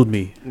bamboozled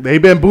me. they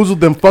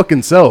bamboozled them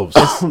fucking selves.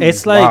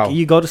 It's like Wow.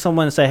 you go to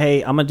someone and say,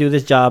 "Hey, I'm gonna do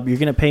this job. You're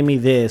gonna pay me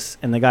this,"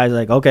 and the guy's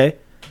like, "Okay,"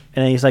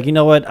 and then he's like, "You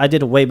know what? I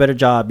did a way better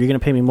job. You're gonna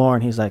pay me more,"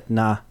 and he's like,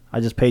 "Nah, I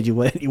just paid you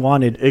what you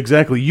wanted."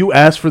 Exactly. You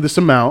asked for this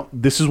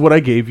amount. This is what I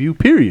gave you,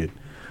 period.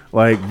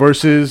 Like,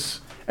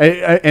 versus,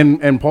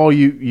 And Paul,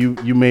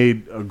 you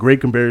made a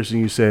great comparison.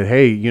 You said,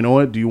 hey, you know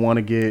what? Do you want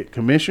to get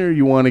commissioner?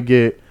 You want to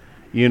get,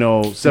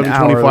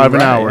 $7.25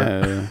 an hour?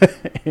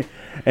 Yeah.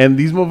 And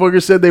these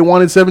motherfuckers said they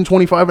wanted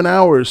 $7.25 an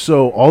hour.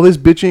 So all this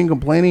bitching,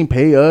 complaining,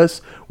 pay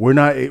us. We're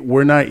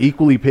not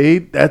equally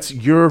paid. That's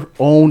your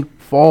own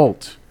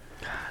fault.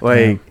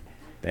 Like,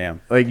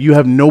 Damn. like you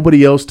have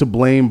nobody else to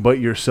blame but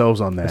yourselves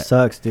on It that.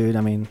 sucks, dude.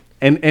 I mean,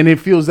 And it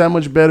feels that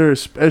much better,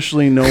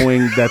 especially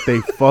knowing that they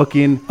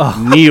fucking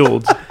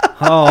kneeled.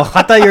 oh,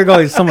 I thought you were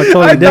going somewhere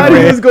totally I thought he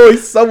was different. going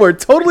somewhere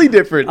totally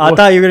different. I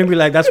thought you were gonna be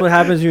like, that's what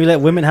happens when you let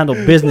women handle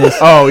business.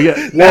 Oh yeah.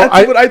 Well,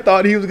 That's what I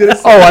thought he was gonna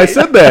say. I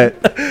said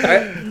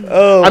that.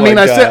 Oh, I mean,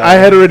 my God. I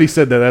had already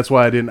said that. That's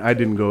why I didn't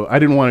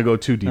want to go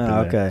too deep in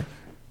there. Okay.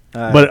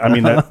 But I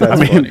mean,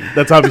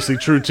 that's obviously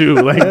true too.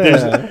 Like,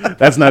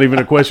 that's not even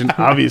a question.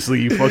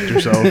 Obviously, you fucked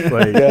yourself.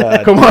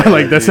 Like, come on,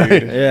 like that's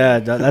Yeah,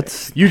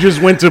 that's you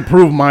just went to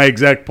prove my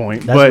exact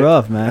point. But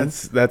rough, man.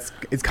 That's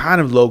it's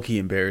kind of low key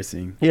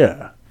embarrassing.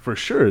 yeah, for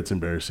sure, it's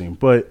embarrassing.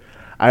 But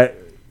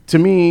to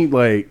me,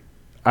 like,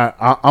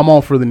 I'm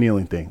all for the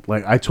kneeling thing.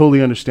 Like, I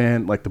totally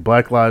understand, like, the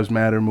Black Lives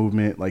Matter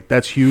movement. Like,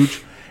 that's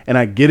huge, and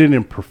I get it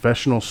in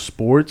professional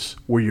sports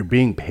where you're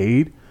being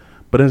paid.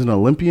 But as an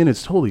Olympian,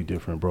 it's totally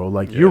different, bro.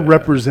 Like, you're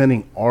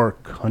representing our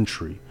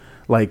country.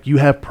 Like, you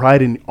have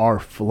pride in our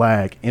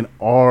flag, in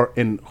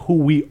who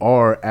we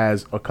are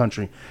as a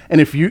country.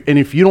 And if you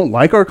don't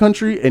like our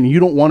country and you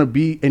don't want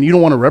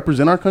to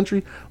represent our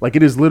country, like,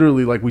 it is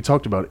literally, like we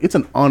talked about, it's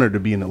an honor to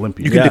be an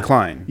Olympian. You can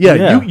decline. Yeah,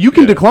 Yeah. you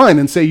can decline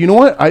and say, you know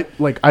what,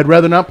 I'd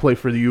rather not play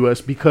for the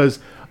U.S. because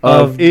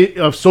of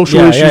social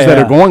issues that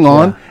are going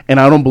on,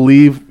 and I don't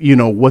believe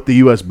what the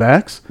U.S.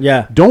 backs.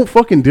 Yeah. Don't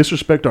fucking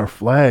disrespect our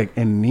flag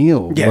and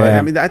kneel. Yeah, Like,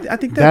 I mean, I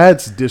think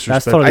that's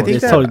disrespectful. totally-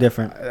 it's totally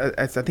different.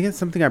 I think it's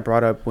something I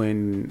brought up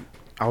when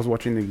I was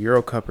watching the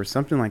Euro Cup or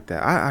something like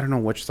that. I don't know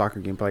which soccer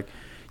game, but like,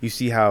 you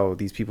see how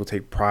these people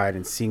take pride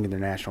in singing their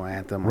national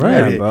anthem,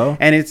 Right, bro.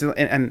 And it's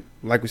and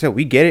like we said,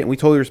 we get it, and we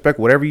totally respect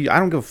whatever you. I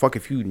don't give a fuck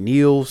if you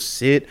kneel,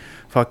 sit,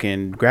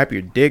 fucking grab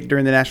your dick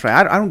during the national.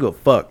 I don't give a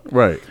fuck.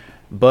 Right.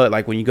 But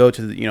like when you go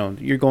to the,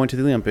 you're going to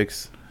the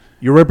Olympics.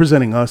 You're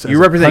representing us.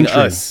 You're representing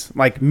us,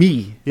 like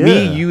me, Yeah.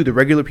 you, the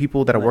regular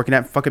people that are working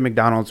at fucking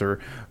McDonald's or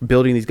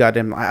building these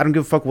goddamn. I don't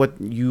give a fuck what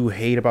you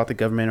hate about the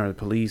government or the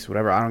police,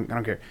 whatever. I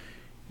don't care.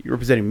 You're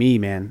representing me,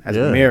 man, as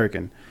an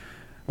American.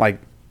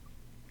 Like,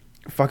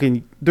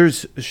 fucking,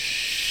 there's a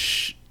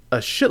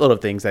shitload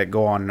of things that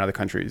go on in other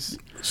countries.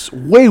 It's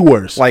way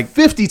worse. Like,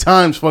 50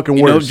 times fucking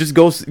You worse. know, just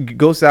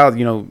go south.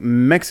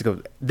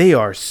 Mexico. They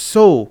are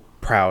so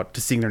proud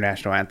to sing their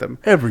national anthem.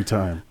 every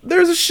time.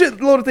 There's a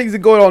shitload of things that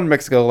go on in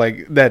Mexico,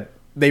 like, that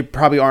they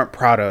probably aren't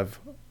proud of,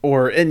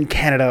 or in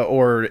Canada,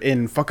 or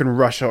in fucking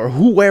Russia, or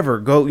whoever.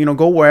 Go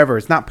wherever.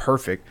 It's not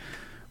perfect,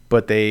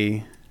 but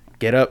they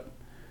get up,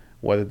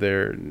 whether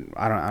they're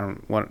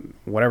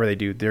whatever they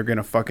do, they're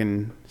gonna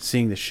fucking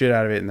sing the shit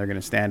out of it, and they're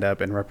gonna stand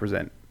up and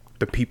represent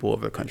the people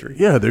of the country.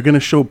 Yeah, they're going to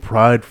show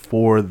pride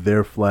for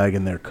their flag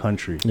and their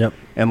country. Yep.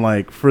 And,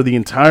 like, for the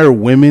entire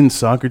women's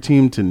soccer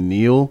team to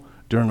kneel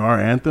during our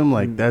anthem,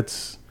 like,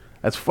 that's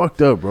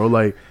fucked up, bro.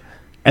 Like,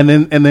 and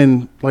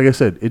then like I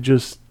said, it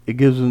gives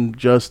them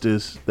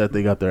justice that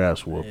they got their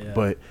ass whooped. Yeah.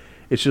 But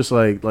it's just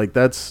like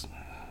that's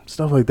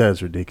stuff like that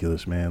is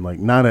ridiculous, man. Like,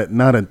 not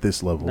at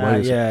this level. Like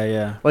I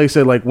said, like I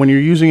said, like, when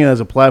you're using it as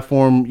a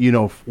platform,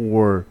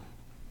 for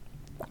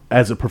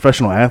as a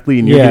professional athlete,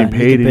 and you're Yeah, getting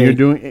paid, you and get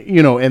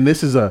you're doing, and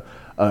this is a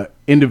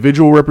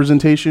individual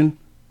representation,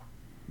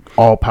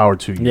 all power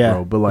to you, Yeah,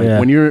 bro. But like, yeah.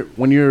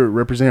 when you're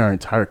representing our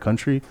entire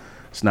country,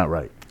 it's not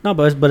right. No,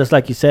 but it's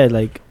like you said,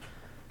 like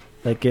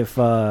if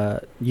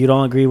you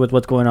don't agree with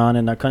what's going on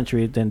in our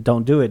country, then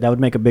don't do it. That would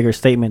make a bigger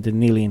statement than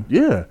kneeling.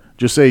 Yeah,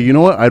 just say, you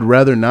know what, I'd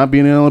rather not be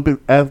an Olympic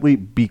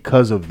athlete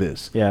because of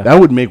this. Yeah. That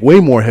would make way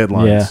more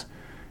headlines. Yeah.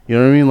 You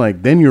know what I mean?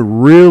 Like, then you're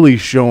really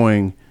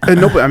showing. And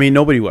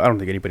nobody. I don't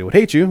think anybody would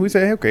hate you. We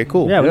say, hey, okay,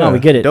 cool. Yeah, no, we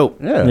get it.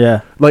 Dope. Yeah.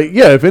 Yeah. Like,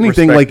 yeah, if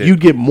anything, Respect like, it. you'd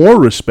get more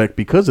respect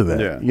because of that.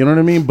 Yeah. You know what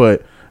I mean?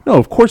 But no,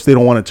 of course they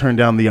don't want to turn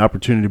down the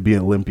opportunity to be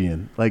an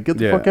Olympian. Like, get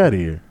the Yeah. fuck out of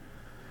here.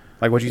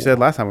 Like what you said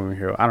last time we were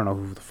here. I don't know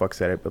who the fuck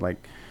said it, but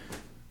like,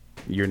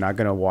 you're not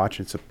gonna watch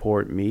and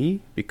support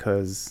me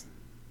because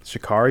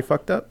Sha'Carri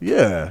fucked up.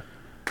 Yeah.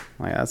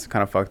 Like, that's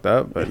kind of fucked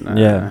up. But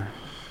Yeah.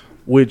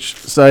 Which,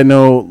 side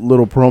note,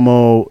 little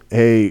promo.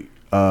 Hey,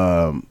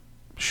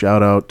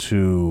 shout out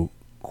to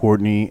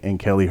Courtney and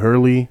Kelly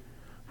Hurley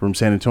from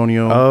San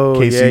Antonio. Oh,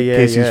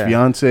 Casey's yeah.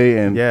 fiance,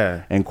 and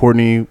Yeah. and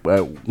Courtney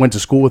went to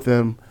school with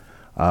them.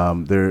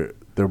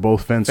 They're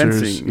both fencers.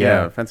 Fencing,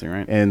 yeah, fencing,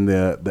 right? And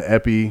the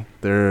Epi,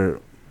 they're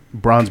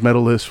bronze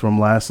medalists from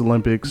last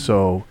Olympics.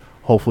 So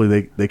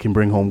hopefully they can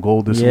bring home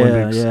gold this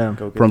Olympics. Yeah.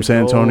 Go get From the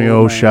San gold,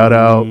 Antonio, shout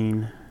out.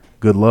 man.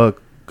 Good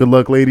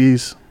luck,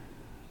 ladies.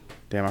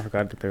 Damn, I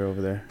forgot that they're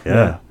over there.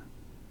 Yeah.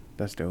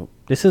 That's dope.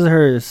 This is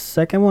her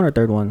second one or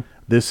third one?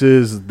 This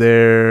is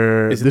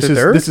their. Is it this their is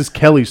third? this is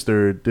Kelly's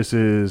third. This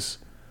is.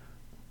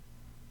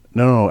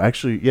 No,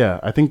 actually, yeah,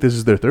 I think this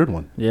is their third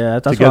one. Yeah,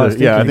 that's what I Together, was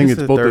thinking. yeah, I think This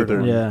it's is both the their third third.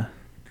 one. Yeah.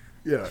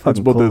 Yeah, it's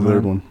Fucking both their cool,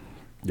 third man. one.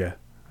 Yeah,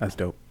 That's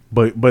dope.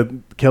 But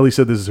Kelly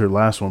said this is her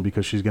last one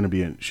because she's going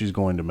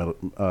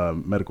to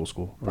medical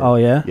school. Oh,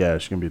 yeah? Yeah,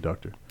 she's going to be a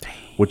doctor,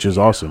 which is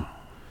awesome.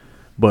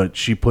 But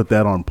she put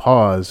that on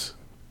pause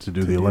to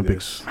do the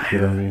Olympics. You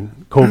know what I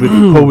mean?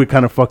 COVID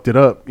kind of fucked it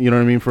up. You know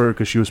what I mean for her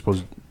because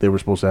they were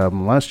supposed to have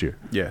them last year.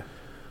 Yeah.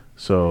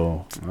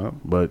 So,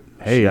 but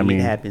hey, I mean,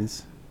 it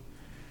happens.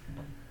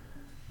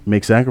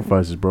 Make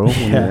sacrifices, bro.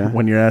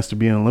 When you're asked to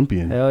be an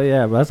Olympian. Hell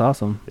yeah, bro. That's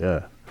awesome.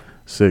 Yeah,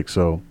 sick.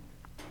 So,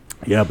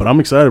 yeah, but I'm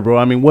excited, bro.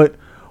 I mean,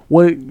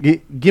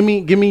 give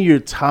me your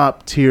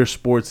top tier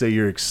sports that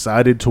you're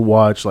excited to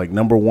watch, like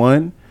number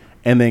one,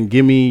 and then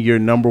give me your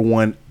number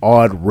one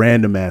odd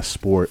random ass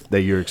sport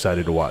that you're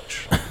excited to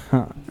watch.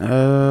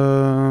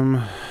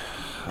 I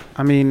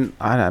mean,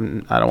 I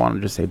don't want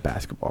to just say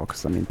basketball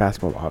because I mean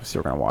basketball obviously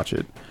we're gonna watch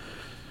it.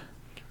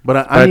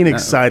 But I mean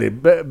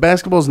excited.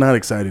 Basketball's not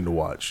exciting to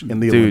watch in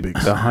the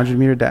Olympics. The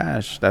 100-meter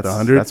dash.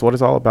 That's what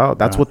it's all about.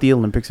 That's what the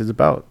Olympics is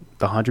about.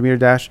 The 100-meter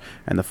dash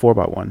and the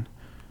 4x1.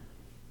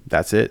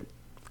 That's it.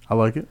 I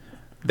like it.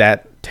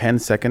 That 10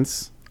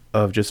 seconds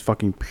of just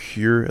fucking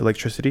pure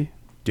electricity,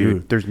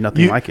 dude. There's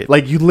nothing like it.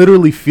 Like you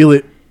literally feel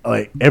it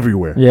like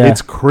everywhere. Yeah.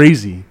 It's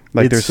crazy.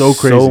 Like it's there's so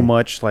crazy. so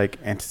much like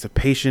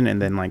anticipation,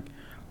 and then like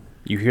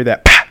you hear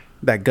that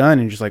gun,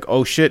 and you're just like,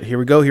 oh shit, here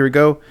we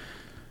go.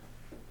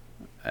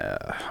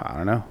 I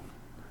don't know.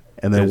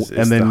 And then it's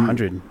the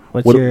 100.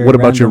 What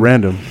about your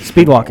random?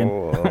 Speed walking.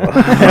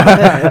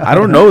 I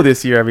don't know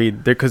this year. I mean,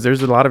 because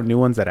there's a lot of new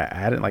ones that I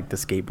added, like the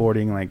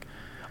skateboarding. Like,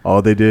 oh,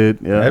 they did.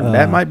 Yeah,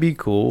 that might be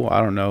cool. I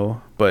don't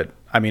know, but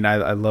I mean,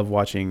 I love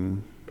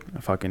watching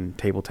fucking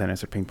table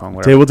tennis or ping pong.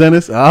 Whatever. Table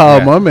tennis. Oh,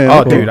 yeah. My man.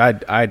 Oh, dude,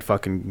 I'd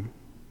fucking.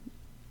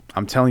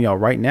 I'm telling y'all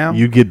right now,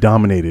 you get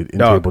dominated in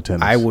table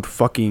tennis. I would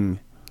fucking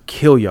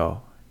kill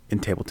y'all in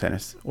table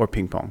tennis or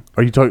ping pong.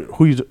 Are you talking?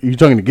 Are you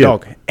talking to?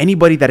 Dog,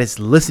 anybody that is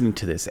listening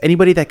to this,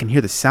 anybody that can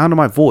hear the sound of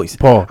my voice,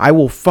 Paul, I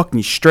will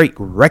fucking straight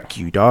wreck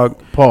you,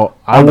 dog. Paul,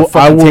 I will.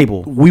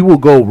 Table. We will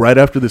go right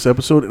after this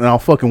episode, and I'll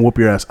fucking whoop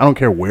your ass. I don't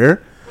care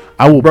where.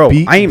 I will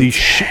beat the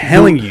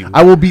telling you.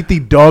 I will beat the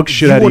dog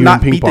shit out of you in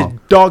ping pong.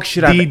 The dog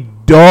shit out of you. The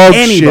dog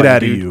shit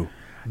out of you.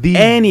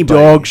 The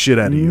dog shit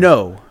out of you.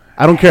 No.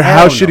 I don't care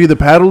how shitty the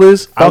paddle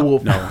is. I will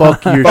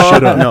fuck your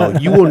shit up. No,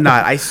 you will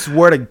not. I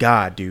swear to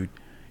God, dude.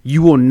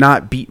 You will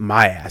not beat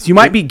my ass. You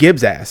might beat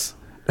Gibbs' ass.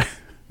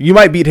 You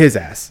might beat his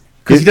ass.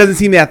 Because he doesn't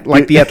seem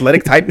like the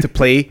athletic type to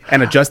play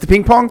and adjust to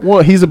ping pong.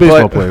 Well, he's a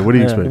baseball player. What do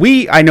you expect?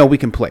 I know we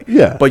can play.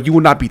 Yeah. But you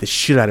will not beat the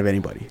shit out of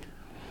anybody.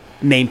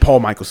 Named Paul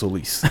Michael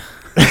Solis.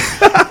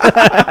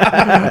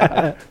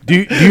 Do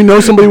you know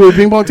somebody with a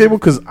ping pong table?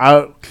 Because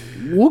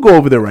we'll go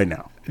over there right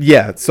now.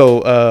 Yeah.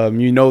 So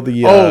you know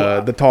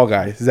the tall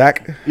guy,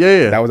 Zach.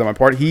 Yeah. That was at my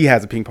party. He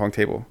has a ping pong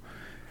table.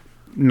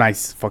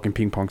 Nice fucking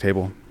ping pong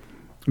table.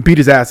 Beat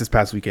his ass this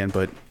past weekend,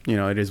 but you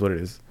know it is what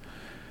it is.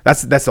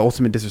 That's the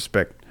ultimate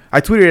disrespect.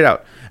 I tweeted it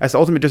out. That's the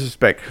ultimate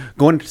disrespect.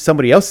 Going to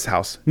somebody else's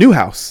house, new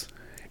house,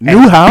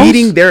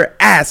 beating their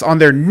ass on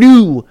their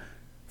new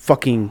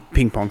fucking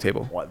ping pong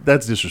table.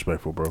 That's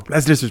disrespectful, bro.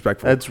 That's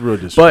disrespectful. That's real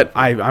disrespectful.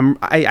 But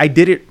I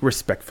did it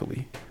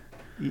respectfully.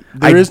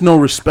 There is no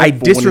respect. I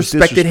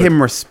disrespected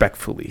him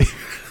respectfully.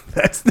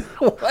 That's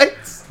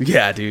what?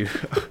 Yeah, dude.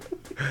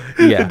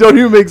 Yeah, it don't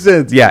even make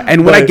sense. Yeah,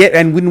 and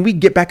when we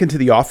get back into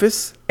the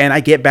office and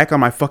I get back on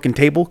my fucking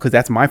table because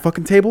that's my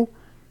fucking table,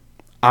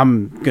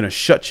 I'm gonna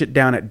shut shit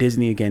down at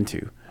Disney again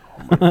too.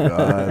 Oh my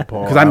God,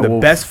 Paul! Because I'm the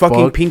best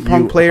fucking ping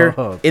pong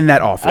player in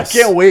that office.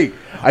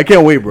 I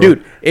can't wait, bro.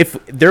 Dude,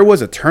 if there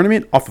was a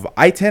tournament off of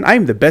I-10, I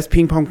am the best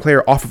ping pong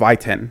player off of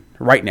I-10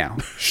 right now.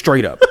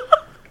 Straight up,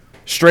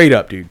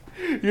 dude.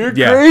 You're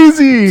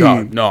crazy.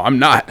 No, I'm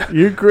not.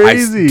 You're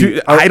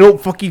crazy. I don't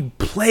fucking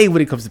play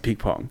when it comes to ping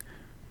pong.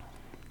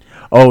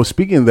 Oh,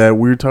 speaking of that,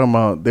 we were talking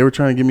about they were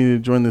trying to get me to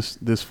join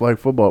this flag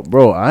football.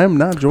 Bro, I am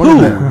not joining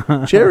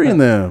them. Cherry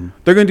and them.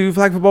 They're going to do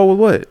flag football with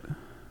what?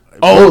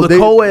 Oh, the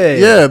co-ed.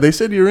 Yeah, they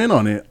said you're in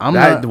on it.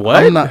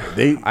 What? I'm not.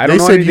 They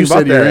said you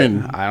said you're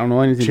in. I don't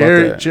know anything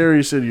about that.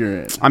 Cherry said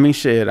you're in. I mean,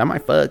 shit, I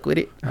might fuck with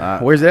it.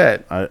 Where's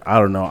that? I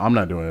don't know. I'm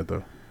not doing it,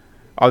 though.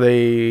 Are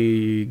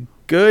they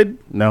good?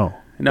 No.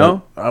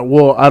 No? But,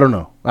 well, I don't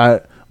know.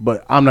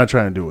 But I'm not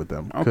trying to do it with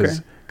them. Okay.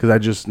 Because I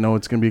just know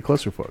it's going to be a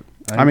clusterfuck.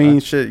 I mean,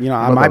 shit, you know,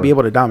 I might be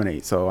able to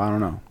dominate, so I don't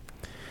know.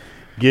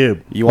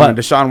 Gib. You want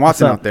a Deshaun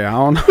Watson out there. I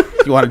don't know.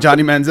 You want a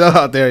Johnny Manziel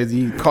out there.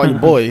 You call your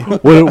boy.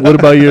 What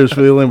about yours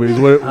for the Olympics?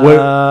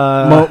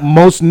 What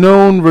most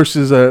known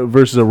versus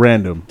a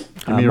random?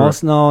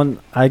 Most known,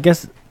 I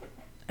guess,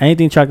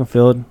 anything track and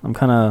field.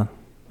 I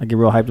get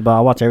real hyped about.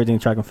 I watch everything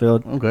track and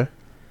field. Okay.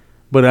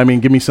 But, I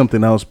mean, give me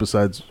something else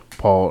besides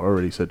Paul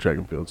already said track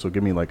and field. So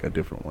give me, like, a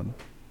different one.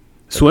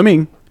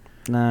 Swimming.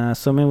 Nah,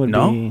 swimming would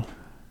be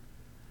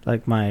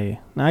like I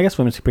guess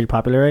swimming's pretty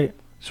popular, right?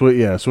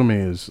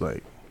 Swimming is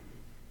like...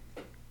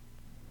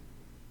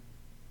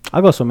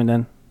 I'll go swimming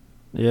then.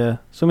 Yeah,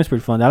 swimming's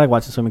pretty fun. I like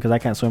watching swimming because I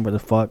can't swim for the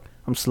fuck.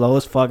 I'm slow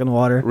as fuck in the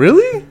water.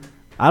 Really?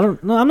 I'm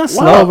not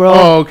slow, bro.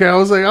 Oh, okay. I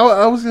was like,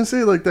 I was going to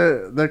say, like,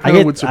 that kind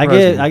of would surprise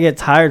me. I get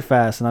tired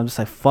fast, and I'm just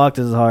like, fuck,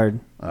 this is hard.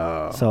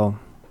 So...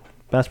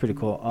 That's pretty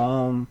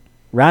cool.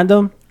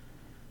 Random.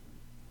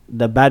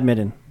 The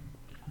badminton.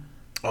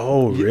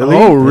 Oh, really?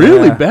 Oh,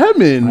 really? Yeah.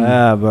 Batman.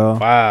 Yeah, bro.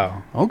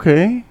 Wow.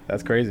 Okay.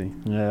 That's crazy.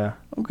 Yeah.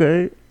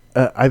 Okay.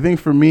 I think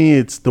for me,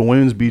 it's the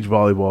women's beach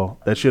volleyball.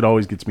 That shit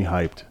always gets me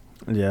hyped.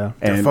 Yeah.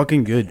 They're And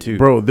fucking good, too.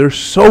 bro, they're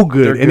so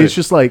good. They're And good. it's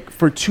just like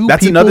for two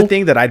That's people. another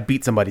thing that I'd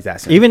beat somebody's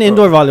ass in. Even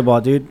indoor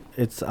volleyball, dude.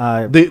 It's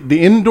The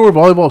indoor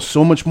volleyball is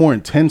so much more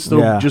intense though,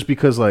 Yeah. just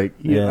because like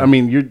Yeah. I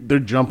mean they're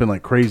jumping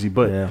like crazy,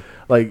 but Yeah.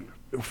 like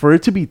for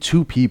it to be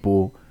two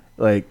people,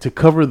 like to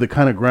cover the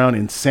kind of ground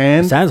in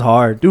sand, sand's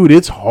hard. dude,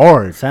 it's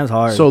hard. Sand's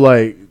hard. So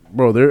like,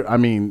 bro,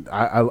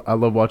 I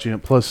love watching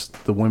it. Plus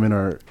the women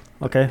are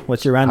Okay,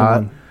 what's your random hot.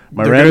 one?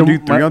 My They're random, gonna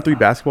do 3-on-3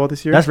 basketball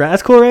this year?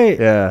 That's cool, right?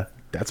 yeah,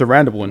 That's a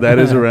random one. that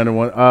is a random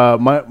one.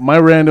 My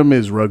random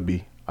is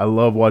rugby. I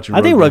love watching.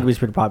 I think rugby's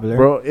pretty popular.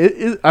 bro.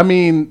 I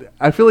mean,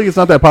 I feel like it's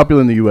not that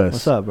popular in the U.S.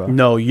 What's up, bro?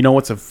 No, you know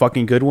what's a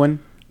fucking good one?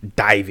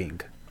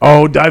 Diving.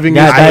 Oh, diving.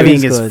 Yeah, is diving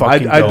good. is good. good.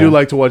 fucking I do dope.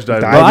 like to watch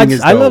diving. Bro, Diving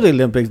is I love dope. the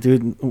Olympics,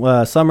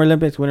 dude. Summer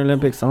Olympics, Winter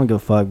Olympics. I don't give a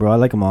fuck, bro. I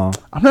like them all.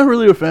 I'm not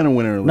really a fan of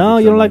winter Olympics. No,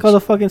 you that don't like much. all the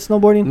fucking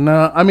snowboarding?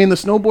 Nah, I mean the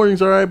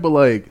snowboarding's alright, but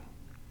like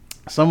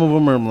some of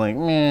them are like,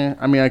 meh.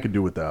 I mean, I could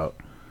do without.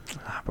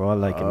 Bro, I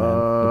like it, man.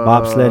 The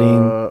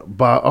bobsledding.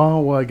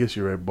 Oh, well, I guess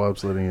you're right.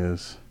 Bobsledding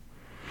is.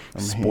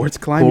 Sports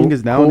climbing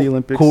is now in the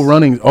Olympics. Cool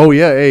running. Oh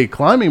yeah, hey,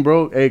 climbing,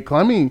 bro. Hey,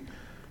 climbing's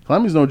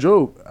no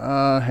joke.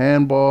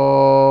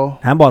 Handball,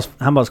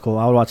 Handball's cool.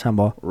 I would watch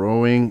handball.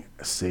 rowing,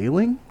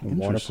 sailing,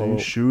 Water interesting. polo,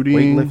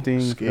 Shooting,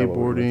 weightlifting,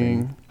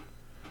 skateboarding,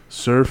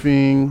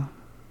 surfing,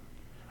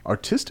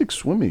 artistic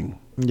swimming,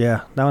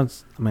 Yeah, that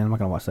one's. I mean, I'm not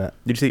gonna watch that.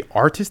 Did you say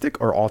artistic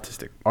or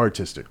autistic?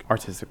 artistic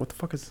Artistic. What the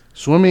fuck is...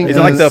 swimming. Is it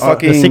like and- the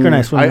fucking... The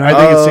synchronized swimming, I right?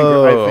 think it's synchro.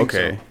 Oh, I think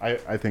okay.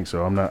 so. I think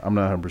so. I'm not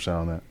 100%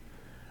 on that.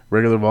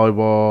 Regular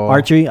volleyball.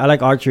 Archery. I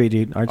like archery,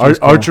 dude. Archery's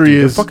cool. Archery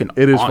They're is fucking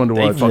it is on- fun to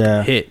they watch. fucking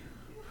Yeah. hit.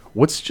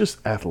 What's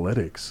just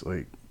athletics?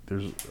 Like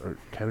there's a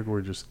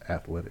category just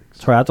athletics.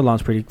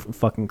 Triathlon's pretty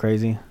fucking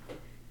crazy.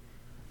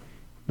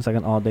 It's like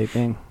an all day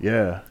thing.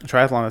 Yeah.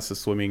 Triathlon, that's the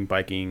swimming,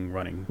 biking,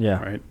 running.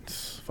 Yeah. Right?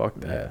 Fuck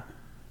that.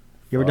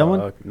 You ever done one?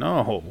 Fuck,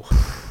 no.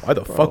 Why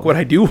the fuck would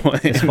I do one?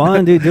 It's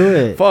fun, dude. Do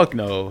it. Fuck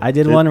no. I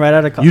did one right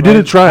out of college. You did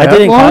a I did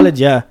it in triathlon? college,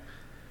 yeah.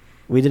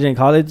 We did it in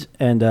college,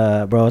 and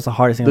bro, it's the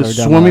hardest thing The I've ever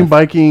done. in my swimming, life.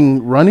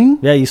 biking, running.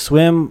 Yeah, you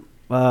swim,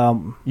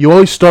 You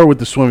always start with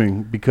the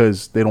swimming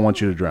because they don't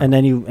want you to drown. and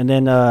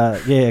then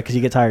yeah, because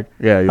you get tired.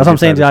 Yeah, you'll That's what I'm get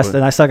saying, dude. tired of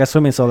And I suck at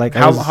swimming, so like,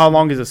 How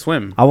long is a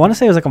swim? I want to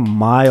say it was like a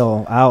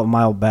mile out,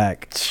 mile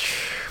back,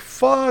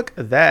 Fuck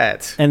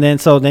that. and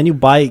then you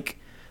bike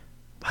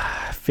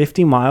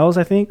 50 miles,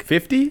 I think.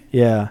 50?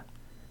 Yeah,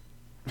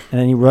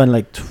 and then you run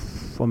like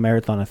a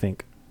marathon, I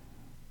think.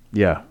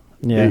 yeah.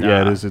 Yeah.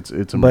 Yeah, it is. It's a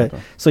But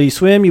marathon. so you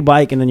swim, you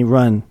bike, and then you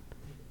run.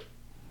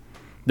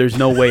 There's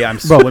no way I'm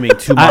Bro, swimming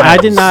 2 miles.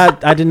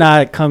 I did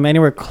not come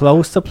anywhere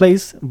close to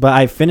place, but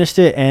I finished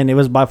it, and it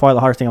was by far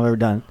the hardest thing I've ever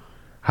done.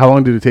 How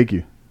long did it take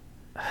you?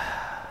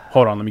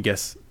 Hold on, let me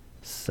guess.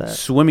 So,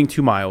 Swimming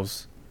 2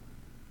 miles.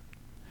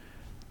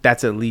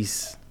 That's at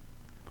least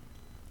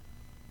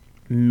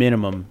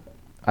minimum.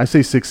 I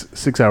say 6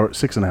 hours,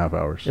 6.5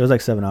 hours. it was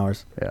like 7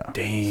 hours. Yeah.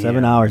 Damn.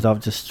 7 hours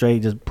of just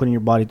straight, just putting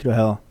your body through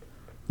hell.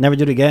 Never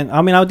do it again.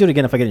 I mean, I would do it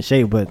again if I get in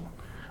shape, but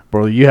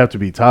Bro, you have to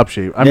be top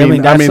shape. I Yeah, I mean,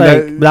 mean, that's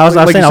like- but I was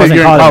like saying you I was said, in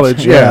you're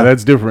college. Yeah, Yeah.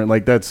 that's different.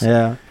 Like that's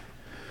yeah.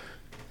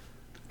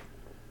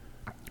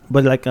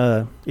 But like,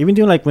 even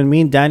doing like when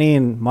me and Danny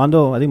and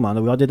Mondo, I think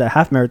Mondo, we all did that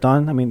half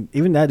marathon. I mean,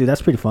 even that, dude,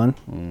 that's pretty fun.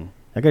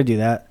 I gotta do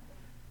that.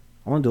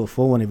 I want to do a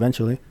full one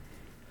eventually.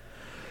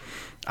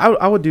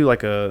 I would do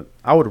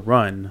I would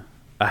run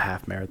a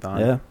half marathon.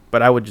 Yeah.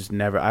 But I would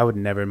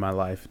never in my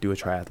life do a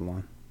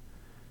triathlon.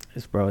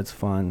 It's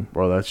fun.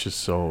 bro. That's just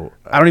so.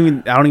 I don't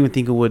even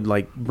think it would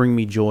like bring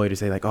me joy to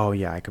say like, oh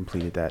yeah, I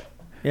completed that.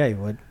 Yeah, you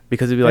would.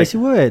 Because it'd be like Yes,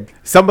 you would.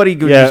 somebody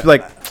could Yeah. just be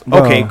like,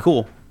 Bro. okay,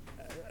 cool.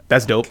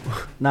 That's dope.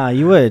 Nah,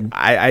 you would.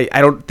 I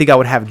don't think I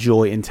would have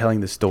joy in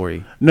telling the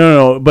story.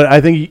 No, but I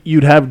think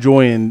you'd have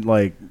joy in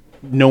like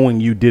knowing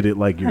you did it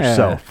like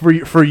yourself. For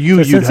you, It's a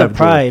you'd sense have of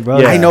pride, joy. bro.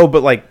 Yeah. I know,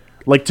 but Like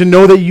to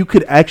know that you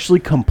could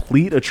actually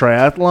complete a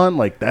triathlon,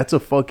 like that's a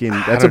don't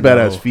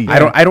badass know. feat. I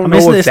don't I mean, know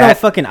it's, if it's that. not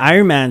fucking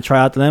Iron Man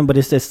triathlon, but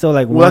it's still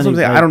like Well, that's what I'm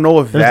saying. like, I don't know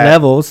if there's that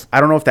levels. I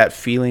don't know if that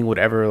feeling would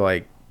ever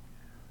like.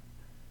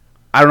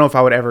 I don't know if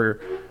I would ever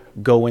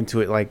go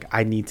into it like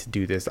I need to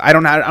do this. I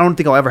don't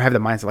think I'll ever have the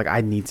mindset like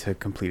I need to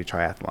complete a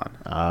triathlon.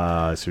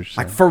 I see what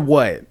you're Like for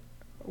what?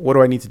 What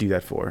do I need to do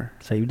that for?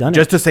 So you've done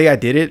Just it. to say I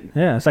did it?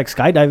 Yeah, it's like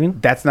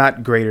skydiving. That's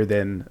not greater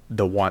than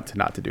the want to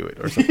not to do it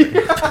or something.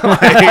 like,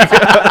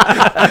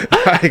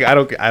 I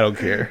don't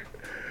care.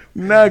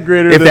 Not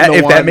greater If than that the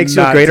if that one makes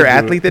you a not greater to do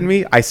it. athlete than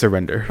me, I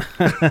surrender.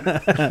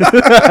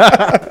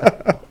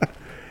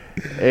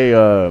 Hey,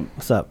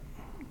 What's up?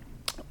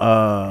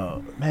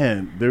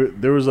 man,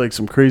 there was like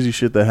some crazy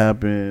shit that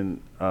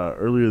happened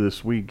earlier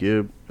this week.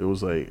 Gib, it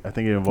was like I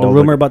think it involved The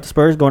rumor like, about the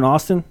Spurs going to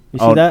Austin. You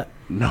see oh, that,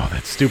 No,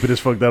 that's stupid as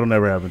fuck. That'll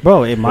never happen,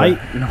 bro? It might.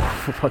 No,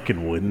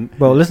 fucking wouldn't.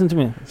 Bro, listen to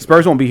me.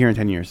 Spurs won't be here in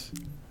 10 years.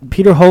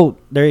 Peter Holt,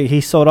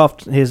 he sold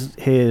off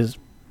his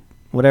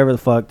whatever the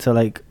fuck to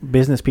like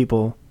business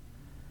people,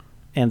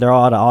 and they're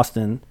all out of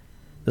Austin.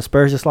 The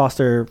Spurs just lost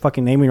their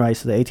fucking naming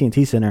rights to the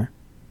AT&T Center.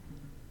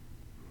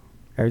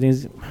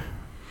 Everything's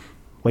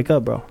wake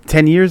up, bro.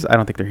 10 years, I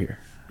don't think they're here.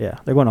 Yeah,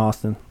 they're going to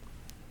Austin.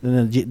 And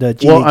then the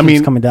G Well, I keeps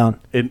mean, coming down.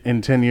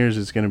 In 10 years,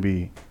 it's going to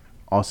be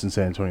Austin,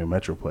 San Antonio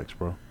Metroplex,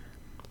 bro.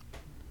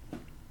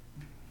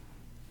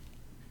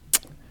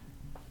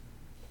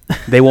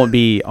 They won't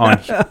be on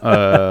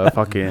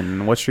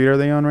fucking, what street are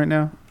they on right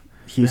now?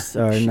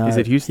 Houston, or not, Is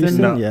it Houston?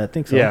 No. Yeah, I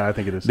think so. Yeah, I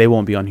think it is. They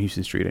won't be on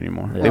Houston Street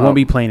anymore. Yeah. They won't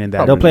be playing in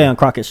that. They'll play on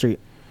Crockett Street.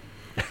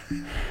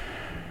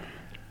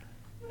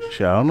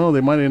 Shit, I don't know.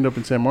 They might end up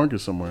in San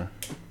Marcos somewhere.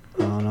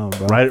 I don't know,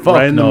 bro.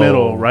 Right in the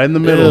middle. Right in the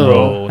middle,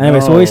 bro. Anyway,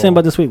 so what are you saying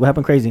about this week? What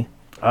happened crazy?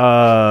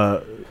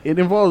 It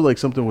involved like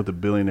something with a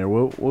billionaire.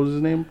 What was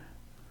his name?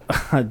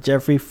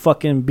 Jeffrey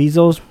fucking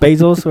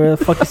Bezos, where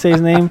the fuck you say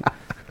his name?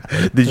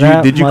 Did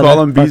you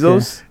call him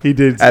Bezos? He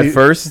did At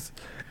first,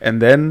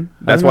 and then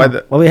that's why.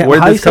 know. Where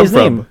how did you this say come his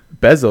from? name?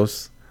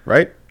 Bezos,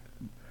 right?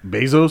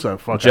 Bezos.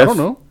 I Jeff- don't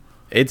know.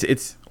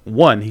 It's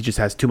one. He just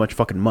has too much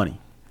fucking money.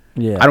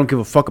 Yeah, I don't give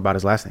a fuck about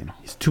his last name.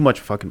 He's too much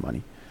fucking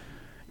money.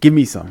 Give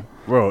me some.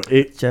 Bro,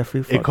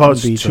 Jeffrey. it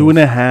costs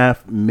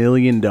 $2.5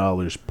 million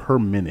per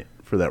minute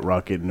for that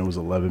rocket, and it was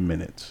 11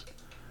 minutes.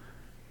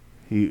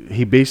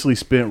 He basically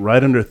spent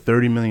right under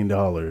 $30 million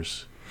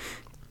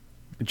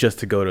Just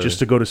to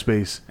go to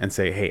space and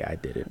say, "Hey, I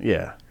did it."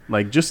 Yeah,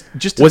 like just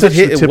to Was it touch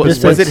the him? tip of Was,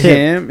 his was it tip.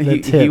 him? The He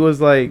tip. was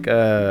like,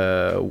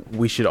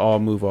 "We should all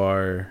move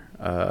our."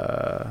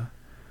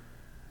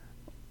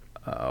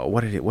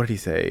 What did he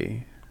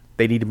say?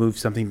 They need to move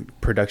something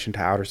production to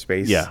outer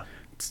space. Yeah.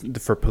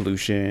 For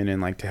pollution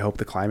and like to help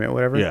the climate or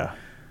whatever. Yeah,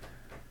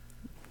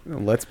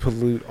 Let's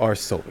pollute our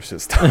solar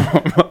system.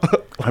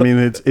 I mean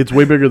it's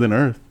way bigger than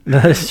Earth.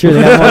 That's true.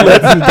 They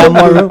got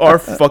more room. Our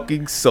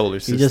fucking solar You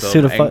system. just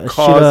shoot and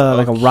cause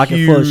like a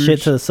rocket full of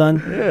shit to the sun.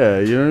 Yeah,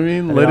 you know what I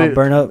mean. Let it all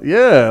burn up.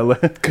 Yeah,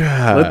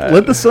 God.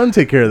 let the sun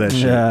take care of that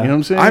shit. Yeah. You know what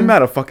I'm saying? I'm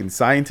not a fucking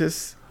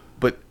scientist,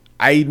 but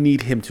I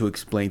need him to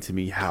explain to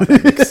me how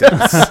that makes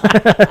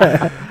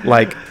sense.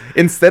 Like,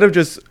 instead of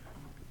just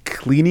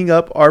cleaning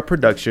up our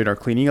production or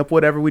cleaning up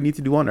whatever we need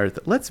to do on Earth,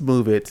 let's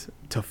move it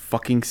to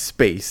fucking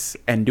space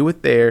and do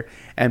it there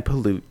and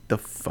pollute the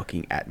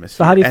fucking atmosphere.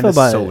 So how do you and feel the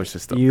about solar it?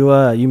 system.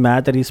 You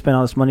mad that he spent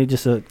all this money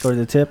just to go to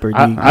the tip, or do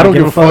you I don't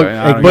give a fuck.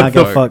 I don't But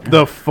give a fuck.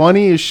 the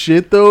funniest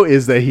shit though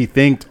is that he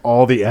thanked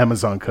all the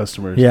Amazon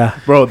customers. Yeah.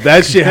 bro,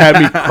 that shit had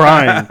me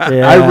crying.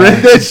 Yeah. I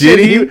read that shit.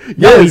 he?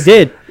 No, he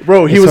did.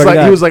 Bro, he I was swear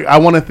to like, God. I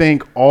want to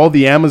thank all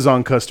the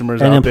Amazon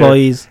customers And out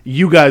employees. there.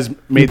 You guys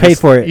made paid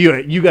this- for it.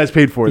 You guys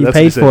paid for it. You That's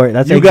paid what he for said. it.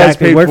 That's you guys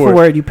exactly paid word for for it.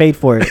 word. You paid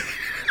for it.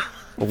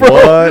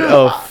 What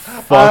a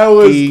I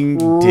was fucking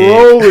dick.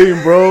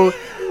 rolling, bro.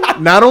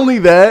 Not only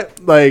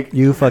that, like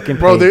You fucking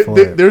bro, paid for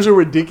it. there's a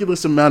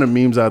ridiculous amount of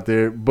memes out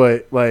there,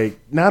 but like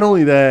not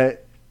only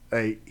that,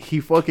 like he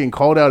fucking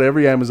called out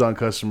every Amazon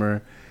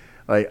customer.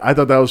 Like I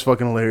thought that was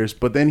fucking hilarious,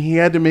 but then he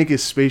had to make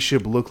his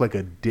spaceship look like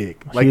a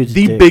dick, like Huge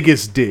the dick.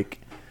 biggest dick.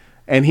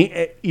 And he,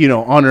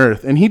 on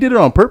Earth, and he did it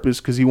on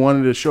purpose because he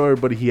wanted to show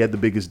everybody he had the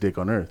biggest dick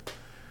on Earth.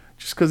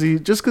 Just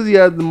because he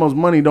had the most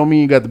money, don't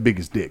mean you got the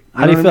biggest dick.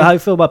 How do you know feel? what I How do you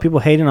feel about people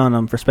hating on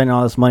him for spending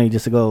all this money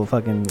just to go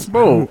fucking? mean?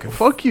 Bro,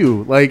 fuck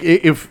you. Like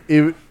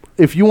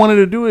if you wanted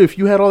to do it, if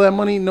you had all that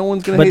money, no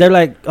one's gonna. But hate they're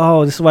like,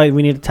 oh, this is why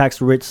we need to tax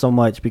the rich so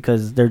much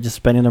because they're just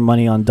spending their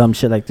money on dumb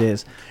shit like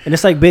this. And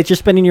it's like, bitch, you're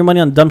spending your money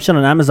on dumb shit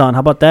on Amazon. How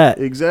about that?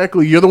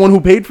 Exactly. You're the one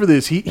who paid for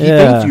this. He Yeah.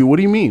 thanked you. What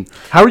do you mean?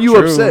 How are you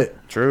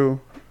upset? True.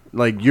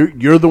 Like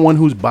you're the one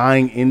who's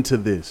buying into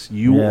this.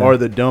 You Yeah. are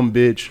the dumb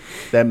bitch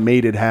that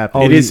made it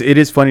happen. Oh, It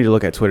is funny to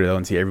look at Twitter though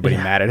and see everybody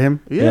mad at him.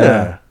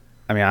 Yeah.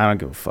 I mean, I don't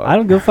give a fuck. I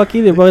don't give a fuck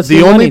either, bro. It's The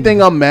their only money.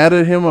 thing I'm mad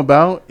at him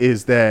about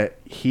is that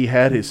he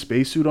had his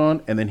spacesuit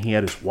on and then he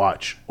had his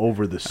watch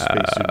over the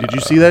spacesuit. Did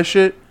you see that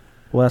shit?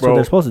 Well, that's Bro. what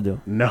they're supposed to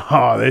do. No,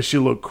 that shit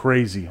look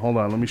crazy. Hold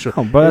on, let me show.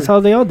 Oh, bro, that's how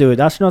they all do it.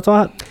 Astronauts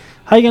all.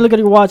 How you gonna look at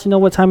your watch and know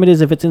what time it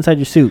is if it's inside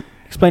your suit?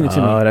 Explain it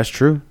to me. That's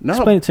true. No,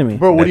 Explain it to me.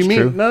 bro. What do you That's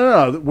mean? true.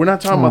 No. We're not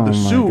talking about the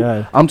Oh my suit.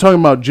 God. I'm talking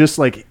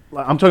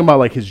about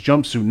like his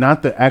jumpsuit,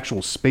 not the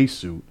actual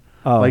spacesuit.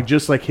 Oh. Like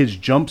just like his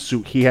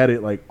jumpsuit, he had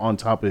it like on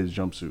top of his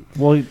jumpsuit.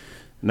 Well,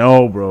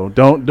 No, bro,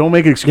 don't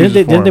make excuses.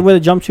 didn't they for wear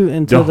him. the jumpsuit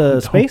into the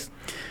Don't. space?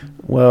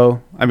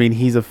 Well, I mean,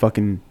 he's a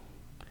fucking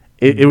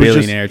It was just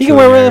billionaire. He can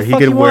wear whatever the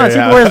fuck he wants.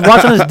 He can wear his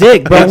watch on his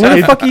dick, bro. When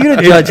the fuck are you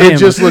gonna judge him? it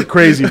just looked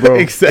crazy, bro.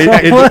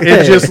 Exactly.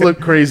 It just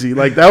looked crazy.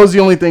 Like that was the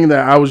only thing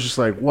that I was just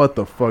like, what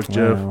the fuck,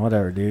 Jeff? Yeah,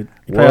 whatever, dude.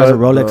 He probably has a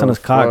What Rolex the on his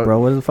cock, fuck? bro.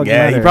 What the fuck?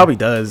 Yeah, he matter? probably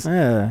does.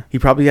 Yeah. He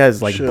probably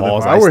has like Shit,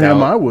 balls if I were iced him,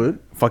 out, I would.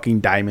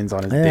 fucking diamonds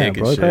on his Yeah, dick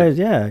bro. and he shit. probably-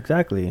 yeah,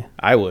 exactly.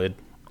 I would.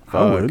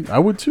 Fuck. I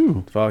would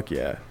too. Fuck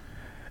yeah.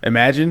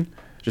 Imagine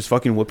just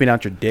fucking whipping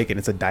out your dick and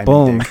it's a diamond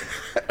Boom. dick.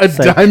 A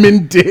like-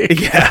 diamond dick.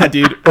 Yeah,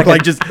 dude. Or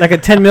like just Like a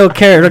 10 mil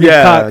carat on your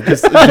yeah, cock.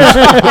 just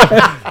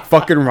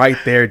fucking right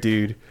there,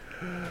 dude.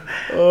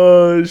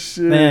 Oh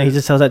shit. Man, he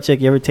just tells that chick,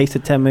 you ever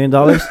tasted $10 million?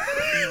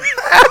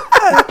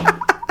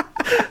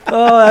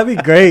 Oh, that'd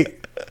be great.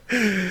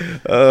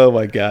 Oh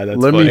my god, that's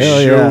Let funny. me Hell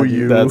show yeah,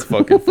 you. That's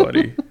fucking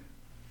funny.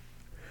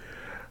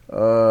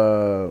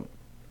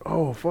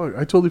 Oh fuck! I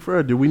totally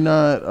forgot. Did we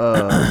not?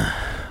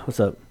 What's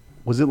up?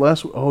 Was it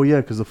last? Oh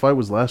yeah, because the fight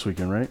was last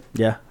weekend, right?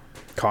 Yeah.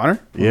 Connor?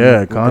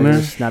 Yeah, Connor.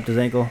 Just snapped his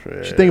ankle.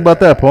 What you think about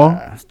that, Paul?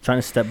 Trying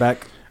to step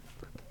back.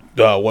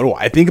 What do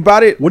I think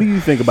about it? What do you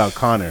think about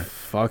Connor?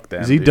 Fuck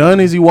that. Is he done?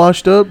 Is he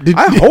washed up?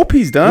 I hope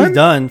he's done. He's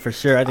done for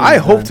sure. I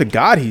he's hope done. to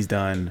God he's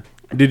done.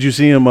 Did you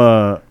see him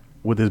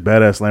with his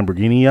badass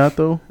Lamborghini yacht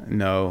though?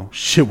 No.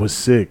 Shit was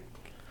sick.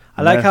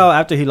 I like how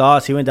after he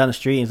lost, he went down the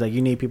street and he's like,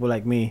 "You need people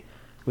like me,"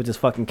 with his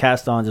fucking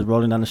cast on, just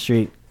rolling down the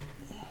street.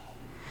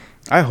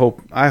 I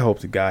hope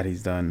to God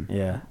he's done.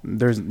 Yeah.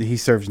 He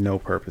serves no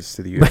purpose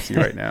to the UFC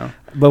right now.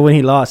 But when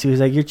he lost, he was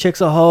like, "Your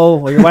chick's a hoe,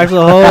 or your wife's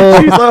a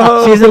hoe. She's a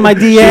hoe. She's in my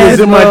DMs. She's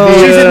in my bro."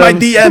 DMs. She's in my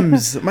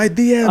DMs. My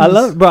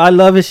DMs. I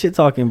love his shit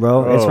talking,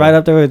 bro. It's Oh. right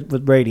up there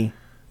with Brady.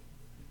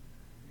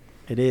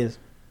 It is.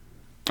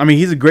 I mean,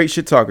 he's a great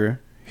shit talker.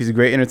 He's a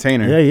great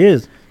entertainer. Yeah, he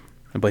is.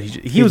 But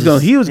he was gonna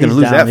he's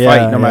lose down. that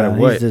fight no matter He's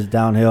what. just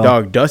downhill.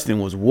 Dog, Dustin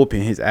was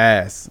whooping his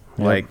ass.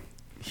 Yeah. Like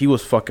he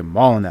was fucking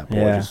mauling that boy.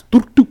 Yeah. Just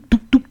doop, doop, doop,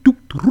 doop, doop,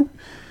 doop.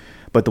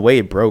 But the way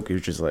it broke, it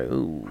was just like,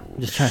 ooh.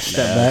 Just trying to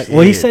step back.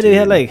 Well, he said he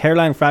had like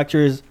hairline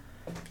fractures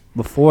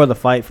before the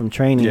fight from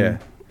training. Yeah.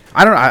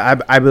 I don't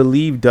know. I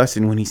believe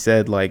Dustin when he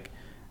said like,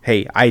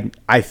 hey,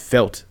 I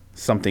felt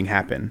something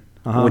happen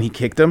when he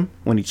kicked him,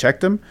 when he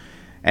checked him,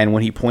 and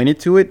when he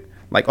pointed to it.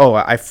 Like, oh,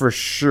 I for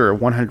sure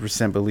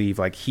 100% believe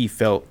like he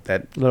felt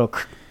that. Little.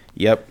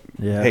 Yep.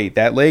 Yeah. Hey,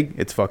 that leg,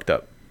 it's fucked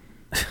up.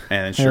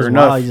 And It sure was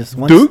enough, wild. He just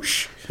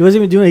douche. He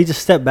wasn't even doing it. He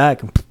just stepped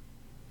back and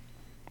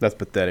That's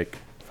pathetic.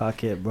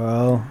 fuck it,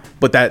 bro.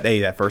 But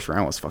that first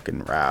round was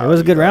fucking rowdy. It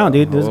was a good round,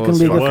 dude. It was gonna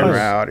be a good fucking fight.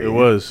 rowdy. It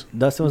was.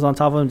 Dustin was on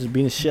top of him, just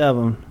beating the shit out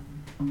of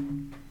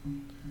him.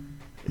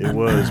 It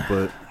was,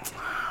 but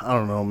I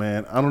don't know,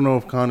 man. I don't know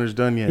if Connor's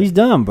done yet. He's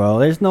done, bro.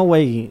 There's no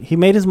way he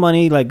made his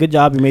money. Like, good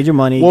job. You made your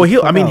money. Well,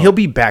 Fuck out. he'll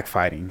be back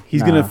fighting.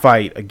 He's Nah. gonna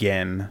fight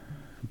again,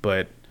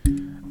 but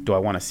do I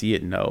want to see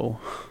it? No,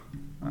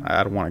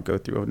 I don't want to go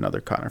through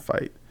another Connor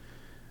fight.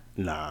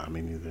 Nah,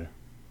 me neither.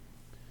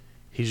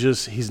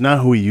 He's not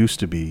who he used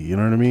to be. You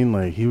know what I mean?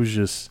 Like he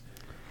used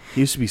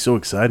to be so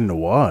exciting to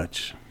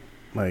watch.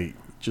 Like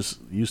just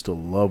used to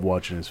love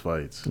watching his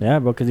fights. Yeah,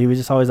 bro, because he was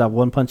just always that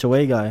one punch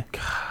away guy.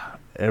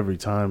 Every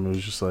time it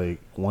was just like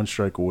one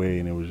strike away,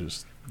 and it was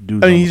just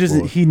dudes. I mean, on the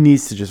floor. he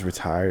needs to just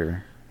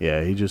retire.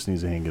 Yeah, he just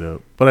needs to hang it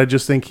up. But I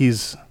just think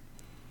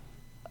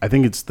I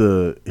think it's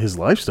his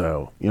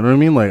lifestyle. You know what I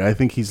mean? Like I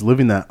think he's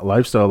living that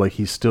lifestyle like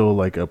he's still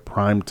like a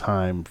prime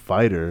time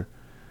fighter.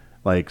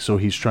 Like so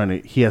he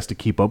has to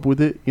keep up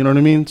with it. You know what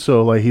I mean?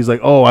 So like he's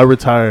like, "Oh, I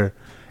retire."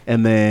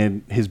 And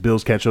then his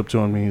bills catch up to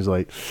him and he's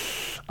like,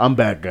 "I'm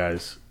back,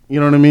 guys." You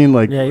know what I mean?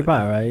 Like Yeah, you're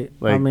probably right.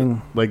 like I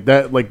mean, like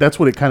that like that's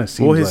what it kind of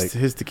seems Well, like.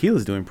 his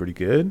tequila's doing pretty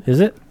good. is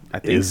it? I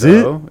think Is so.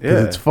 it? 'Cause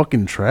Yeah, it's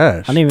fucking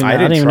trash. I didn't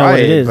even know try what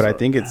it is. but I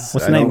think it's.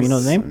 What's I the name? don't- You know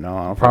the name? No,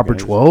 I don't Proper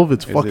fucking- 12.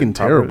 It's is it fucking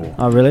proper- terrible.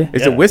 Oh, really?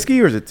 Is Yeah. it whiskey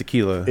or is it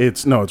tequila?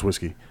 It's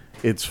whiskey.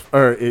 It's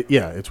whiskey.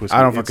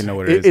 I don't fucking know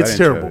what it is. It's I didn't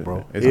terrible, try it.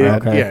 bro. It's Yeah,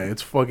 bad? Okay. yeah,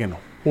 it's fucking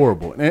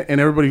horrible.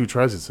 And everybody who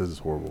tries it says it's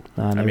horrible.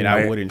 I mean,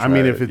 I wouldn't. I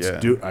mean, try if it,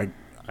 it's yeah.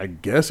 I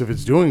guess if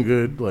it's doing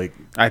good, like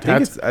I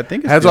think it's. hats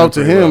doing off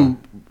to pretty him.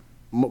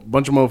 well.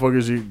 Bunch of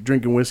motherfuckers are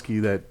drinking whiskey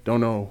that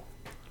don't know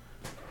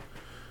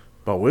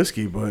about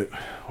whiskey, but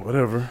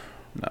whatever.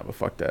 Nah, but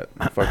fuck that.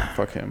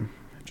 fuck him.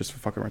 Just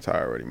fucking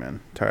retire already,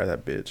 man. Tired of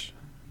that bitch.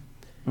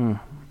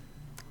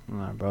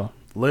 Nah, bro.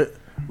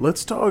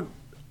 Let's talk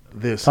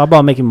this Talk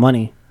about making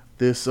money.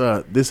 this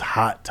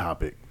hot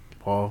topic,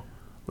 Paul.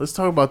 Let's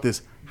talk about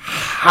this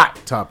hot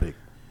topic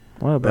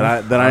What,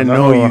 bro? that I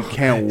know you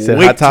can't Said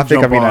wait hot topic. to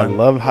jump I mean, I on.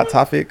 love hot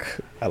topic.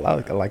 I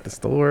like the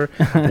store.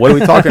 What are we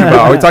talking about?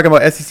 Are we talking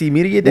about SEC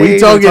Media Day? We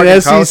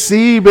talking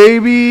SEC,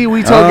 baby.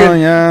 We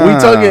talking. yeah.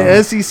 We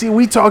talking SEC.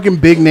 We talking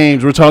big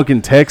names. We're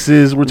talking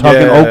Texas. We're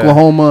talking Yeah.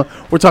 Oklahoma.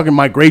 We're talking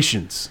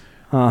migrations.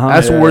 Uh-huh.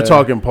 That's what we're Yeah.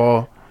 talking,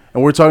 Paul.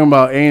 And we're talking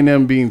about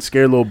A&M being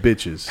scared little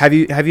bitches. Have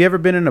you ever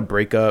been in a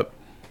breakup?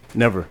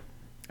 Never.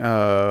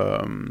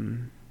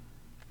 And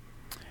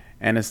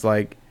it's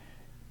like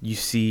you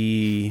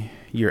see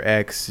your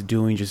ex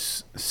doing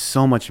just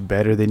so much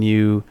better than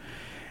you,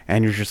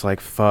 and you're just like,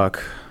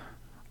 fuck,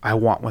 I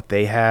want what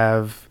they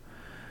have,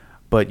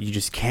 but you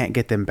just can't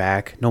get them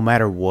back no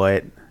matter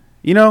what.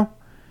 You know,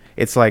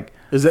 it's like,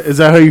 Is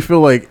that how you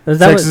feel like Is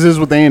that Texas is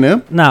with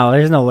A&M? No,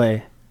 there's no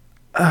way.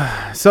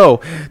 so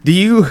do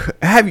you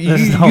have you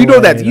There's no you know way,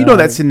 that you know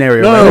that dog.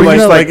 scenario? No, right? no, Where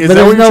you're like, just is but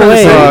that what there's you're no trying to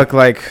way. say? fuck,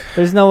 like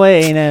There's no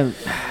way A&M.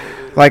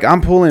 Like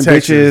I'm pulling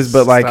Texas, bitches,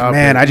 but like, stop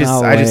man, it. I just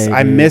No I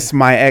way, dude. miss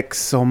my ex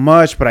so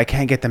much, but I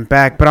can't get them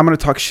back. But I'm gonna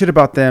talk shit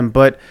about them.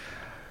 But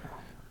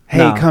hey,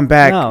 No, come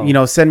back. no. You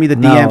know, send me the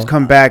No. DMs.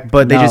 Come back.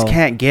 But they just No.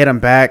 can't get them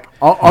back.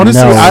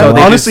 Honestly, No.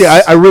 So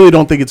they I really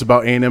don't think it's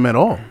about A&M at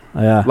all.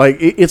 Yeah. Like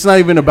it's not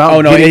even about.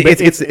 Oh no, getting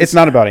it's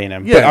not about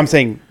A&M. Yeah. But I'm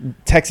saying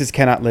Texas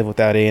cannot live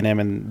without A&M,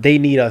 and they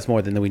need us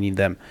more than we need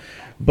them.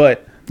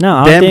 But No,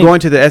 I them think- going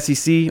to the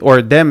SEC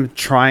or them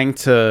trying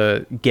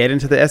to get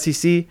into the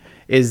SEC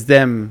is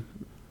them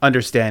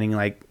understanding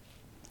like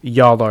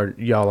y'all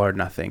are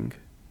nothing.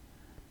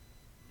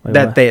 Wait,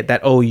 that what?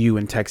 that OU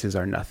and Texas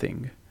are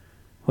nothing.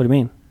 What do you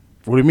mean?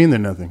 What do you mean they're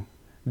nothing?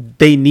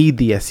 They need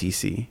the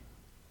SEC.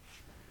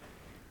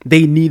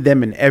 They need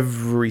them in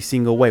every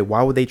single way.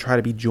 Why would they try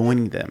to be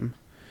joining them?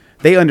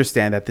 They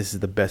understand that this is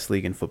the best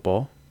league in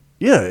football.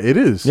 Yeah, it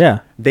is. Yeah.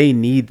 They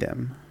need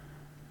them.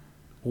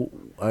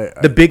 I,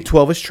 The Big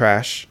 12 is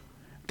trash.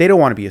 They don't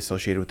want to be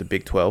associated with the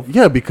Big 12.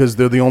 yeah, because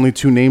they're the only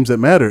two names that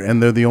matter,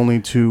 and they're the only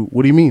two.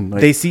 What do you mean?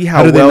 Like, They see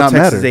how do they well not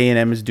Texas matter?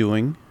 A&M is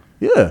doing.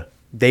 Yeah,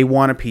 They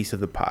want a piece of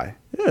the pie.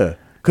 yeah.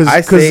 Because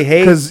I say,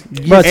 hey,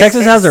 But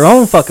Texas has their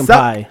own fucking suck-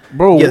 pie.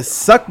 bro, You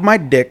suck my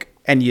dick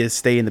and you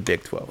stay in the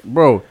Big 12.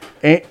 bro,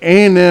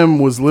 A&M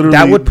was literally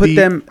That would put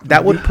them.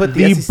 That would put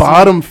the SEC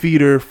bottom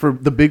feeder for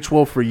the Big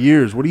 12 for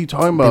years. What are you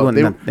talking They,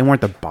 about?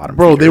 weren't the bottom.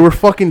 Bro, feeder. they were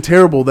fucking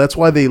terrible. That's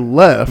why they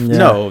left. Yeah.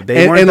 No,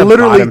 they weren't and the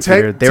literally bottom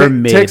feeder. They were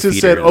mid Texas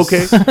said,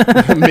 okay.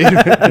 feeders.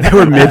 Mid- They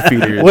were mid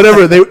feeders.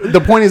 Whatever.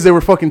 The point is they were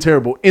fucking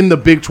terrible in the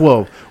Big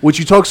 12. Which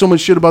you talk so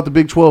much shit about the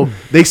Big 12.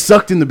 They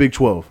sucked in the Big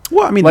 12.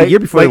 Well, I mean, Like- the year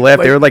before like- they left,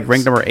 like- they were like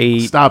ranked number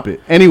 8. Stop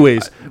it.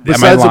 Anyways, Am I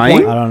besides the lying?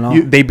 point, I don't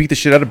know. They beat the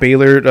shit out of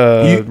Baylor.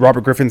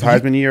 Robert Griffin's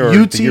Heisman year or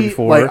UT, the year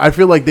before. like I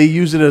feel like they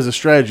used it as a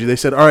strategy. They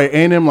said, "All right,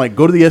 A&M, like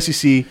go to the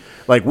SEC.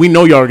 Like we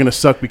know y'all are gonna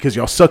suck because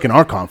y'all suck in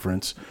our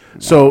conference.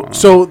 So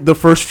the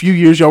first few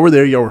years y'all were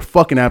there, y'all were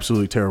fucking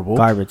absolutely terrible,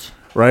 Garbage.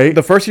 right?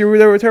 the first year we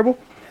were terrible.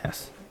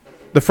 Yes.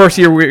 The first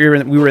year we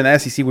were in the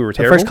SEC, we were The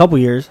terrible. first couple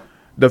years.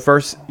 The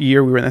first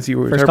year we were in the SEC,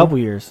 we were First terrible. couple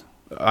years.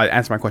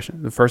 Answer my question.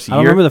 The first I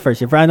don't year. remember the first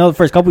year. I know the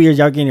first couple years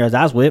y'all getting your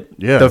ass whipped.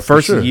 yeah, the for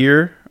first sure.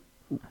 year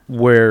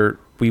where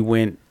we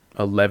went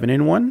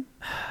 11-1.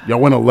 y'all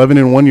went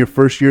 11-1 your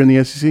first year in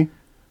the SEC.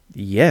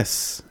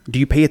 Yes. Do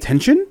you pay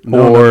attention?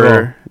 No,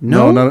 or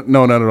no,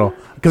 not at all.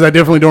 Because I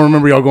definitely don't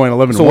remember y'all going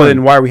 11-1. So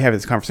then why are we having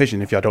this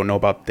conversation if y'all don't know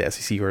about the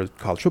SEC or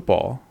college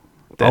football?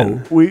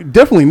 Then we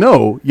definitely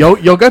know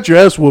y'all got your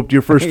ass whooped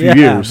your first few Yeah,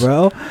 years.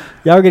 bro.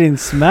 Y'all are getting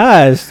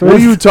smashed. What are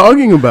you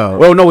talking about?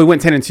 well, no, we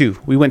went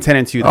 10-2. We went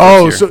 10-2.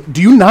 oh, first year. so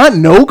do you not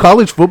know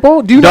college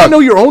football? Do you not Doug, know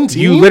your own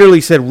team? You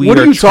literally said we What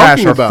are were you trash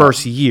talking our about?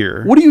 first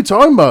year. What are you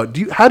talking about?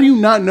 How do you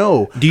not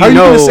know? Do you How are you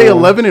going to know- say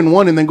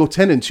 11-1 and then go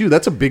 10-2?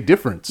 That's a big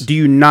difference. Do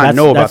you not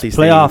know about these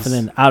playoff things?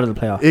 and then out of the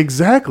playoff.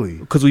 Exactly.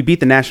 Because we beat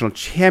the national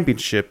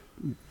championship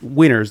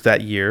winners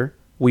that year.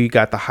 We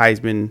got the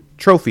Heisman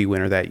Trophy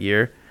winner that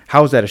year.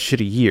 How is that a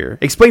shitty year?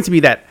 Explain to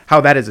me how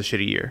that is a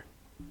shitty year.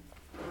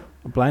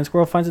 A blind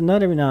squirrel finds a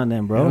nut every now and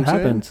then, bro. You know It what I'm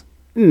saying? happens.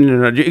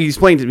 No.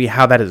 Explain to me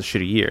how that is a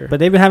shitty year.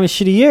 But they've been having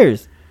shitty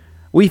years.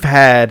 We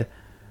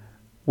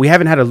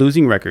haven't had a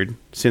losing record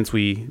since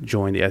we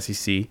joined the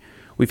SEC.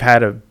 We've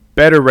had a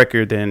better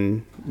record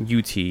than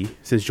UT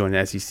since joining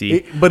the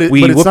SEC. But it's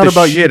whooped not the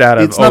about shit out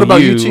of It's not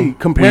about OU. UT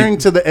comparing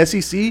to the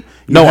SEC. you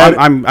No, had-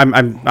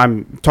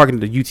 I'm talking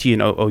to UT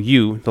and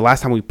OU. The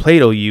last time we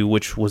played OU,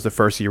 which was the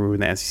first year we were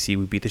in the SEC,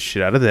 we beat the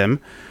shit out of them.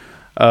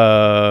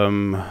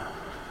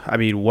 I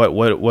mean, what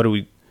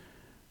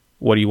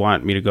do you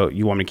want me to go?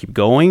 You want me to keep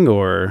going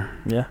or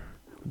Yeah.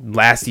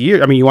 last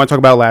year? I mean, you want to talk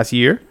about last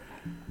year?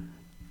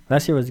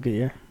 Last year was a good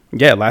year.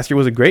 Yeah, last year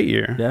was a great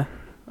year. Yeah.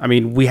 I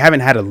mean, we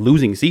haven't had a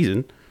losing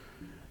season.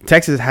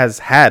 Texas has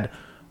had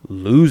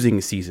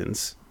losing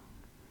seasons.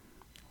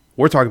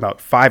 We're talking about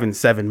 5 and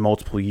 7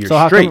 multiple years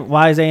So straight.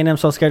 why is A&M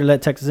so scared to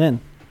let Texas in?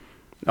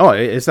 Oh,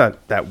 it's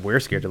not that we're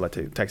scared to let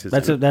Texas.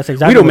 That's in. that's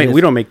exactly what it is. We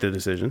don't make the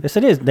decision. Yes,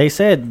 it is. They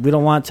said we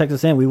don't want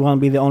Texas in. We want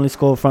to be the only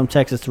school from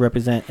Texas to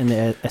represent in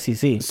the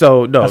SEC.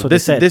 So no, That's what they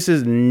this said. this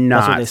is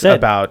not they said.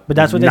 about. But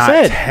that's what they not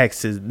said.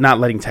 Texas, not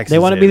letting Texas. They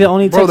want to in. be the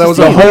only Bro, Texas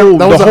that was team.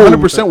 that was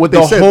 100% what they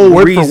the said. whole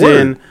word for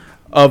reason word.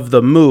 of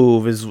the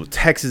move is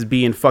Texas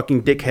being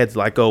fucking dickheads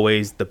like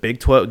always. The Big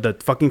 12, the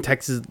fucking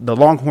Texas, the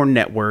Longhorn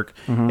Network,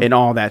 and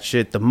all that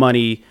shit. The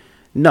money,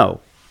 no.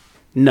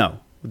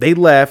 They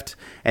left,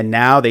 and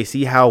now they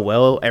see how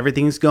well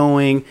everything's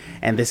going,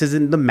 and this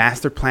isn't the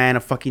master plan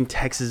of fucking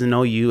Texas and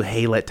OU.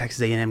 Hey, let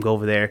Texas A&M go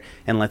over there,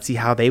 and let's see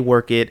how they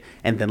work it,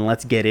 and then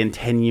let's get in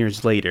 10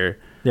 years later.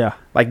 Yeah.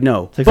 Like,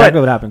 no. That's exactly But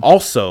what happened.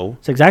 Also,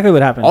 It's exactly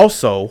what happened.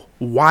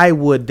 why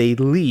would they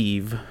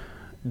leave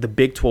the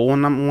Big 12?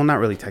 Well, not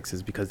really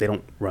Texas because they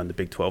don't run the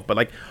Big 12, but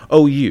like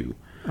OU.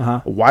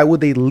 Uh-huh. Why would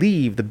they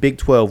leave the Big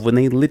 12 when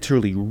they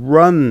literally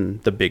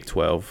run the Big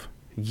 12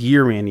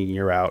 year in and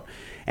year out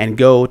and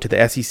go to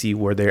the SEC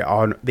where they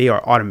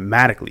are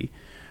automatically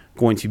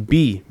going to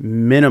be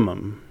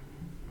minimum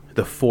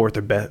the fourth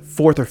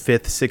or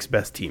fifth, sixth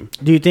best team?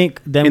 Do you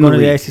think them in going the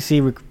to the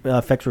league. SEC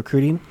affects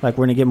recruiting? Like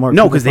we're going to get more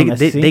No, people because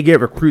from SEC? they get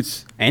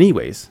recruits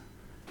anyways.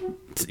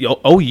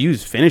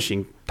 OU's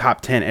finishing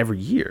top 10 every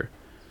year.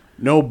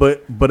 No,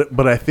 but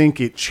I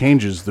think it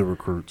changes the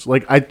recruits.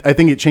 Like I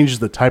think it changes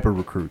the type of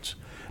recruits.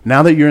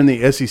 Now that you're in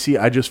the SEC,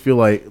 I just feel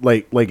like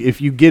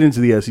if you get into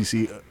the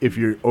SEC, if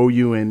you're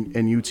OU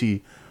and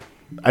UT,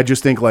 I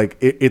just think like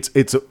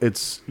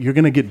it's you're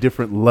gonna get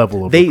different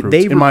level of recruits,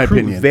 They in my recruit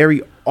opinion.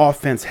 very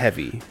offense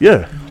heavy.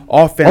 Yeah,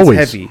 Offense Always.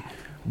 heavy,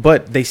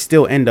 but they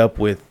still end up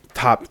with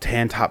top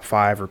 10, top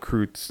 5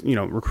 recruits,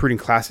 recruiting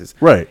classes.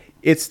 right.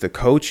 It's the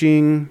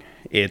coaching,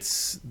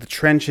 it's the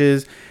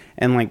trenches,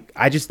 and like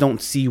I just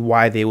don't see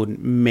why they would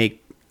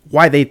make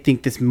why they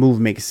think this move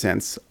makes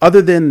sense,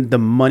 other than the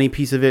money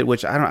piece of it,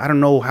 which I don't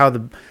know how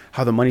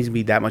the money's gonna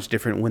be that much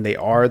different when they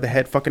are the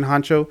head fucking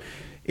honcho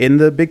in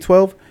the Big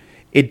 12.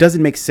 It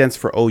doesn't make sense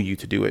for OU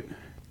to do it.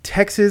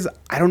 Texas,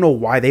 I don't know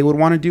why they would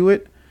want to do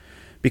it,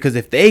 because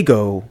if they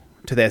go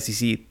to the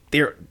SEC,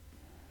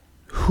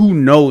 who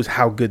knows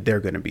how good they're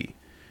gonna be,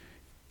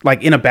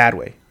 like in a bad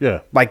way.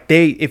 Yeah. Like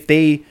if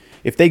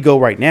they go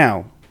right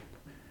now,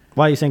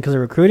 Why are you saying? Because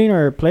of recruiting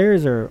or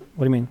players, or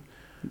what do you mean?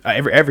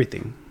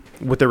 everything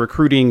with the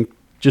recruiting.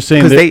 Just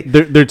saying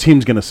that their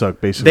team's gonna suck.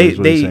 Basically, is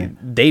what he's saying.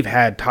 They've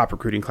had top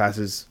recruiting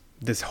classes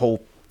this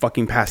whole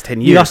fucking past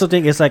 10 years. You also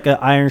think it's like an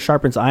iron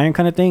sharpens iron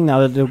kind of thing? Now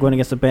that they're going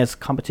against the best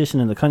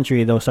competition in the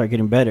country, they'll start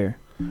getting better.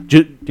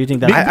 Do you think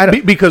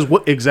that? Because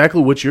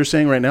exactly what you're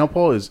saying right now,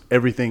 Paul, is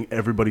everything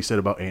everybody said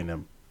about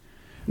A&M.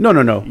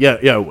 No. Yeah,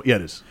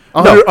 it is.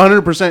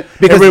 100%.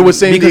 Because everybody was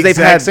saying the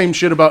exact same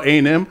shit about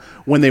A&M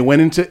when they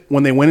went into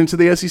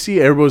the SEC.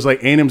 Everybody was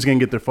like, A&M's gonna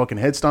get their fucking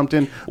head stomped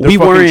in. They're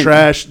fucking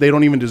trash. They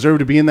don't even deserve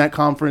to be in that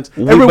conference.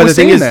 Everybody was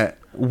saying that.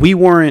 We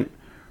weren't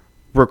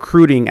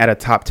recruiting at a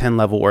top 10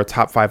 level or a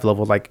top 5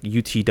 level like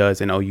UT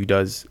does and OU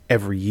does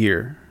every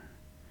year.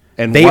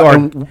 And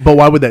but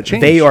why would that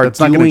change? That's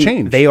not going to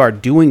change. They are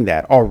doing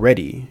that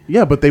already.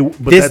 Yeah, but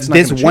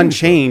this one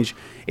change,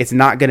 it's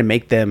not going to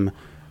make them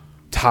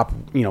top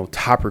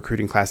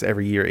recruiting class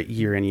every year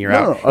in year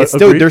out. It's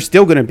still they're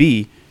still going to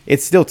be.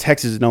 It's still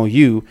Texas and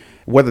OU,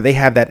 whether they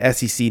have that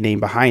SEC name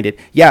behind it.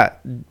 Yeah,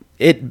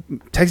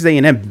 Texas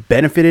A&M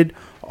benefited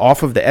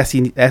off of the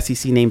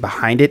SEC name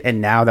behind it, and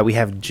now that we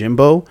have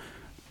Jimbo,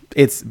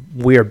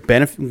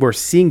 we're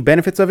seeing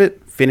benefits of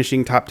it.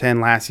 Finishing top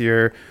 10 last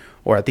year,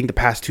 or I think the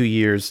past 2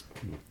 years,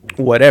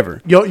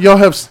 whatever. Y'all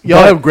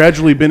have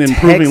gradually been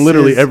improving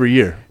literally every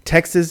year.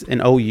 Texas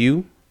and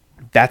OU,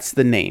 that's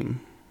the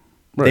name.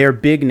 Right. They're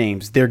big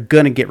names. They're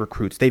gonna get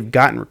recruits. They've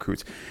gotten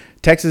recruits.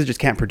 Texas just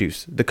can't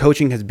produce. The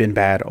coaching has been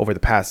bad over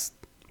the past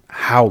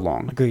how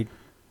long? Agreed.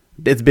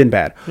 It's been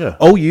bad. Yeah.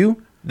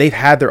 OU, they've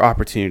had their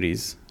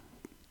opportunities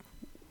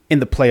in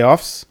the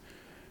playoffs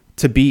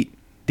to beat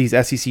these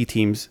SEC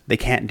teams. They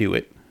can't do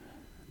it.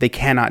 They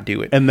cannot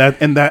do it. And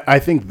that I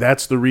think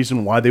that's the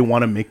reason why they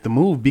want to make the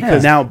move,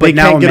 because now they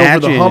can't get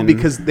over the hump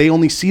because they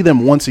only see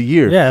them once a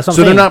year. Yeah, that's what I'm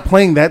so they're saying. not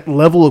playing that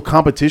level of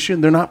competition.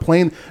 They're not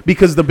playing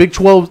because the Big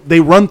 12, they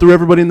run through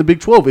everybody in the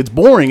Big 12. It's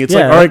boring. It's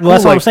like, all right, cool.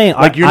 That's what I'm saying.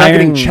 Like you're not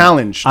getting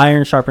challenged.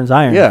 Iron sharpens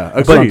iron. Yeah,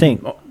 that's what I'm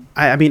saying.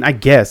 I mean, I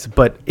guess,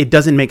 but it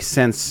doesn't make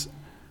sense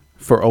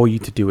for OU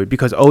to do it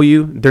because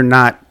OU, they're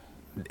not.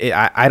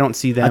 I don't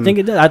see them. I think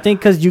it does. I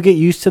think because you get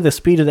used to the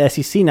speed of the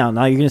SEC now.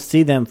 Now you're going to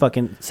see them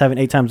fucking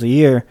 7-8 times a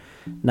year.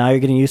 Now you're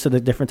getting used to the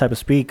different type of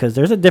speed because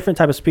there's a different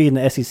type of speed in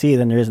the SEC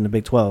than there is in the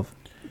Big 12.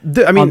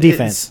 I mean, on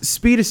defense,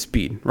 speed is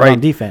speed, right? On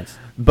defense,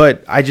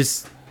 but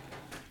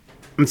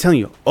I'm telling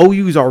you,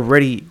 OU is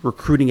already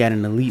recruiting at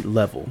an elite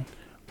level.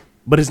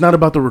 But it's not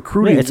about the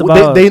recruiting. Yeah, it's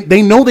about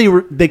they know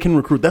they can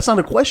recruit. That's not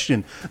a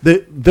question.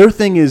 Their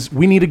thing is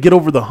we need to get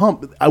over the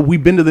hump.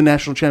 We've been to the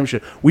national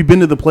championship. We've been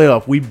to the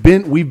playoff. We've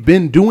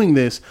been doing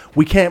this.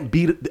 We can't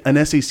beat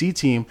an SEC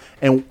team,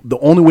 and the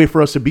only way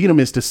for us to beat them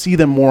is to see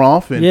them more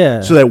often.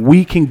 Yeah. So that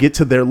we can get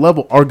to their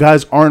level. Our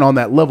guys aren't on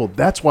that level.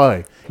 That's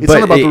why it's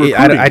not about the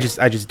recruiting.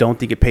 I just don't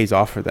think it pays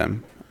off for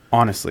them.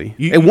 Honestly,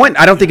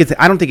 I don't think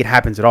it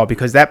happens at all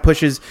because that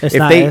pushes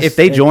if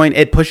they join,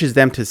 it pushes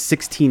them to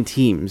 16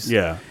 teams.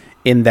 Yeah.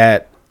 In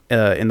that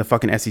in the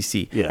fucking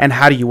SEC. Yeah. And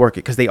how do you work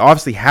it? Because they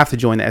obviously have to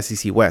join the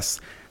SEC West.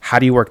 How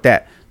do you work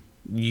that?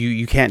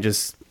 You can't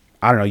just,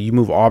 I don't know, you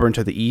move Auburn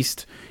to the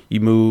East. You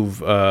move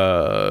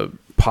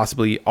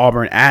possibly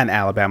Auburn and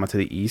Alabama to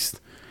the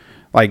East.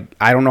 Like,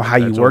 I don't know how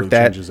you work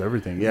that. Changes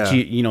everything. Yeah.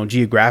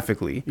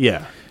 Geographically.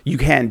 Yeah. You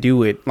can't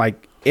do it.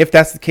 Like, if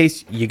that's the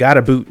case, you got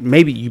to boot.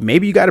 Maybe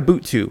you got to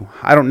boot too.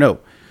 I don't know.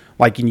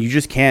 Like, and you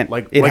just can't.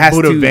 It has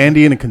boot to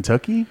Vandy in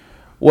Kentucky?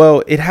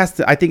 Well, it has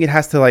to. I think it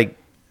has to, like,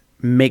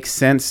 make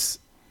sense,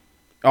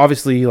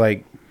 obviously,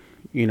 like,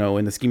 you know,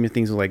 in the scheme of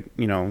things, like,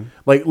 you know,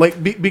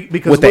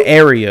 because with the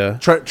area,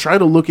 try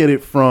to look at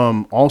it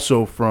from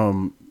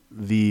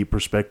the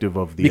perspective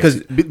of the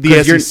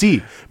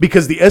SEC,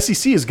 because the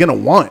SEC is gonna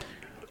want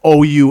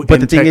OU, but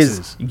and the thing Texas.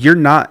 is, you're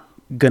not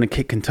gonna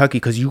kick Kentucky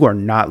because you are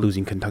not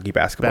losing Kentucky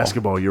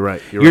basketball. You're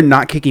right. You're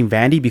not kicking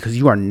Vandy because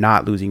you are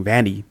not losing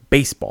Vandy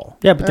baseball.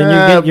 Yeah, but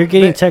then you're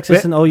getting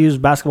Texas and OU's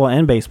basketball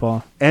and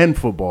baseball and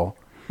football.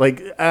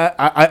 Like,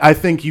 I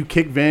think you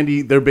kick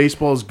Vandy, their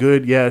baseball is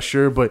good, yeah,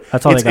 sure, but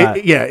that's all they got.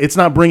 It's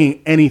not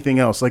bringing anything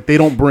else. Like, they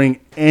don't bring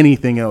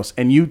anything else,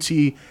 and UT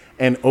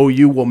and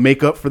OU will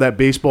make up for that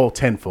baseball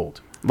tenfold.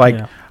 Like,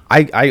 yeah.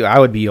 I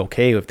would be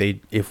okay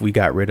if we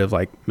got rid of,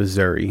 like,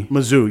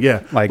 Mizzou,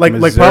 yeah, like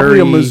Missouri, probably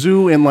a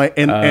Mizzou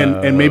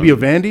and maybe a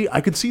Vandy. I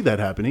could see that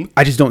happening.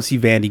 I just don't see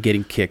Vandy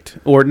getting kicked,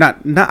 or not.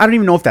 I don't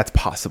even know if that's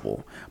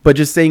possible. But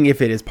just saying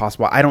if it is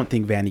possible, I don't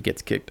think Vandy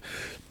gets kicked.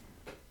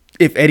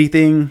 If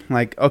anything,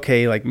 like,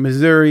 okay, like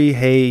Missouri,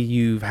 hey,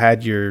 you've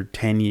had your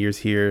 10 years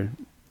here,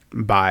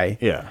 bye.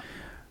 Yeah.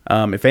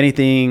 If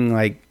anything,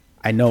 like,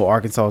 I know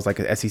Arkansas is like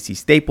an SEC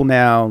staple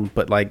now,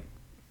 but, like,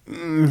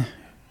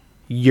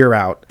 you're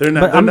out. They're But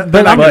not. I'm-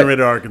 They're not but- getting rid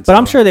of Arkansas. But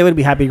I'm sure they would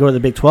be happy to go to the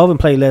Big 12 and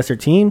play lesser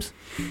teams.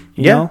 You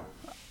Yeah. know?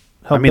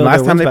 Help I mean, build last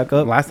their time wins back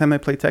up. last time they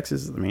played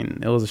Texas, I mean,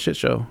 it was a shit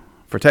show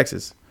for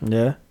Texas.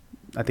 Yeah,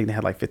 I think they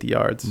had like 50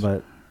 yards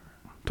but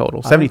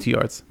total, 72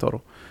 yards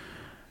total.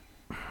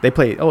 They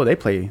play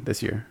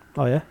this year.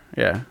 oh yeah,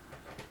 Yeah,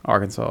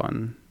 Arkansas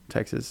and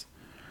Texas.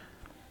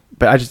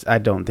 But I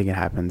don't think it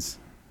happens.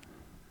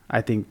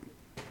 I think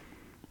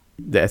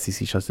the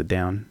SEC shuts it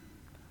down.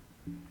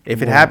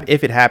 If it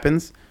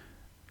happens,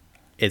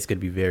 it's gonna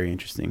be very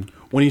interesting.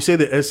 When you say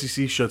the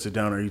SEC shuts it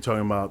down, are you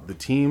talking about the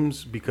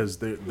teams because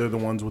they're the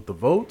ones with the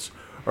votes,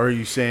 or are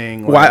you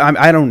saying? Like, Well,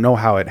 I don't know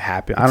how it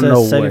happened. I it don't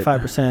know says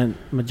what. 75%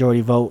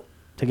 majority vote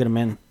to get them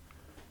in.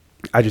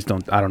 I just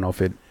don't. I don't know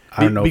if it.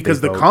 I don't know because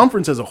if they the vote.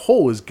 conference as a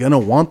whole is gonna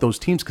want those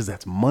teams because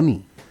that's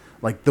money.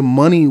 Like the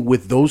money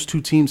with those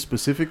two teams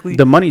specifically,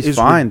 The money's is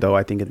fine though.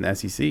 I think in the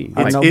SEC.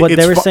 I Like, know, it- but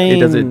it's they were fu- it saying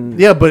doesn't-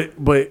 Yeah, but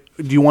do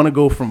you want to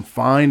go from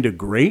fine to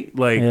great?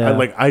 Like, Yeah.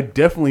 I'd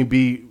definitely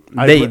be.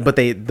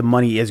 the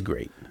money is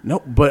great. No,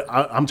 but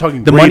I'm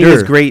talking. The money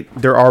is greater.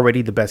 great. They're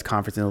already the best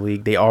conference in the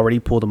league. They already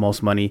pull the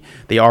most money.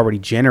 They already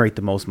generate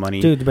the most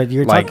money. dude. But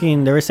you're Like,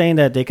 talking. They were saying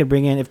that they could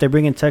bring in if they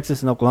bring in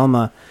Texas and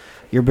Oklahoma,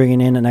 you're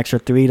bringing in an extra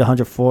 $300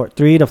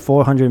 to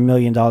 $400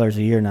 million a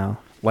year now.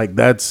 Like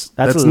that's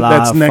That's a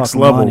lot of next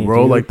fucking level, money,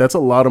 bro. dude. Like that's a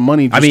lot of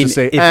money. Just I mean, to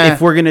say,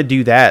 if we're gonna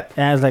do that,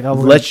 And it's like, oh,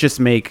 let's just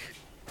make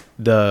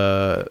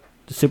the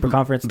the super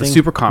conference thing.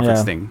 super conference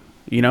Yeah. thing.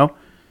 You know,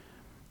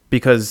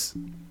 because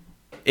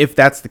if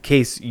that's the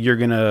case, you're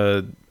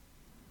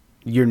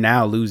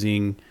now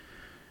losing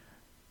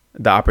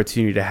the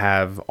opportunity to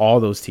have all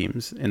those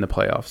teams in the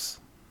playoffs.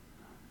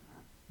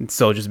 And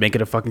so just make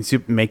it a fucking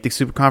make the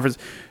super conference,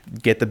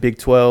 get the Big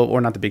 12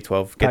 or not the Big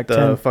 12, get the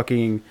Pac-10.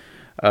 fucking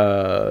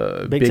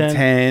Big Big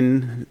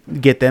 10,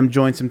 get them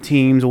join some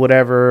teams or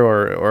whatever,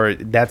 or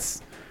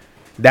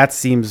that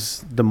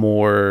seems the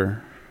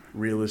more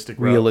realistic,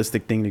 route.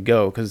 realistic thing to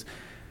go. Because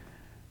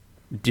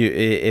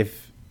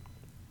if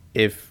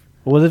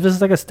Well, if this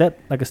is like a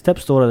step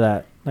stool to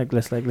that,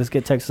 let's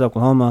get Texas,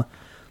 Oklahoma.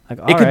 Like,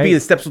 it could be the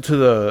steps to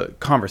the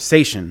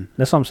conversation.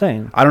 That's what I'm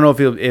saying. I don't know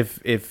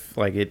if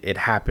like it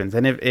happens,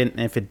 and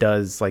if it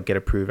does like get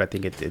approved, I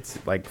think it's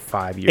like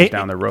 5 years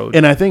down the road.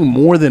 And I think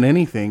more than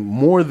anything,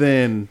 more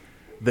than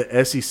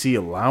the SEC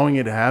allowing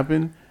it to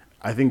happen,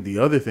 I think the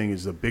other thing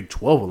is the Big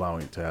 12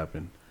 allowing it to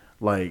happen.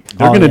 Like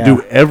they're Oh, gonna yeah.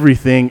 do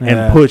everything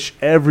Yeah. and push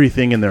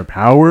everything in their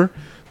power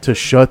to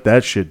shut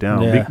that shit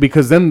down. Yeah.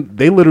 Because then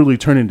they literally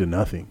turn into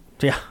nothing.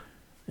 Yeah.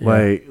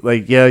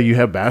 Like yeah, you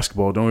have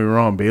basketball. Don't get me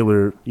wrong,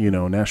 Baylor,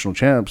 national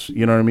champs.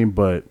 You know what I mean?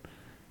 But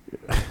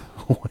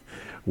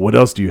what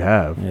else do you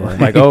have? Yeah.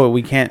 Like, oh,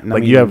 we can't. I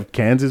Like mean, you have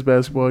Kansas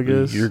basketball, I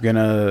guess. You're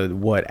gonna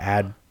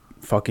add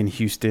fucking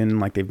Houston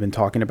like they've been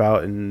talking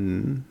about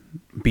in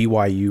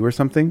BYU or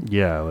something,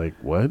 yeah, like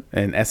what?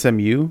 and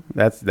SMU.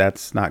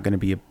 That's not gonna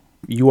be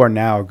you are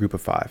now a group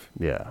of 5.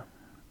 Yeah,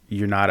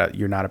 You're not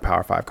a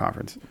Power 5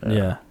 conference.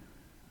 Yeah.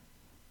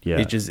 yeah.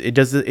 It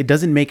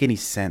doesn't make any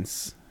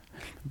sense,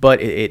 but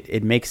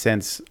it makes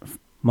sense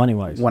Money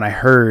wise. when I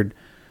heard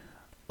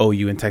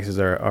OU and Texas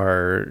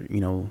are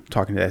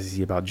talking to the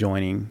SEC about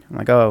joining. I'm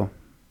like, oh,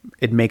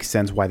 it makes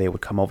sense why they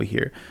would come over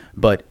here,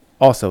 but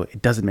also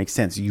it doesn't make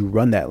sense. You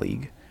run that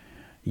league,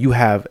 you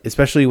have,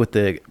 especially with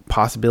the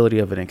possibility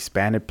of an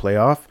expanded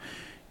playoff,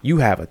 you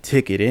have a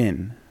ticket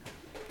in.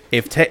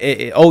 If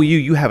OU,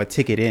 you have a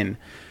ticket in.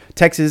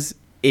 Texas,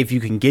 if you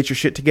can get your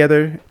shit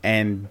together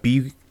and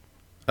be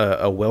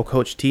a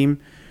well-coached team,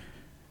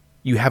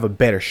 you have a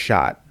better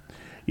shot.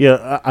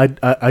 Yeah,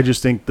 I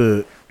just think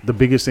the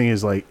biggest thing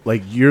is like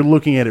you're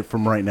looking at it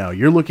from right now.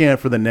 You're looking at it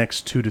for the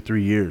next 2 to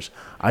 3 years.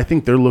 I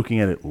think they're looking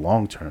at it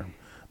long term.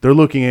 They're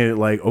looking at it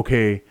like,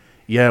 okay,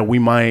 yeah, we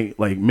might,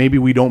 like, maybe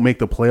we don't make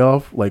the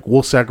playoff. Like,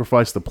 we'll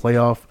sacrifice the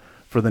playoff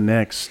for the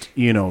next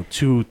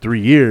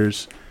 2-3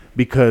 years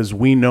because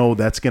we know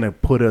that's gonna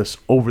put us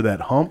over that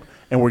hump,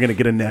 and we're gonna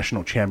get a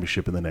national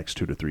championship in the next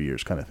 2 to 3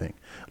 years, kind of thing.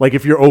 Like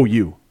if you're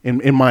OU,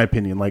 in my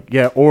opinion, like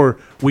yeah, or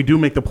we do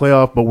make the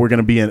playoff, but we're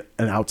gonna be an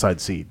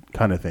outside seed,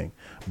 kind of thing.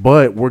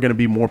 But we're gonna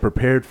be more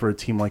prepared for a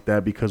team like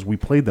that because we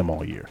played them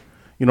all year.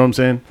 You know what I'm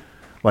saying?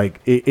 Like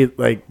it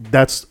like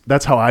that's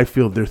how I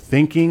feel they're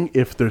thinking.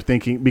 If they're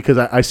thinking, because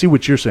I see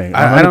what you're saying.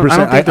 I don't think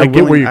I they're get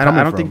where willing- you're coming from.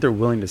 I don't think they're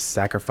willing to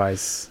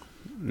sacrifice,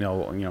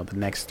 the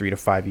next 3 to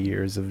 5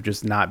 years of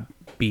just not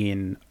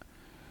being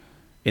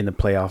in the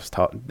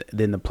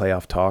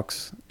playoffs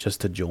talks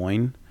just to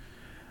join.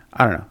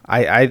 I don't know.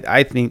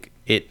 I think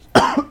it.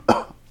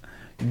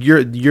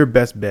 Your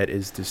best bet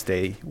is to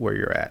stay where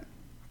you're at.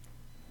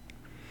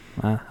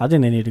 I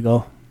think they need to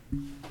go.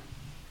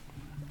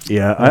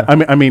 Yeah,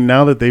 I mean,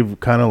 now that they've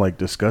kind of like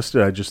discussed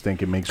it, I just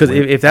think it makes Because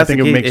way- if that's I the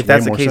think it case, makes if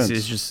that's way the more case, sense.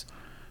 it's just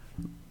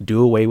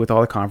do away with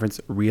all the conference,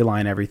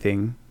 realign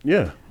everything,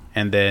 yeah.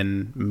 and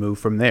then move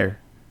from there.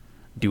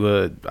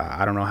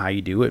 I don't know how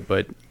you do it,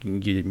 but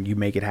you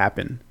make it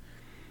happen,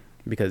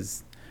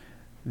 because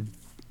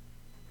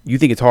you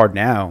think it's hard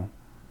now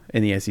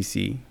in the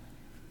SEC.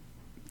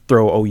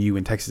 Throw OU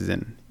and Texas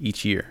in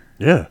each year.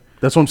 Yeah.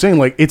 That's what I'm saying.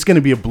 Like, it's going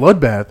to be a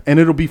bloodbath, and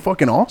it'll be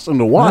fucking awesome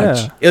to watch.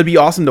 Yeah. It'll be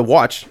awesome to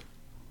watch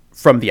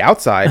from the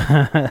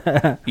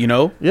outside, you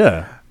know?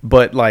 Yeah.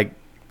 But like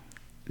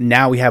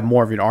now we have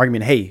more of an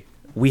argument. Hey,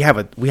 we have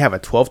a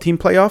 12-team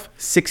playoff.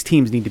 6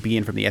 teams need to be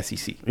in from the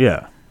SEC.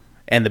 Yeah.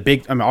 And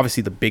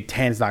obviously the Big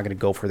Ten is not going to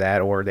go for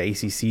that, or the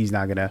ACC is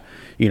not going to,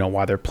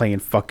 while they're playing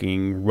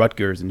fucking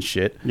Rutgers and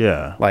shit.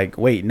 Yeah. Like,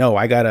 wait, no,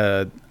 I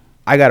gotta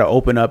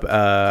open up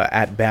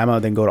at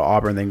Bama, then go to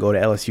Auburn, then go to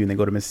LSU, and then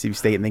go to Mississippi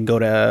State, and then go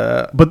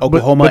to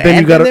Oklahoma, but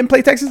then and then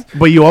play Texas.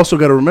 But you also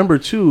got to remember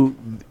too,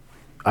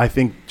 I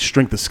think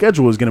strength of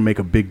schedule is going to make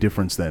a big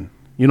difference then.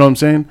 You know what I'm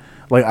saying?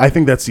 Like, I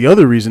think that's the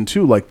other reason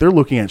too. Like, they're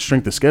looking at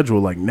strength of schedule.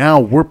 Like, now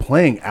we're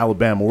playing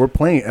Alabama, we're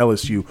playing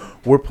LSU,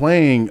 we're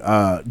playing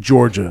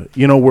Georgia.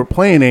 We're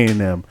playing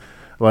A&M.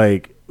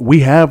 Like,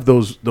 we have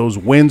those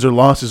wins or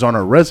losses on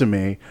our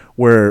resume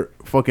where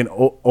fucking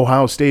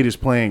Ohio State is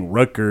playing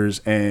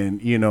Rutgers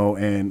and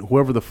and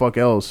whoever the fuck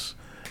else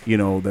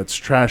that's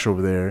trash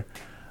over there.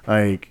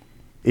 Like,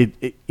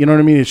 it you know what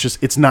I mean? It's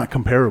just, it's not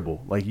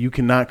comparable. Like, you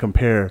cannot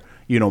compare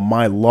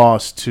my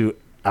loss to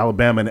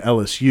Alabama and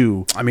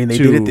LSU. I mean, they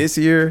did it this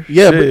year.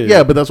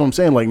 Yeah, but that's what I'm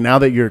saying. Like, now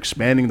that you're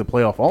expanding the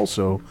playoff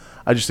also,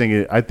 I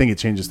think it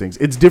changes things.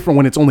 It's different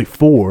when it's only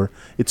 4.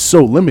 It's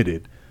so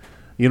limited.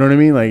 You know what I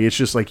mean? Like, it's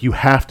just like you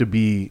have to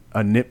be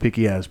a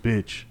nitpicky ass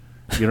bitch.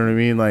 You know what I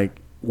mean? Like,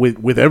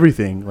 with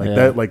everything like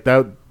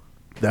that.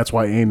 That's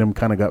why A&M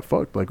kind of got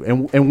fucked. Like,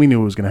 and we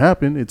knew it was gonna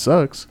happen. It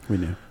sucks. We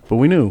knew, but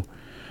we knew.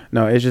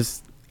 No, it's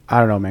just, I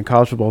don't know, man.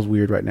 College football is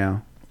weird right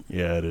now.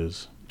 Yeah, it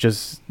is.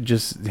 Just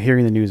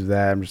hearing the news of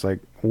that, I'm just like,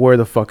 where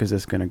the fuck is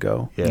this gonna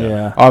go?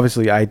 Yeah.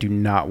 Obviously, I do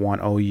not want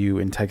OU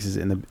and Texas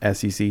in the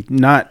SEC.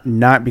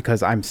 Not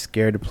because I'm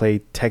scared to play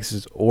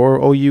Texas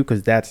or OU,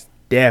 because that's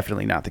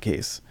definitely not the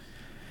case.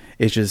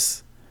 It's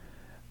just,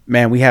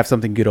 man, we have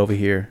something good over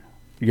here.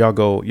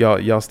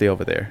 Y'all stay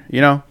over there.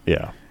 Yeah.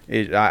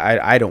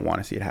 I don't want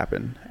to see it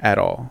happen at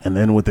all. And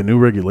then with the new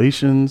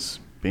regulations,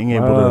 being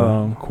able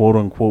to quote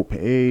unquote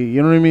pay,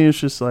 you know what I mean? It's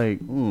just like,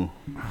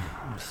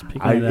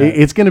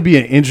 it's going to be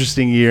an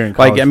interesting year in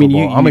college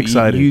football. I'm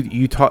excited.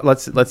 You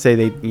let's say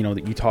they,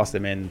 you toss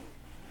them in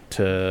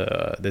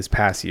to this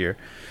past year.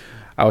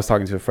 I was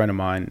talking to a friend of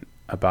mine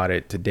about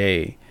it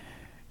today.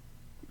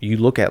 You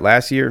look at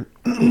last year,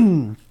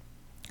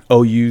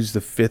 OU's the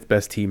 5th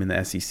best team in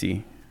the SEC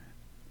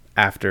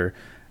after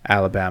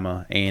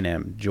Alabama,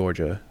 A&M,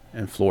 Georgia,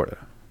 and Florida.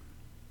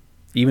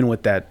 Even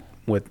with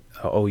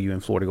OU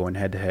and Florida going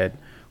head to head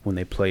when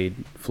they played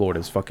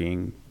Florida's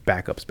fucking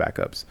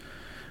backups.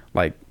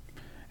 Like,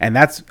 and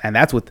that's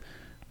with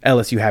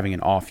LSU having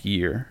an off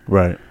year.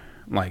 Right.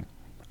 Like,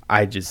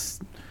 I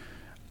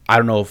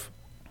don't know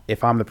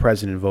if I'm the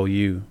president of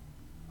OU,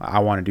 I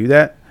want to do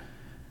that.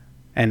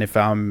 And if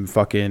I'm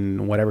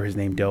fucking whatever his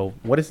name,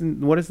 what is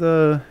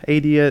the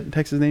AD at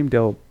Texas name?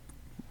 Del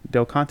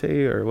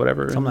Conte or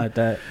whatever. Something like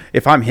that.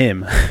 If I'm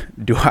him,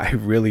 do I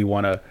really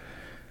want to,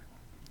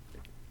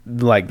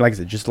 like I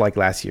said, just like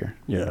last year,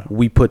 yeah,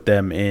 we put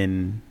them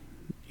in,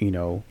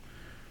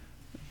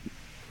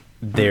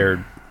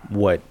 they're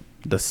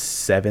the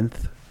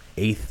 7th,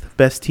 8th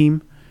best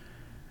team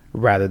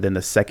rather than the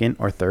 2nd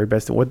or 3rd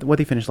best. What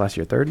they finished last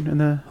year? 3rd in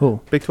the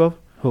Big 12?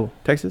 Who?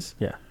 Texas?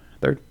 Yeah.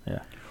 3rd? Yeah.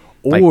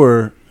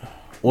 Or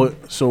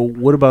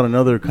what about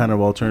another kind of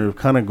alternative,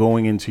 kind of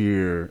going into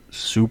your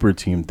super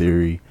team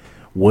theory?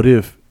 What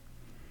if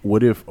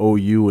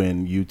OU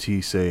and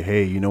UT say,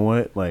 hey, you know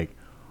what? Like,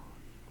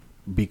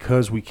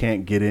 because we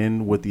can't get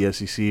in with the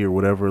SEC or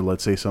whatever,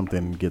 let's say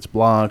something gets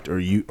blocked or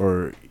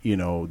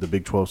the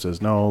Big 12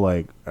 says no,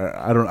 like,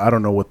 I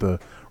don't know what the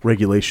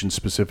regulation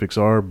specifics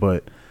are,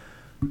 but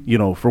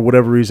for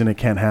whatever reason it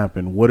can't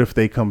happen. What if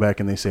they come back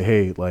and they say,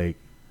 hey, like,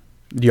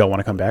 do y'all want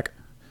to come back?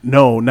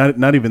 No,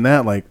 not even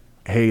that. Like,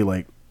 hey,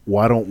 like,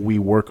 why don't we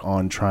work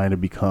on trying to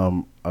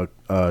become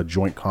a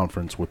joint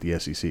conference with the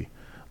SEC,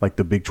 like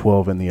the Big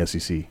 12 and the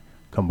SEC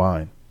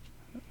combined?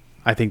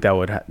 I think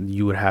that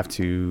you would have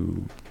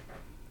to.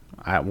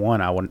 I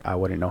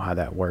wouldn't know how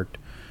that worked.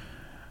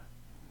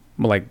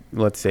 But like,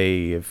 let's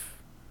say if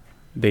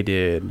they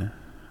did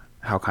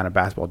how kind of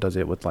basketball does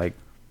it with like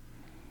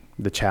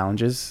the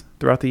challenges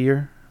throughout the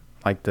year,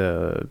 like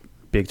the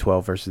Big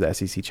 12 versus the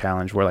SEC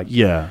challenge, where like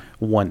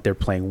they're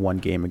playing one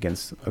game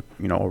against a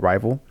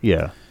rival.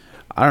 Yeah,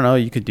 I don't know.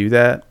 You could do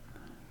that,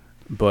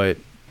 but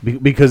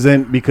because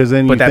then you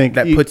think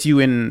that puts you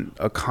in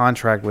a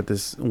contract with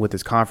this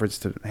conference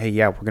to, hey,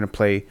 yeah, we're gonna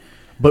play.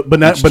 But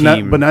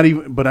not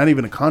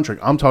even a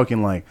contract. I'm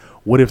talking like,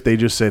 what if they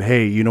just said,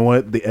 hey, you know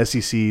what, the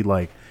SEC,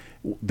 like,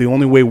 the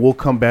only way we'll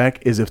come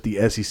back is if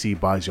the SEC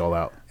buys y'all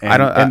out,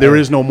 and there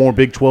is no more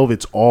Big 12.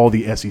 It's all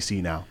the SEC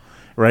now,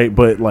 right?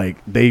 But like,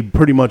 they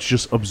pretty much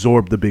just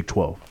absorbed the Big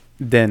 12.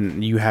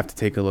 Then you have to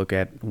take a look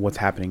at what's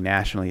happening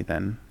nationally.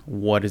 Then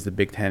what is the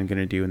Big 10 going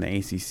to do in the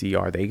ACC?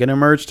 Are they going to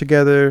merge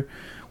together?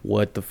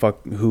 What the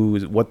fuck? Who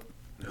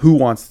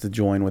wants to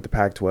join with the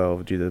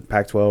Pac-12? Do the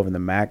Pac-12 and the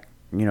MAC,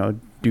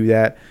 do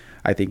that?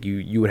 I think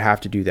you would have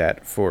to do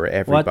that for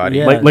everybody.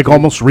 Yeah. like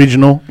almost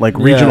regional,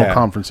 regional Yeah.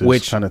 conferences,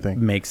 which kind of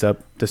thing. makes up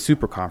the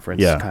super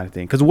conference Yeah. kind of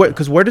thing.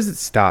 Because where does it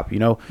stop? You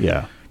know?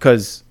 Yeah.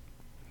 Because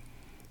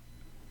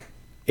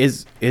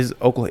is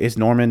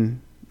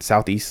Norman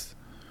southeast?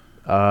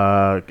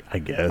 I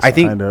guess. I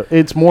think- kinda.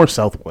 It's more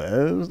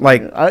southwest.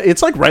 Like-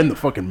 it's like right in the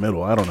fucking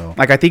middle. I don't know.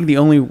 Like I think the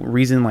only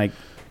reason like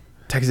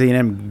Texas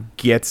A&M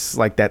gets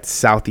like that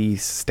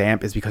southeast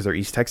stamp is because they're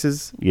East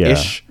Texas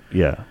ish.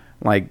 Yeah.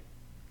 Like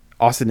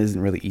Austin isn't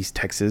really East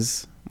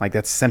Texas. Like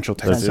that's Central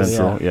Texas. That's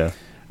central. Yeah.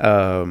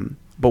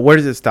 But where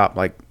does it stop?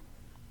 Like,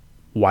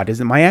 why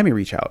doesn't Miami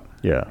reach out?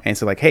 Yeah. And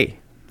so like, hey,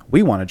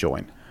 we want to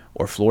join,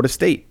 or Florida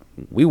State,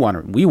 we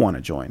want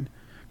to join.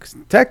 Because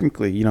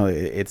technically, you know,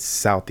 it's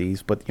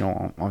southeast, but you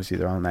know, obviously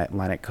they're on that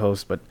Atlantic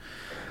coast. But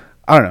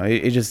I don't know.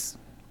 It just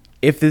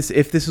if this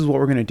is what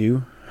we're gonna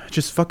do,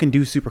 just fucking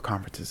do super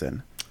conferences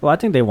then. Well, I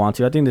think they want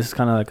to. I think this is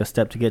kind of like a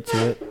step to get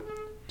to it.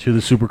 To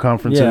the super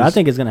conferences. Yeah, I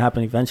think it's going to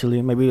happen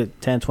eventually, maybe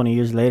 10, 20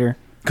 years later.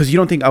 Because you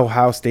don't think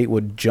Ohio State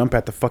would jump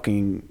at the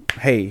fucking,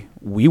 hey,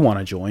 we want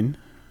to join.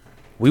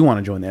 We want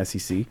to join the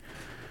SEC.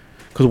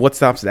 Because what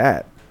stops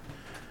that?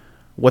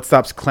 What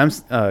stops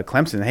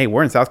Clemson? Hey,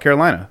 we're in South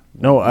Carolina.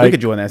 No, we could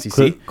join the SEC.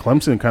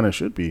 Clemson kind of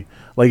should be.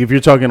 Like if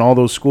you're talking all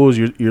those schools,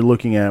 you're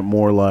looking at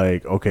more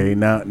like, okay,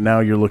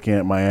 now you're looking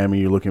at Miami,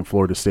 you're looking at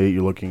Florida State,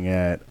 you're looking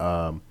at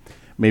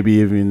maybe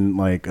even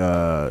like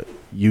UCF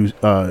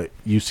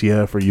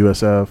or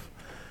USF.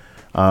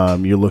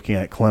 You're looking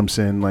at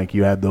Clemson, like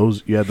you had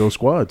those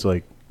squads.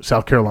 Like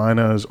South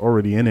Carolina is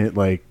already in it.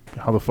 Like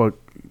how the fuck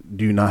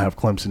do you not have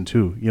Clemson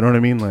too? You know what I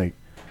mean? Like,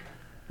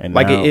 and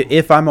like now,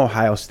 if I'm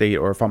Ohio State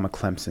or if I'm a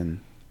Clemson,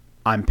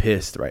 I'm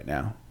pissed right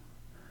now.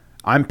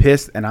 I'm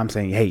pissed, and I'm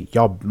saying, hey,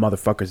 y'all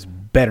motherfuckers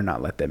better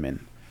not let them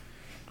in.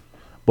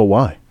 but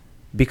why?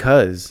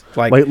 Because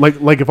like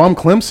Like if I'm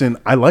Clemson,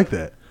 I like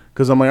that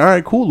because I'm like, all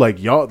right, cool.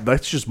 Like y'all,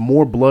 that's just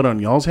more blood on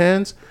y'all's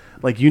hands.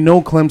 Like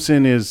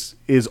Clemson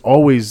is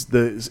always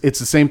it's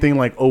the same thing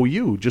like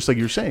OU, just like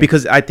you're saying.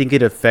 because I think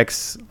it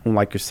affects,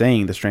 like you're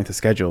saying, the strength of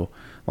schedule.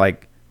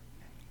 Like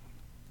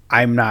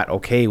I'm not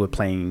okay with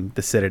playing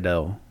the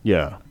Citadel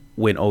yeah,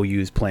 when OU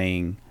is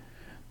playing.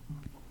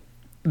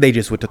 They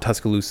just went to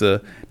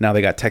Tuscaloosa. Now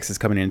they got Texas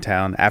coming in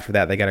town. After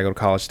that, they got to go to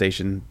College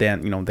Station.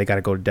 Then, they got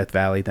to go to Death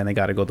Valley. Then they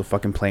got to go to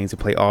fucking Plains and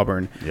play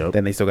Auburn. Yep.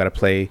 Then they still got to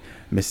play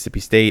Mississippi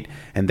State.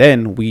 And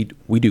then we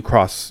do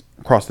cross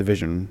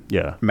division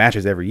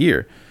matches every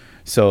year.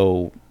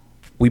 So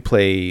we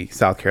play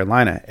South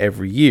Carolina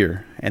every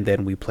year, and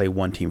then we play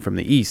one team from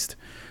the East.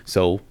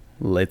 So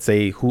let's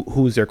say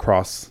who's their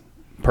cross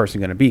person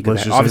going to be?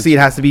 Because obviously it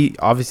has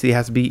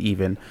to be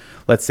even.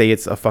 Let's say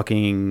it's a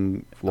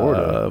fucking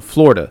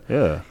Florida.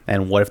 Yeah.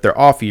 And what if they're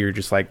off year?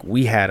 Just like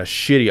we had a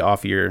shitty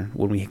off year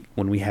when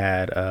we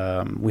had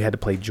to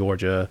play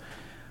Georgia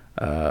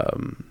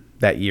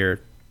that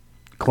year.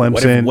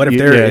 Clemson. What if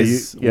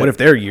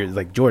their year is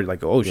like Georgia?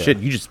 Like, oh shit,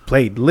 you just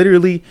played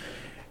literally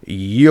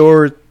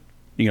your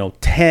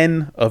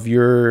 10 of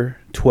your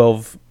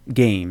 12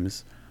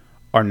 games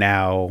are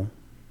now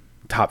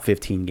top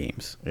 15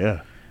 games.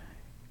 Yeah.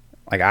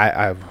 Like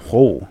I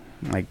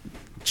like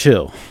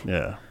chill.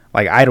 Yeah.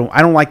 Like I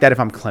don't like that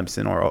if I'm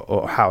Clemson or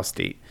Ohio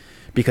State,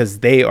 because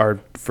they are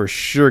for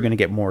sure gonna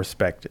get more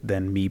respect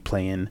than me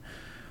playing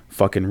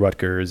fucking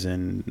Rutgers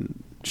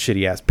and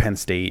shitty ass Penn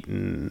State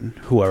and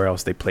whoever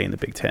else they play in the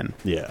Big Ten.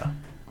 Yeah.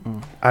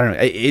 I don't know.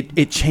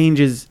 It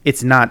changes.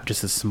 It's not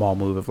just a small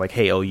move of like,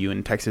 hey, OU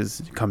and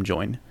Texas, come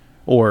join,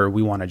 or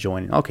we want to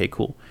join. Okay,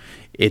 cool.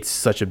 It's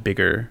such a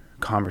bigger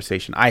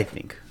conversation, I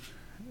think,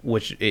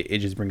 which it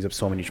just brings up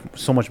so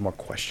much more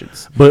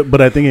questions.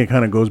 But I think it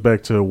kind of goes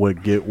back to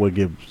what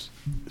Gibbs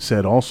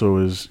said also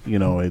is,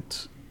 I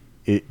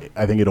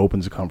think it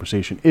opens a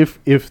conversation.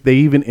 If they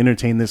even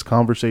entertain this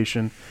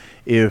conversation,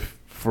 if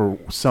for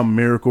some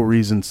miracle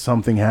reason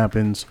something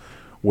happens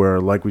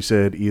where, like we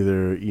said,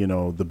 either,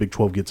 the Big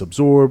 12 gets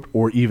absorbed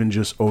or even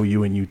just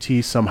OU and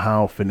UT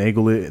somehow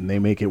finagle it and they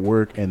make it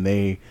work and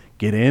they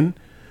get in,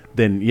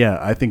 then yeah,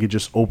 I think it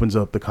just opens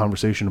up the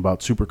conversation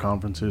about super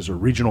conferences or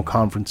regional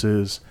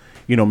conferences.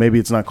 Maybe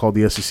it's not called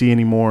the SEC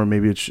anymore.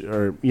 Maybe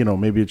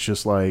it's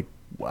just like,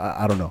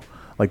 I don't know,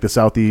 like the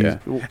Southeast.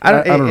 Yeah. I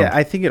don't know.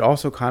 I think it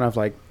also kind of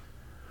like,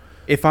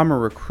 if I'm a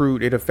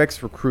recruit, it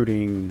affects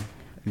recruiting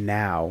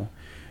now,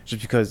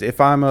 just because if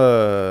I'm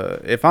a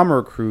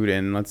recruit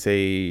and let's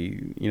say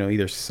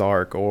either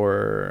Sark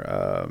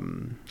or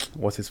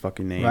what's his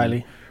fucking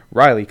name,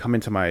 Riley come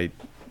into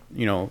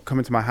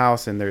my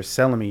house and they're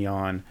selling me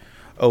on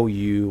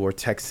OU or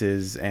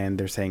Texas, and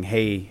they're saying,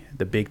 hey,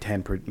 the Big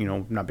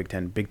 10, not Big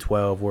 10, Big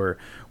 12, we're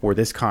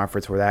this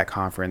conference, we're that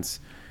conference.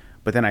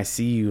 But then I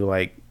see you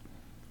like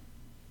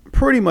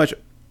pretty much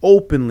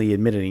openly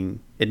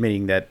admitting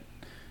that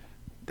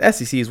the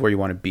SEC is where you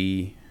want to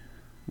be.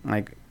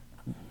 Like,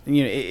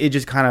 it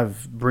just kind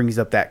of brings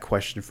up that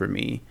question for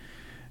me.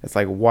 It's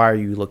like, why are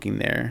you looking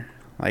there?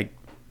 Like,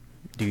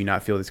 do you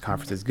not feel this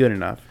conference is good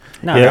enough?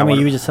 No, Yeah, I mean,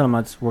 you just tell them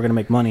we're going to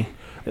make money.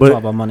 It's all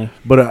about money.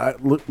 But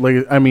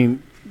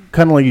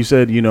kind of like you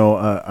said,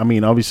 I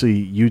mean,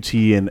 obviously UT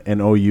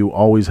and OU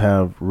always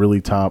have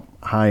really top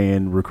high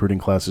end recruiting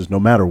classes, no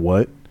matter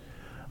what.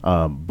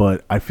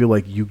 But I feel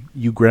like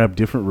you grab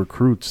different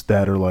recruits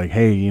that are like,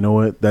 hey, you know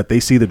what? That they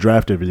see the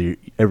draft every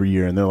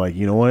year, and they're like,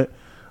 you know what?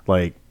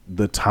 Like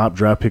the top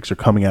draft picks are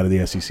coming out of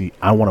the SEC.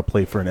 I want to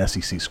play for an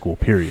SEC school.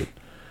 Period.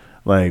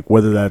 Like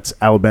whether that's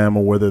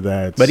Alabama, whether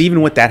that's. But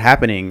even with that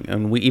happening,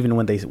 and even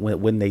when they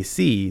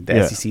see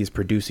the SEC is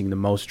producing the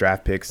most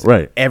draft picks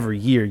every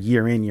year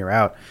in, year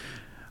out,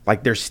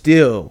 like they're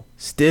still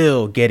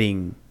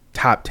getting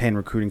top 10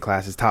 recruiting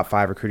classes, top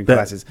 5 recruiting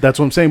classes. That's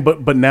what I'm saying.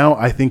 But now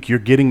I think you're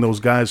getting those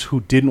guys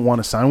who didn't want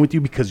to sign with you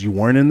because you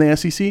weren't in the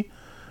SEC,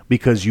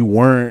 because you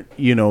weren't,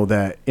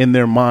 that in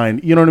their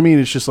mind, you know what I mean?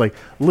 It's just like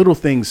little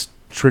things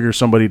trigger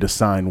somebody to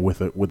sign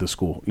with a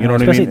school. You know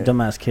what I mean? Especially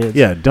dumbass kids.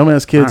 Yeah,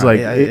 dumbass kids. Like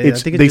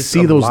they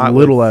see those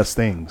little ass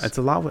things. It's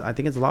a lot. I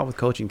think it's a lot with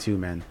coaching too,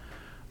 man.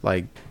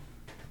 Like,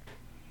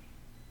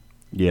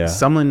 yeah,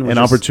 someone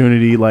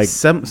opportunity. Like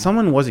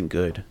someone wasn't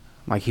good.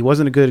 Like he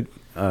wasn't a good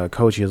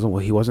coach. He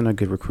wasn't a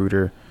good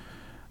recruiter.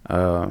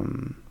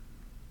 And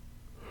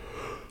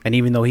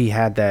even though he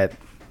had that,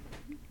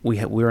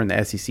 we were in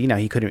the SEC now.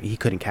 He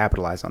couldn't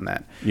capitalize on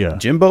that. Yeah,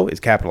 Jimbo is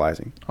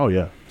capitalizing. Oh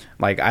yeah.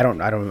 Like I don't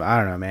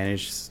know, man.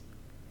 It's just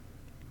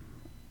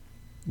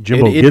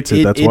Jimbo gets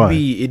it. That's why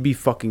it'd be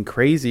fucking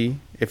crazy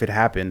if it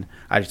happened.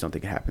 I just don't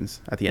think it happens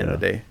at the end of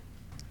the day.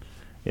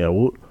 Yeah,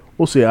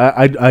 we'll see.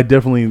 I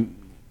definitely,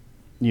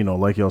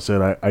 like y'all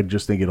said, I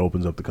just think it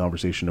opens up the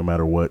conversation no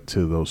matter what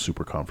to those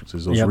super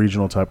conferences, those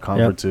regional type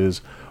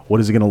conferences. Yep.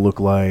 What is it going to look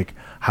like?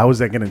 How is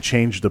that going to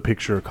change the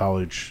picture of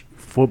college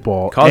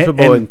football? College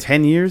football in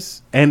 10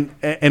 years and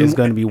it's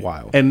going to be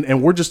wild.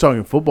 And we're just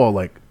talking football.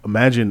 Like,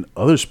 imagine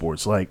other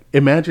sports. Like,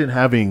 imagine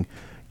having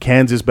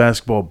Kansas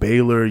basketball,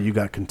 Baylor. You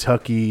got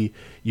Kentucky.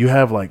 You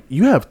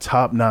have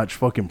top notch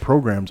fucking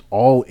programs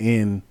all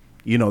in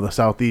the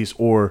Southeast,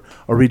 or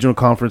a regional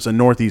conference, a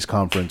Northeast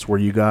conference, where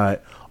you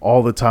got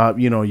all the top.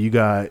 You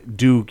got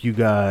Duke, you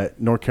got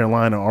North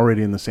Carolina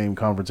already in the same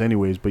conference,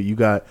 anyways. But you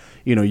got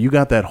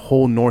that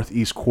whole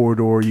Northeast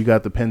corridor. You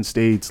got the Penn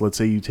States. Let's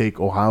say you take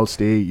Ohio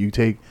State. You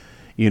take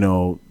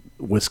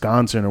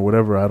Wisconsin or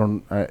whatever.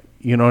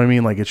 You know what I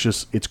mean? Like,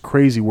 it's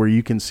crazy where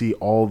you can see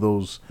all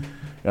those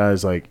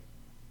guys like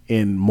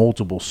in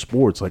multiple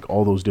sports, like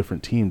all those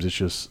different teams. It's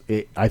just,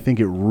 I think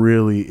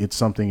it's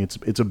something.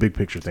 It's a big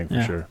picture thing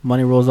for sure.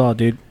 Money rules all,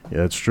 dude.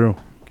 Yeah, it's true.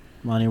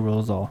 Money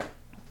rules all.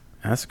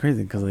 That's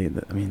crazy because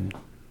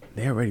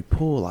they already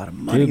pull a lot of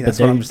money. Dude, that's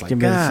what I'm just like,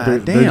 God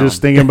damn. They're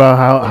just thinking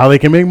about how they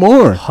can make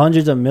more,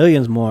 hundreds of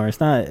millions more.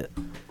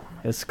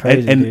 It's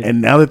crazy,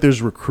 and now that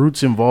there's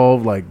recruits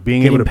involved, like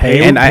being able to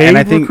pay, and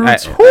I think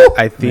recruits,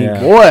 I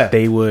think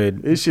they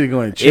would. This shit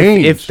going to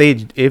change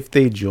if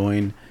they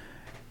join.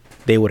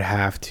 They would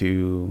have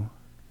to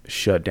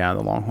shut down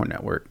the Longhorn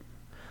Network.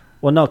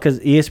 Well, no, because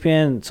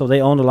ESPN, so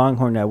they own the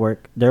Longhorn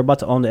Network. They're about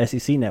to own the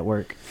SEC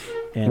Network.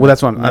 Well,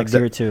 that's what next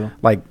year or two.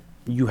 Like,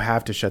 you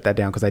have to shut that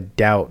down because I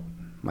doubt.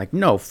 Like,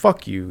 no,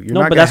 fuck you. You're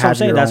not. But that's what I'm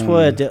saying. That's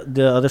what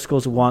the other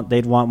schools want.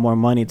 They'd want more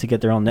money to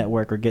get their own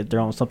network or get their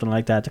own something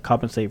like that to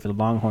compensate for the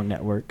Longhorn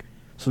Network.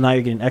 So now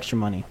you're getting extra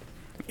money.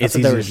 It's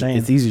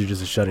easier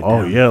just to shut it down.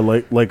 Oh yeah,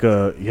 like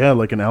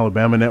an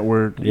Alabama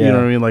network. Yeah. You know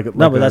what I mean? Like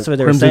but that's what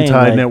they were saying.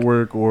 Crimson Tide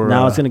network, or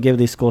now it's going to give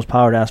these schools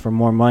power to ask for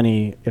more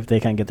money if they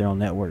can't get their own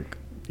network.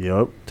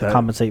 Yep. To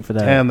compensate for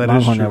that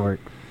Longhorn network.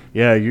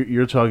 Yeah,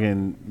 you're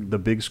talking the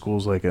big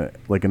schools like an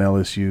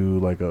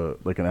LSU,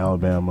 like an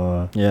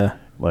Alabama. Yeah.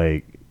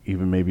 Like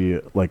even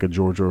maybe like a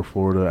Georgia or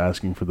Florida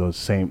asking for the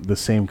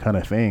same kind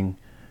of thing.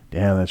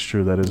 Damn, that's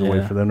true. That is a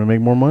way for them to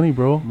make more money,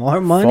 bro.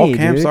 More money. Fall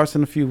camp starts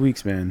in a few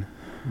weeks, man.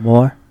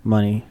 More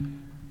money.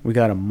 We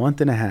got a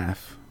month and a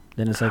half.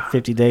 Then it's like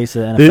 50 days to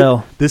the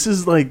NFL. This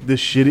is like the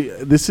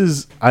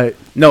shitty.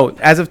 No,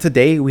 as of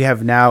today, we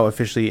have now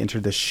officially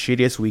entered the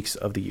shittiest weeks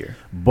of the year.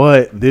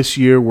 But this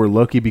year we're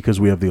lucky because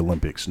we have the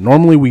Olympics.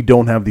 Normally we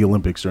don't have the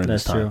Olympics during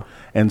this time. True.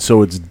 And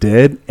so it's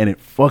dead and it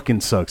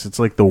fucking sucks. It's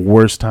like the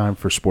worst time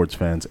for sports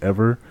fans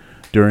ever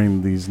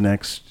during these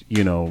next,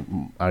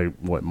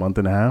 month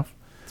and a half?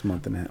 It's a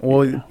month and a half.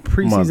 Well,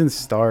 preseason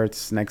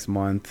starts next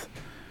month.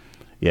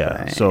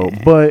 Yeah. So,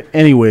 but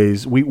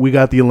anyways, we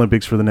got the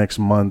Olympics for the next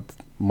month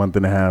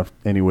and a half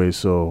anyway.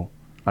 So,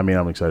 I mean,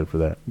 I'm excited for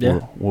that.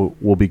 Yeah.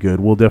 We'll be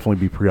good. We'll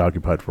definitely be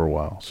preoccupied for a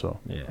while. So.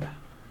 Yeah.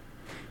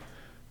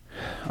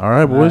 All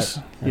right, boys.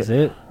 That's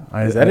it.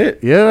 Is that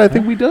it? Yeah, I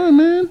think we done,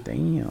 man.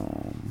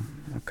 Damn.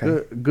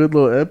 Okay. Good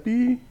little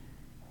epi.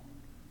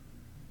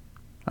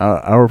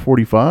 Hour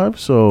 45.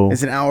 So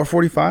it's an hour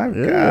 45.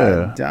 Yeah.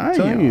 God damn. I'm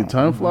telling you,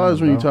 time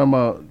flies when you're talking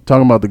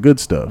about the good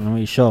stuff. When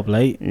you show up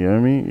late. You know what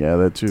I mean? Yeah,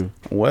 that too.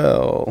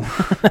 Well,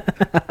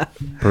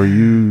 per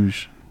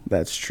usual.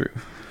 That's true.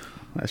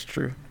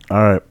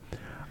 All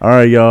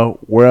right, y'all.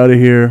 We're out of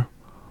here.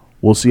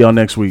 We'll see y'all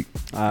next week.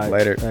 All right.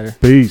 Later.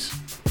 Peace.